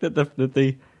like that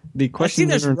the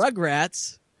questions. I see there's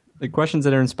Rugrats. The questions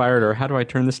that are inspired are, how do I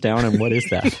turn this down and what is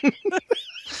that?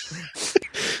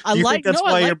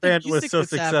 Why your band was so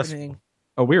successful? Happening.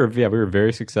 Oh, we were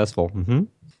very successful. Mm-hmm.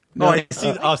 No, I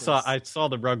saw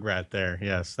the Rugrat there.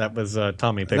 Yes, that was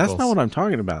Tommy Pickles. That's not what I'm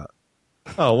talking about.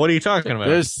 Oh, what are you talking about?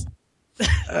 Is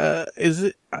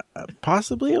it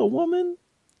possibly a woman?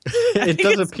 It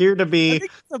does appear to be. I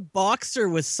think it's a boxer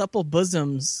with supple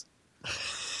bosoms.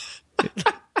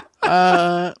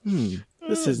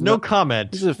 This is no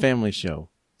comment. This is a family show.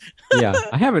 Yeah,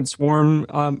 I haven't sworn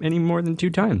any more than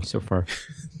 2 times so far.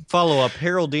 Follow up.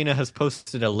 Haroldina has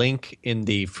posted a link in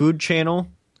the food channel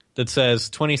that says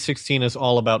 2016 is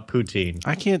all about poutine.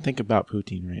 I can't think about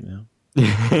poutine right now.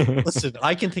 Listen,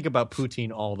 I can think about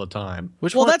poutine all the time.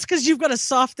 That's because you've got a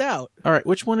soft out. All right,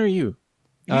 which one are you?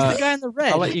 He's the guy in the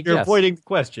red. I'll let you You're guess. avoiding the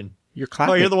question. You're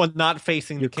clapping. Oh, you're the one not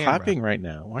facing the camera. You're clapping right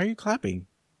now. Why are you clapping?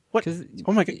 What?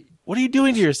 Oh my god! What are you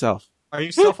doing to yourself? Are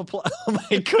you self-applied? Oh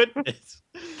my goodness!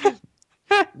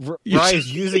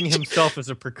 Rye's using himself as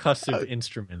a percussive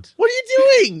instrument. What are you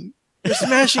doing? You're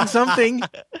smashing something.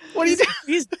 What are you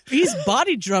doing? He's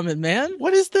body drumming, man.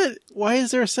 What is that? Why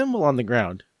is there a symbol on the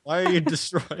ground? Why are you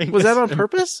destroying? Was that on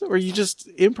purpose, or are you just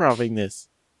improvising this?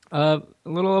 A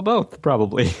little of both,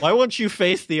 probably. Why won't you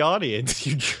face the audience,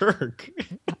 you jerk?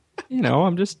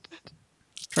 I'm just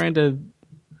trying to.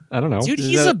 I don't know. Dude,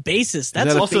 he's a bassist.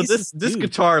 That's also this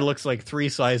guitar looks like 3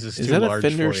 sizes too large for you. Is that a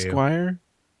Fender Squire?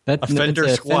 A Fender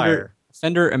Squire.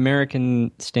 Fender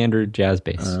American Standard Jazz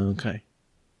Bass. Okay.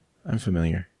 I'm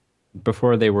familiar.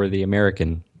 Before they were the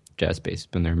American Jazz Bass,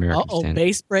 when they're American Standard.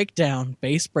 Bass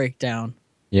breakdown.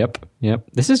 Yep.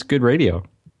 This is good radio.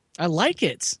 I like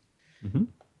it. Mm-hmm.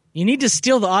 You need to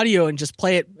steal the audio and just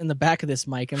play it in the back of this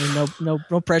mic. I mean,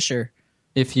 no pressure.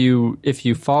 If you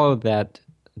follow that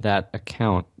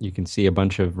account, you can see a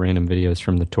bunch of random videos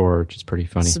from the tour, which is pretty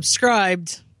funny.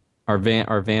 Subscribed. Our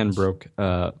van broke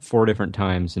 4 different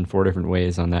times in 4 different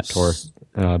ways on that tour.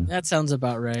 That sounds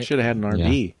about right. Should have had an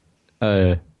RV.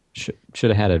 Yeah. Should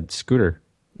have had a scooter,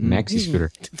 maxi scooter.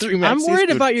 I'm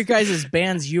worried about your guys'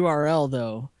 band's URL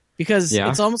though, because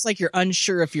it's almost like you're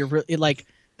unsure if you're really like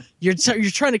you're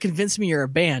trying to convince me you're a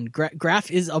band.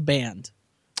 Graph is a band.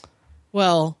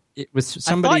 Well, It was I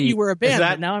somebody. thought you were a band,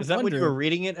 but now I'm is that what wondering. you were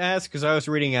reading it as? Because I was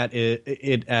reading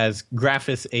it as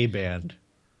Graphis A Band.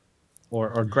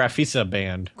 Or Grafisa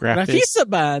Band. Grafisa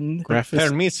Band.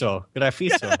 Permiso.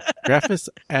 Grafiso. Graphis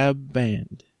Ab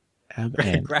Band.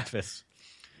 Graphis.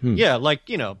 Yeah, like,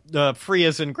 free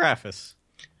as in Graphis.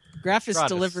 Graphis Gratis.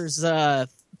 delivers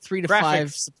 3 to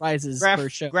 5 surprises per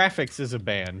show.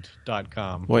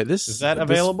 Graphicsisaband.com. Wait, this is that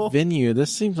available? This venue,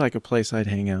 this seems like a place I'd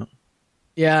hang out.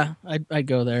 Yeah, I'd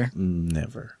go there.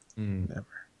 Never. It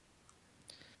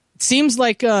seems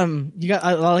like you got.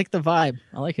 I like the vibe.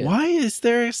 I like it. Why is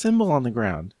there a symbol on the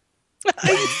ground?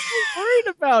 I'm so worried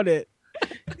about it.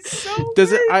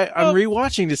 Does it? I'm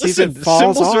rewatching to see if it falls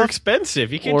symbols off. are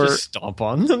expensive. You can't just stomp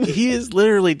on them. He is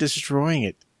literally destroying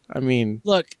it. I mean,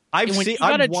 look, I've watched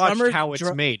drummer, how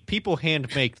it's made. People hand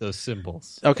make those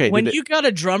symbols. Okay, when you got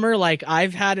a drummer like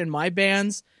I've had in my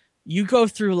bands, you go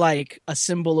through like a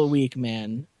symbol a week,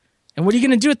 man. And what are you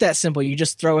going to do with that symbol? You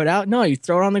just throw it out? No, you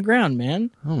throw it on the ground, man.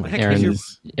 Oh my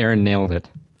Aaron nailed it.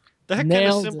 The heck kind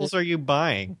of symbols are you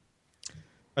buying?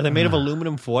 Are they made of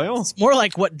aluminum foil? It's more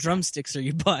like what drumsticks are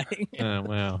you buying?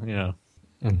 Well, yeah.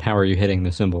 And how are you hitting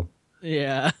the symbol?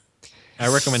 Yeah.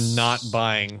 I recommend not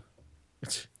buying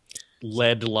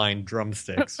lead-lined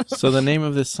drumsticks. So the name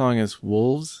of this song is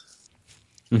Wolves?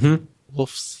 Mm-hmm.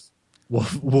 Wolves.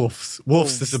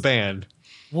 Wolves is a band.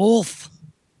 Wolf.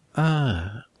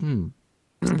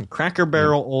 Cracker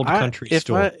Barrel Old Country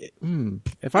Store.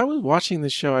 If I was watching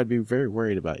this show, I'd be very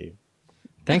worried about you.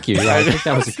 Thank you. Yeah, I think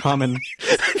that was a common.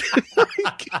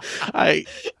 I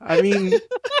mean,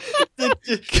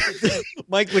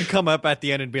 Mike would come up at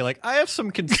the end and be like, "I have some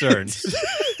concerns."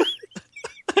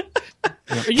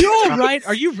 Are you all right?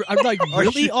 Are you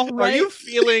really all right? Are you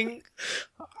feeling?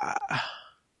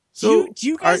 Do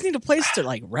you guys need a place to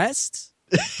like rest?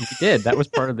 We did. That was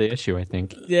part of the issue, I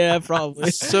think. Yeah,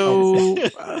 probably. So,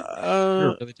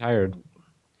 You're really tired.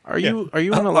 Are you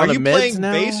on a lot of meds now? Are you playing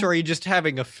bass or are you just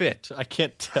having a fit? I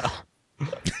can't tell.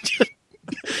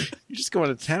 You're just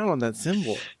going to town on that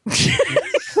symbol.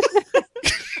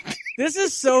 This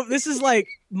is like,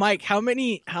 Mike, how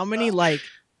many like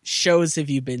shows have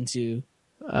you been to?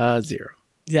 0.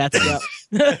 That's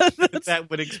that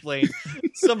would explain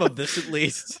some of this, at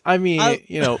least. I mean,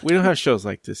 we don't have shows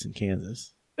like this in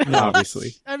Kansas,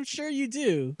 obviously. I'm sure you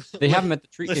do. They have them at the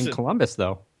treat in Columbus,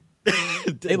 though.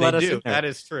 They let us do. in there. That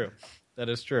is true. That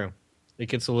is true. It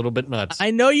gets a little bit nuts.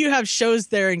 I know you have shows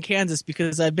there in Kansas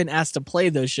because I've been asked to play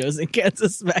those shows in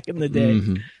Kansas back in the day.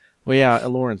 Mm-hmm. Well, yeah,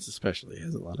 Lawrence especially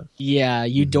has a lot of. Yeah,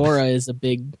 Eudora is a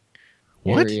big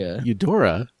area.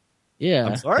 Eudora? Yeah.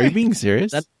 I'm sorry. Are you being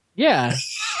serious? Yeah.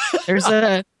 There's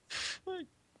a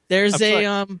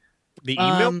the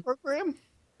email program?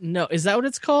 No, is that what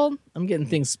it's called? I'm getting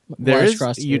things there is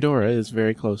crossed. Eudora is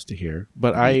very close to here,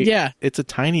 but it's a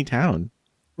tiny town.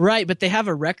 Right, but they have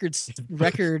a record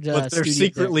but they're studio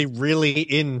secretly really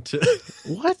into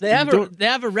what they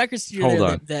have a record studio Hold there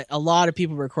on. that a lot of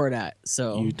people record at.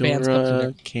 So bands come to Eudora,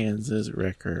 there. Kansas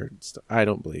records. I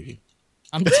don't believe you.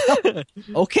 I'm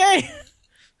okay.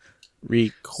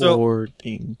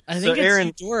 Recording. I think it's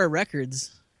Aaron, Eudora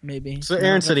Records, maybe. So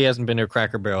Aaron said he hasn't been to a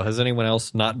Cracker Barrel. Has anyone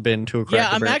else not been to a Cracker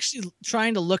Barrel? Yeah, I'm actually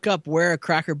trying to look up where a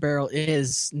Cracker Barrel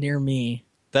is near me.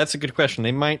 That's a good question.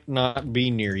 They might not be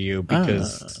near you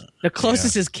because The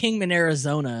closest is Kingman,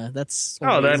 Arizona. That's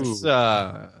that's You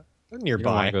don't want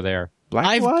nearby. to go there.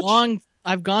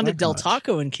 I've gone to Del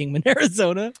Taco in Kingman,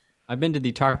 Arizona. I've been to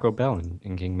the Taco Bell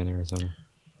in Kingman, Arizona.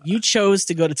 You chose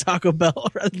to go to Taco Bell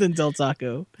rather than Del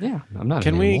Taco. Yeah, I'm not.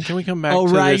 Can we come back? Oh,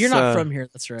 to right, this, you're not from here.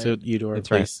 That's right. To Eudora, That's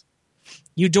please.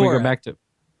 Eudora. Can we go back to?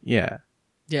 Yeah.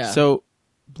 Yeah. So,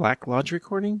 Black Lodge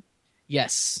recording?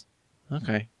 Yes.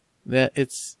 Okay. That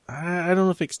it's. I don't know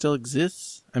if it still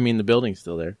exists. I mean, the building's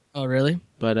still there, Oh, really?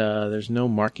 but there's no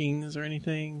markings or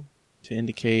anything to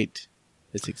indicate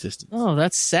its existence. Oh,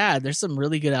 that's sad. There's some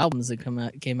really good albums that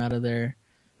came out of there.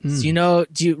 So you know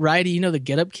the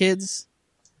Get Up Kids?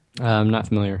 I'm not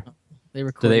familiar. They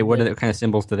recorded. What kind of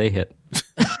symbols do they hit?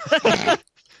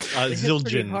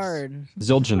 Zildjians. Hard.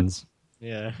 Zildjians.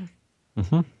 Yeah.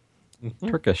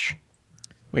 Turkish.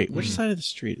 Wait, which side of the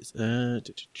street is?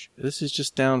 This is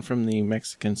just down from the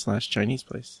Mexican/Chinese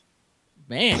place.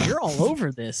 Man, you're all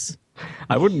over this.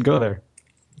 I wouldn't go there.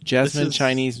 Jasmine,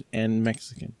 Chinese, and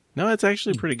Mexican. No, it's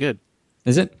actually pretty good.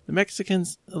 Is it? The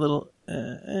Mexican's a little. How's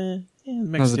the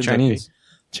Mexican's Chinese? okay.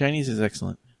 Chinese is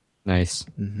excellent. Nice.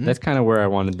 Mm-hmm. That's kind of where I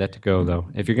wanted that to go, though.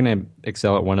 If you're gonna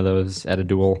excel at one of those at a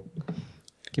duel,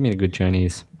 give me a good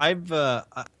Chinese. The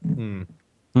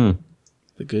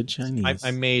good Chinese. I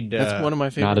made. That's one of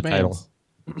my favorite Not a bands.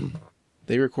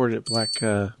 They recorded at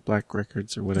Black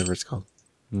Records or whatever it's called.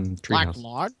 Black Treehouse.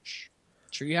 Lodge?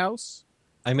 Treehouse?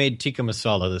 I made tikka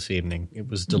masala this evening. It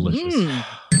was delicious.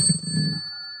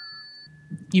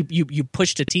 You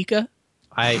pushed a tikka?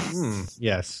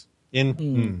 Yes.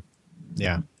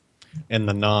 Yeah. And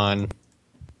the naan.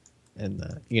 And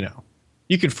the,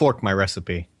 you could fork my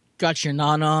recipe. Got your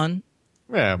naan on?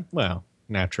 Yeah, well,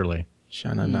 naturally.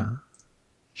 Sha-na-na.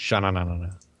 Sha-na-na-na-na.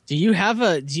 Do you have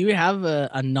a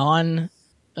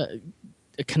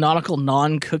canonical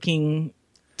non-cooking?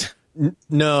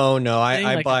 No.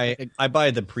 I Like I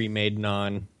buy the pre-made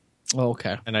naan. Oh,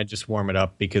 okay. And I just warm it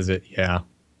up because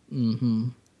Mm-hmm.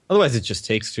 Otherwise, it just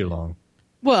takes too long.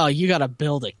 Well, you got to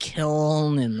build a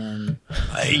kiln, and then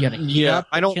you got to heat up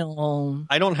the kiln.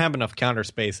 I don't have enough counter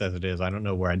space as it is. I don't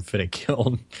know where I'd fit a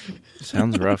kiln.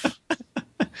 Sounds rough.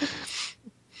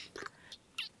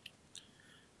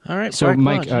 All right, So, Black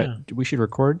Mike, Lodge, we should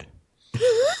record.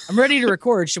 I'm ready to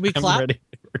record. Should we I'm clap? ready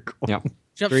to record. Yeah.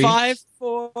 Jump 3, 5,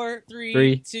 4, 3,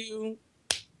 3. 2.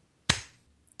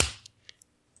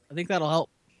 I think that'll help.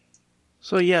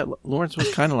 So yeah, Lawrence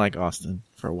was kind of like Austin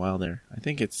for a while there. I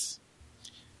think it's,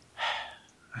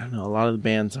 I don't know, a lot of the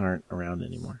bands aren't around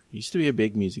anymore. It used to be a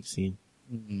big music scene.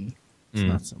 It's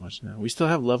not so much now. We still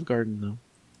have Love Garden though.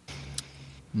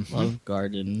 Love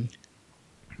Garden.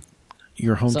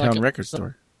 Your hometown like a- record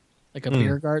store. Like a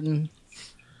beer garden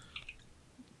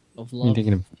of I'm love.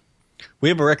 thinking of We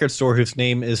have a record store whose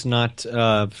name is not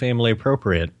family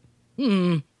appropriate.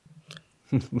 let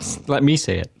me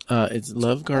say it. It's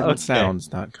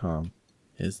lovegardensounds.com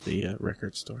is the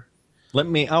record store.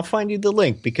 I'll find you the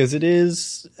link because it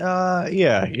is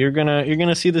you're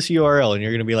gonna see this URL and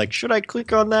you're gonna be like, should I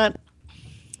click on that?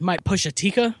 Might push a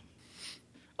tikka.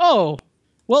 Oh,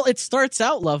 well, it starts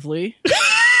out lovely.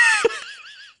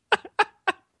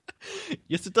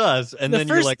 Yes, it does. And then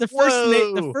you're like, the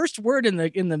first word in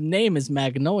the name is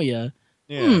magnolia.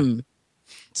 yeah.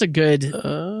 It's a good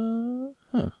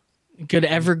good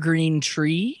evergreen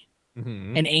tree,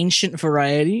 Mhm. an ancient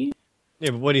variety.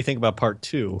 Yeah, but what do you think about part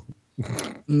 2?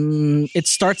 It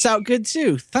starts out good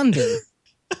too, thunder.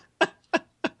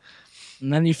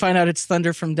 And then you find out it's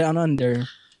thunder from down under.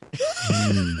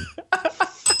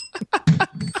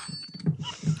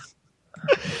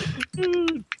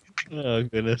 Oh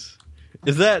goodness.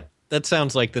 Is that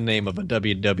sounds like the name of a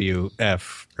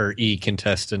WWF or E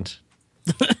contestant?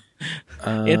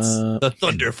 It's The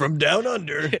Thunder from Down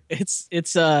Under.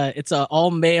 it's a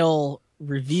all male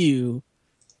review.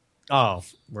 Oh,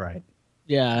 right.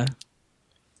 Yeah.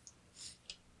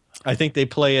 I think they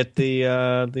play at they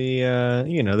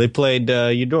played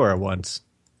Eudora once.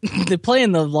 They play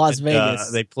in the Las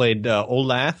Vegas. They played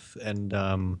Olath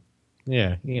and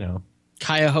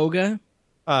Cuyahoga.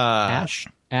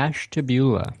 Ash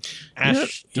Tabula.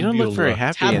 Ash. You don't look very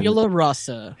happy. Tabula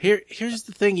Rasa. Here's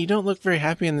the thing. You don't look very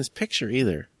happy in this picture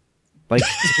either. Like,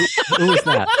 Who is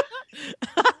that?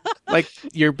 like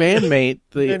your bandmate,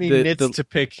 Any nits the to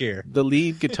pick here. the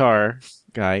lead guitar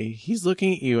guy, he's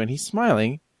looking at you and he's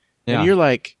smiling. Yeah. And you're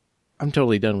like, I'm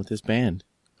totally done with this band.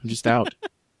 I'm just out.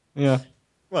 Yeah.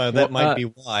 Well, that might be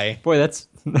why. Boy, that's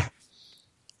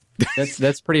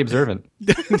pretty observant.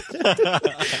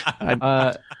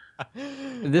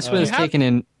 This was taken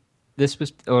in.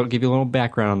 I'll give you a little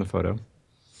background on the photo.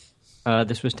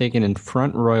 This was taken in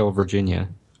Front Royal, Virginia,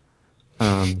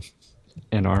 and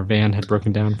our van had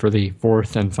broken down for the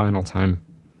 4th and final time.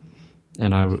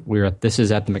 And this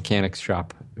is at the mechanic's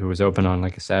shop, who was open on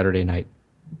like a Saturday night,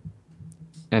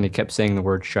 and he kept saying the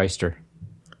word shyster.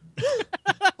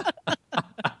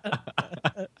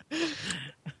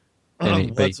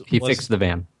 But he fixed the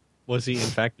van. Was he in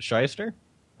fact a shyster?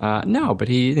 No, but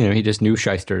he just knew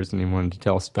shysters and he wanted to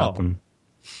tell us about them.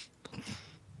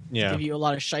 Yeah. Give you a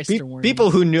lot of shyster warnings.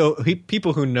 People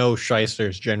who know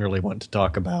shysters generally want to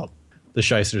talk about the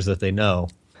shysters that they know.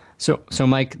 So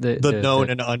Mike, the known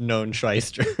and unknown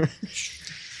shyster.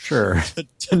 Sure.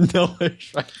 To know a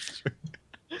shyster.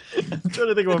 I'm trying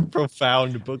to think of a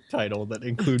profound book title that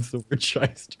includes the word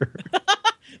shyster.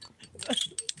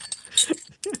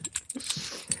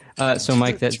 So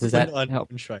Mike, does that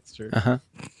help? Shyster.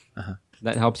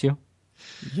 That helps you?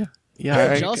 Yeah.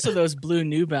 I'm jealous of those blue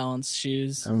New Balance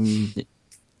shoes.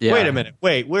 Yeah. Wait a minute.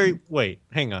 Wait.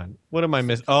 Hang on. What am I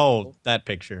missing? Oh, that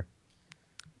picture.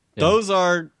 Yeah. Those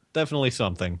are definitely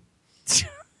something.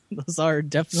 Those are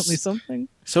definitely something.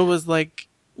 So it was like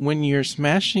when you're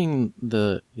smashing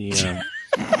the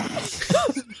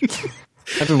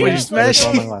I've been waiting for this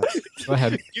all smashing. my life. Go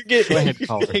ahead. You're getting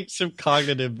Calder. some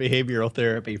cognitive behavioral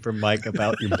therapy from Mike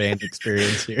about your band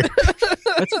experience here.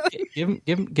 Give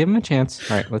him a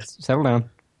chance. All right, let's settle down.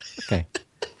 Okay.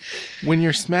 when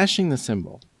you're smashing the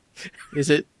cymbal, is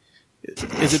it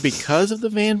Is it because of the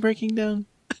van breaking down?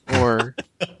 Or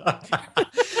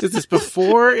is this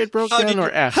before it broke down or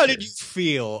after? How did you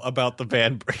feel about the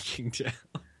van breaking down?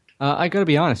 I got to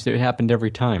be honest. It happened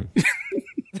every time.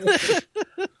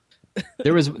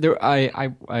 I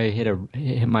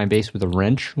hit my bass with a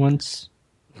wrench once.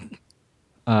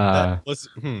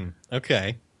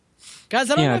 Okay. Guys,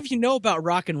 I don't know if you know about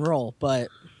rock and roll, but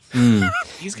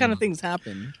these kind of things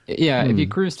happen. Yeah, if you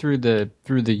cruise through the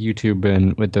YouTube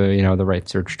and with the right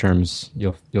search terms,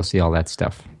 you'll see all that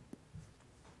stuff.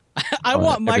 I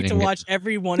want Mike to watch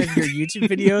every one of your YouTube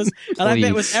videos, and I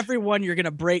bet with every one you're gonna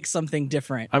break something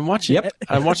different. I'm watching. Yep.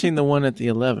 I'm watching the one at the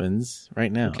 11s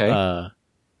right now. Okay.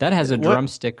 That has a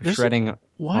drumstick shredding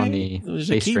on the There's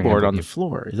bass a keyboard on the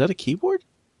floor. Is that a keyboard?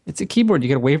 It's a keyboard. You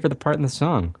got to wait for the part in the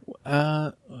song.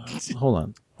 Hold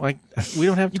on. Like we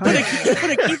don't have time.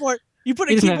 You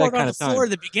put a keyboard on the floor at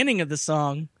the beginning of the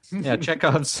song. Yeah,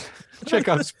 Chekhov's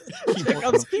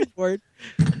keyboard.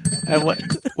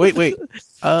 Wait.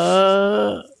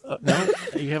 No,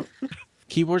 you have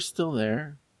keyboard's still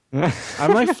there.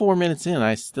 I'm like 4 minutes in.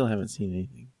 I still haven't seen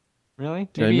anything. Really?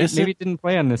 Maybe it didn't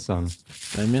play on this song.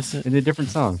 Did I miss it? It's a different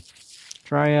song.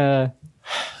 Try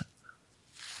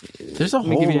There's a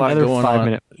whole lot going on.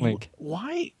 5-minute link.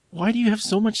 Why do you have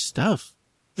so much stuff?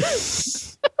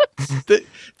 The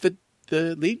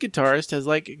lead guitarist has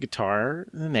like a guitar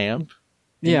and an amp.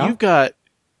 Yeah. You've got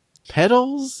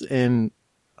pedals and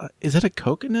is that a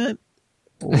coconut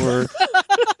or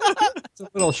it's a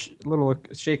little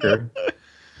shaker.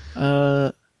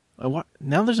 Now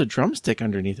there's a drumstick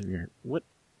underneath of your what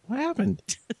happened?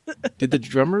 Did the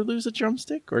drummer lose a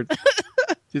drumstick or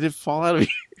did it fall out of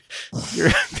your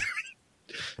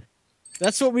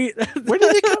That's what we. Where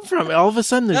did it come from? All of a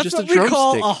sudden, there's just a drumstick. That's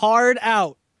what we call a hard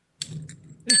out.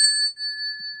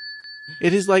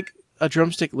 It is like a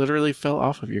drumstick literally fell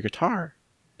off of your guitar.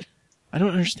 I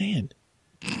don't understand.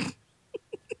 I'm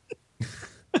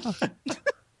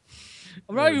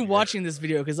not even watching this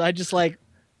video because I just like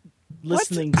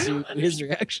listening to his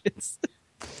reactions.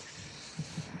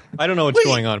 I don't know what's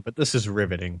going on, but this is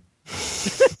riveting.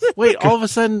 Wait, all of a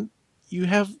sudden you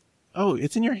have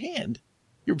it's in your hand.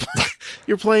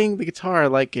 You're playing the guitar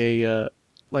like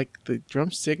like the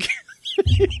drumstick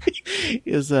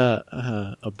is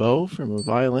a bow from a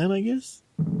violin, I guess.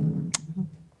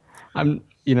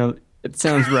 It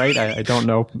sounds right. I don't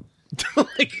know.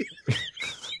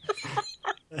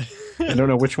 I don't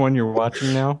know which one you're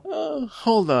watching now.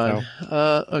 Hold on.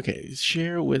 Okay,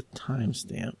 share with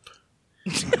timestamp.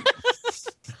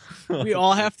 We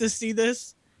all have to see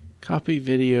this. Copy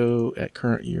video at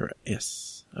current year.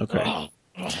 Yes. Okay.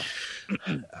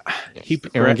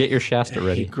 Aaron, get your Shasta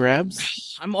ready. He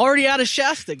grabs. I'm already out of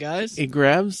Shasta, guys. He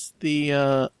grabs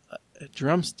the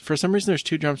drums. For some reason, there's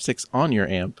two drumsticks on your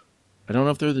amp. I don't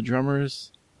know if they're the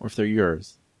drummer's or if they're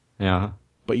yours. Yeah.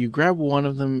 But you grab one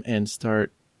of them and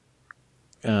start,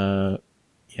 playing.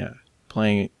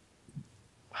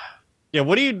 Yeah,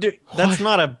 what do you do? That's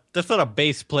not a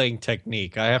bass playing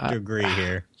technique. I have to agree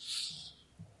here.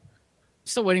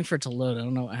 Still waiting for it to load. I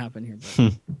don't know what happened here.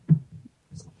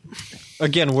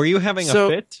 Again, were you having a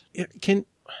fit?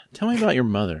 Tell me about your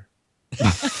mother.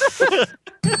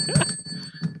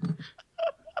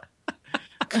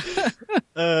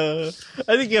 I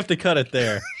think you have to cut it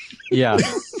there. Yeah.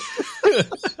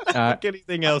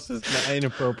 Anything else is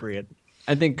inappropriate.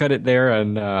 I think cut it there,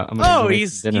 and I'm gonna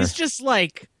he's just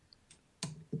like.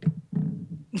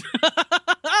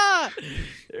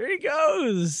 There he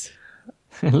goes.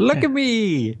 Look at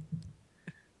me.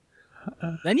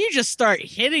 Then you just start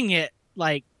hitting it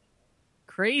like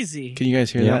crazy. Can you guys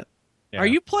hear that? Yeah. Are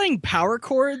you playing power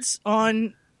chords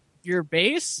on your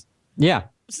bass? Yeah.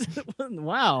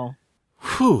 Wow.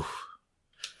 Whew.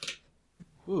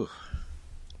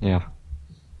 Yeah.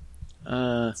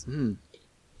 I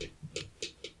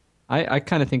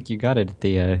kind of think you got it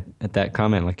at that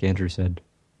comment, like Andrew said.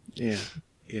 Yeah.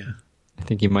 I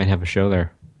think you might have a show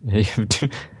there. You have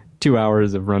 2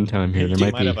 hours of runtime here. You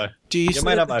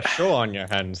might have a show on your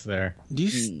hands there. Do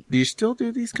you still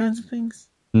do these kinds of things?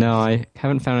 No, I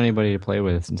haven't found anybody to play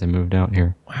with since I moved out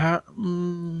here.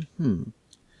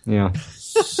 Yeah.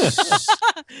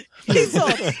 He's all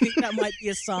think that might be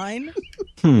a sign.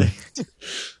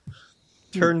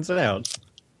 Turns out.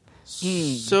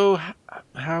 So,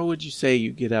 how would you say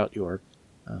you get out your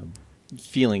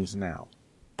feelings now?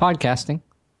 Podcasting.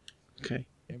 Okay.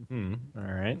 All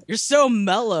right. You're so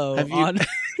mellow on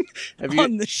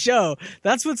the show.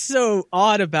 That's what's so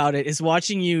odd about it is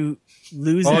watching you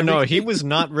lose. Oh no, he was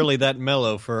not really that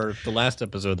mellow for the last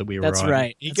episode that we were on. That's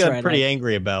right. He got pretty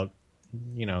angry about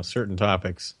certain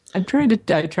topics. I tried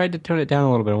to tone it down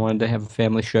a little bit. I wanted to have a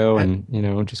family show and,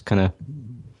 just kind of...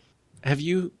 Have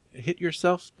you hit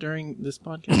yourself during this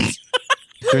podcast?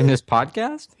 During this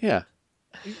podcast? Yeah.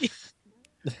 It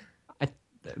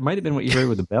might have been what you heard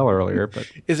with the bell earlier, but...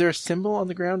 Is there a symbol on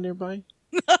the ground nearby?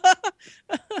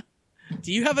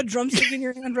 Do you have a drumstick in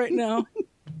your hand right now?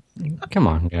 Come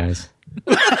on, guys.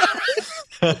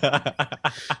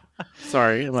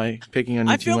 Sorry, am I picking on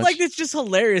you I too feel much? like it's just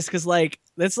hilarious because,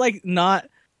 that's not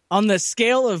on the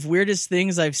scale of weirdest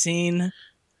things I've seen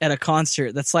at a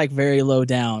concert. That's very low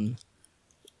down.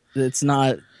 It's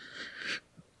not.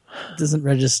 Doesn't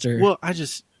register. Well,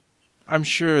 I'm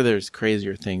sure there's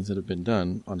crazier things that have been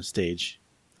done on a stage.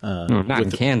 Not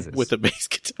in Kansas. With a bass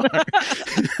guitar.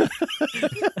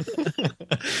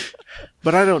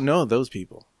 But I don't know those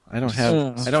people. I don't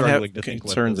have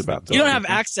concerns about those. You don't have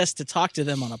access to talk to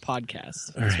them on a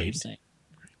podcast. That's what you're saying.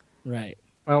 Right.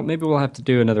 Well, maybe we'll have to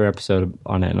do another episode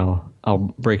on it, and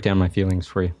I'll break down my feelings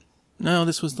for you. No,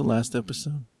 this was the last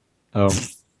episode. Oh.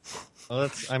 Well,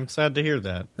 I'm sad to hear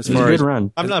that. It's a good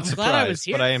run. I'm not I'm glad I was surprised,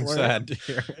 here but I am for sad to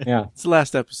hear it. Yeah. It's the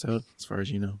last episode, as far as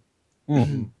you know.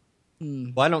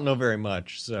 Mm-hmm. Well, I don't know very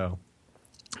much, so.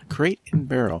 Crate and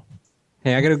barrel.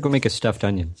 Hey, I gotta go make a stuffed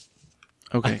onion.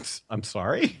 Okay. I'm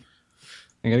sorry?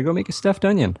 I gotta go make a stuffed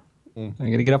onion. I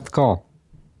gotta get off the call.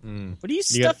 What do you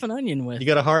stuff an onion with? You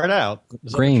got a hard out.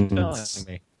 Is that what Grains. you're telling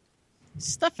me?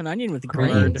 Stuff an onion with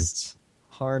grains.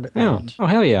 Hard Oh. out. Oh,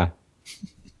 hell yeah.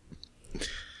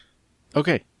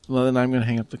 Okay. Well, then I'm going to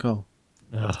hang up the call.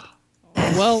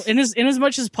 Well, in as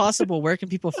much as possible, where can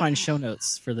people find show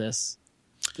notes for this?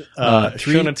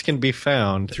 Show notes can be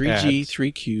found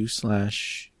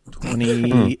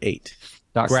 3G3Q/28.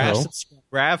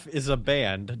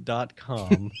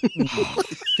 graphisaband.com.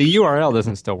 The URL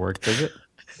doesn't still work, does it?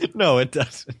 No, it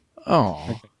doesn't.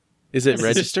 Oh. Is it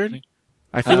registered?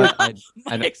 I feel like... I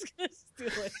don't. Mike's gonna steal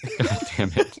it. God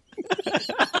damn it.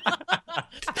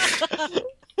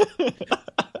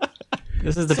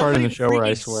 This is the part of the show where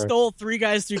I swear. Stole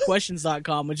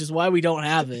 3guys3questions.com, which is why we don't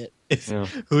have it. Yeah.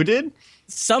 Who did?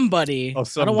 Somebody. Oh, I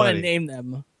don't want to somebody. name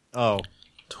them. Oh,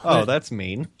 that's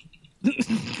mean.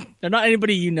 They're not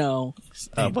anybody you know.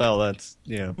 Well, that's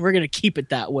We're gonna keep it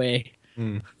that way.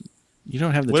 You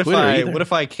don't have the What Twitter either.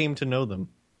 if I came to know them?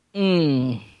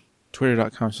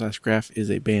 Twitter.com/graph is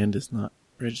a band is not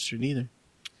registered either.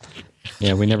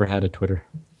 Yeah, we never had a Twitter.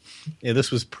 Yeah,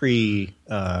 this was pre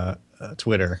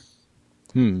Twitter.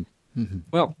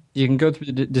 Well, you can go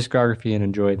through the discography and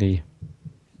enjoy the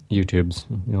YouTubes.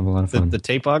 You'll have a lot of fun. The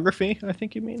tapeography, I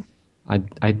think you mean?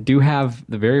 I do have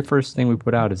the very first thing we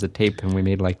put out is a tape, and we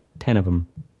made 10 of them.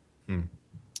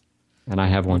 And I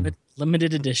have one.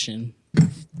 Limited edition.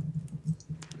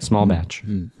 Small batch.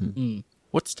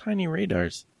 What's Tiny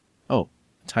Radars? Oh,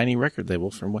 tiny record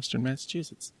label from Western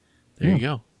Massachusetts. There you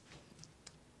go.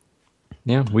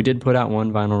 Yeah, we did put out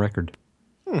one vinyl record.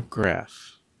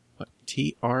 Graph. What?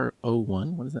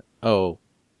 TRO1? What is that? Oh,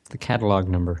 The catalog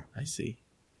number. I see.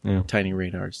 Yeah. Tiny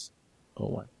Radars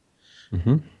 01.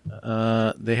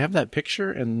 Mm-hmm. They have that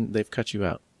picture and they've cut you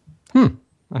out.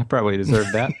 I probably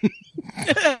deserved that.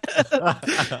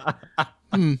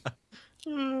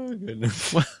 Oh,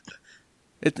 goodness.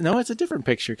 No, it's a different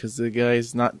picture because the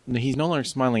guy's he's no longer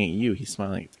smiling at you. He's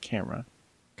smiling at the camera.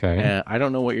 Okay. I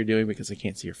don't know what you're doing because I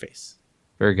can't see your face.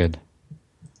 Very good.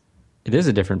 It is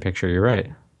a different picture. You're right.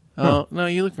 Oh, no,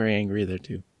 you look very angry there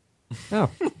too. Oh.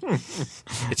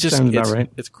 It's just, Sounds about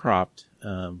right. It's cropped.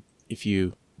 Hey,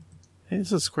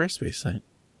 this is a Squarespace site.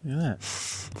 Look at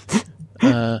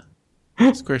that.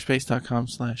 Squarespace.com/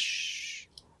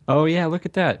 Oh, yeah, look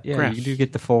at that. Yeah, Graph. you do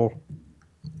get the full...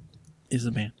 is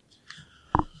the band.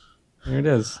 There it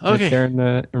is. Okay. Right there in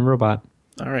the robot.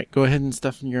 All right, go ahead and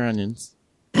stuff in your onions.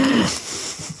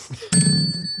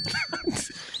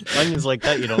 Onions like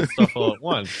that you don't stuff all at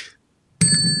once.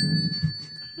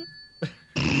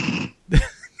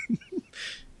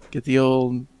 Get the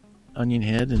old onion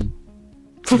head and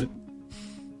put it.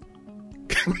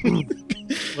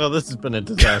 Well, this has been a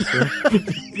disaster.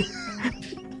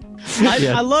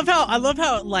 I love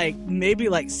how maybe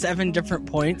 7 different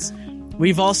points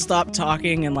we've all stopped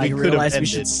talking and We could have realized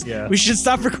ended, we should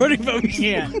stop recording, but we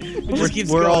can't. It just keeps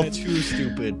We're all going. too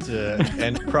stupid to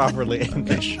end properly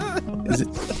English. Is it?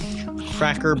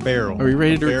 Cracker Barrel. Are we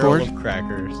ready to Barrel record? of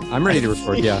crackers. I'm ready to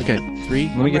record, yeah. Okay, 3,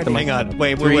 Let me get the mic. Hang on.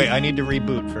 Wait. I need to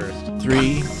reboot first.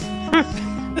 3,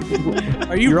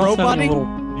 Are you all sounding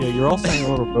roboting? you're all sounding a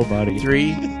little robot-y.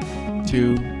 3,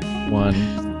 2,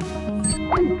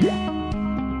 1.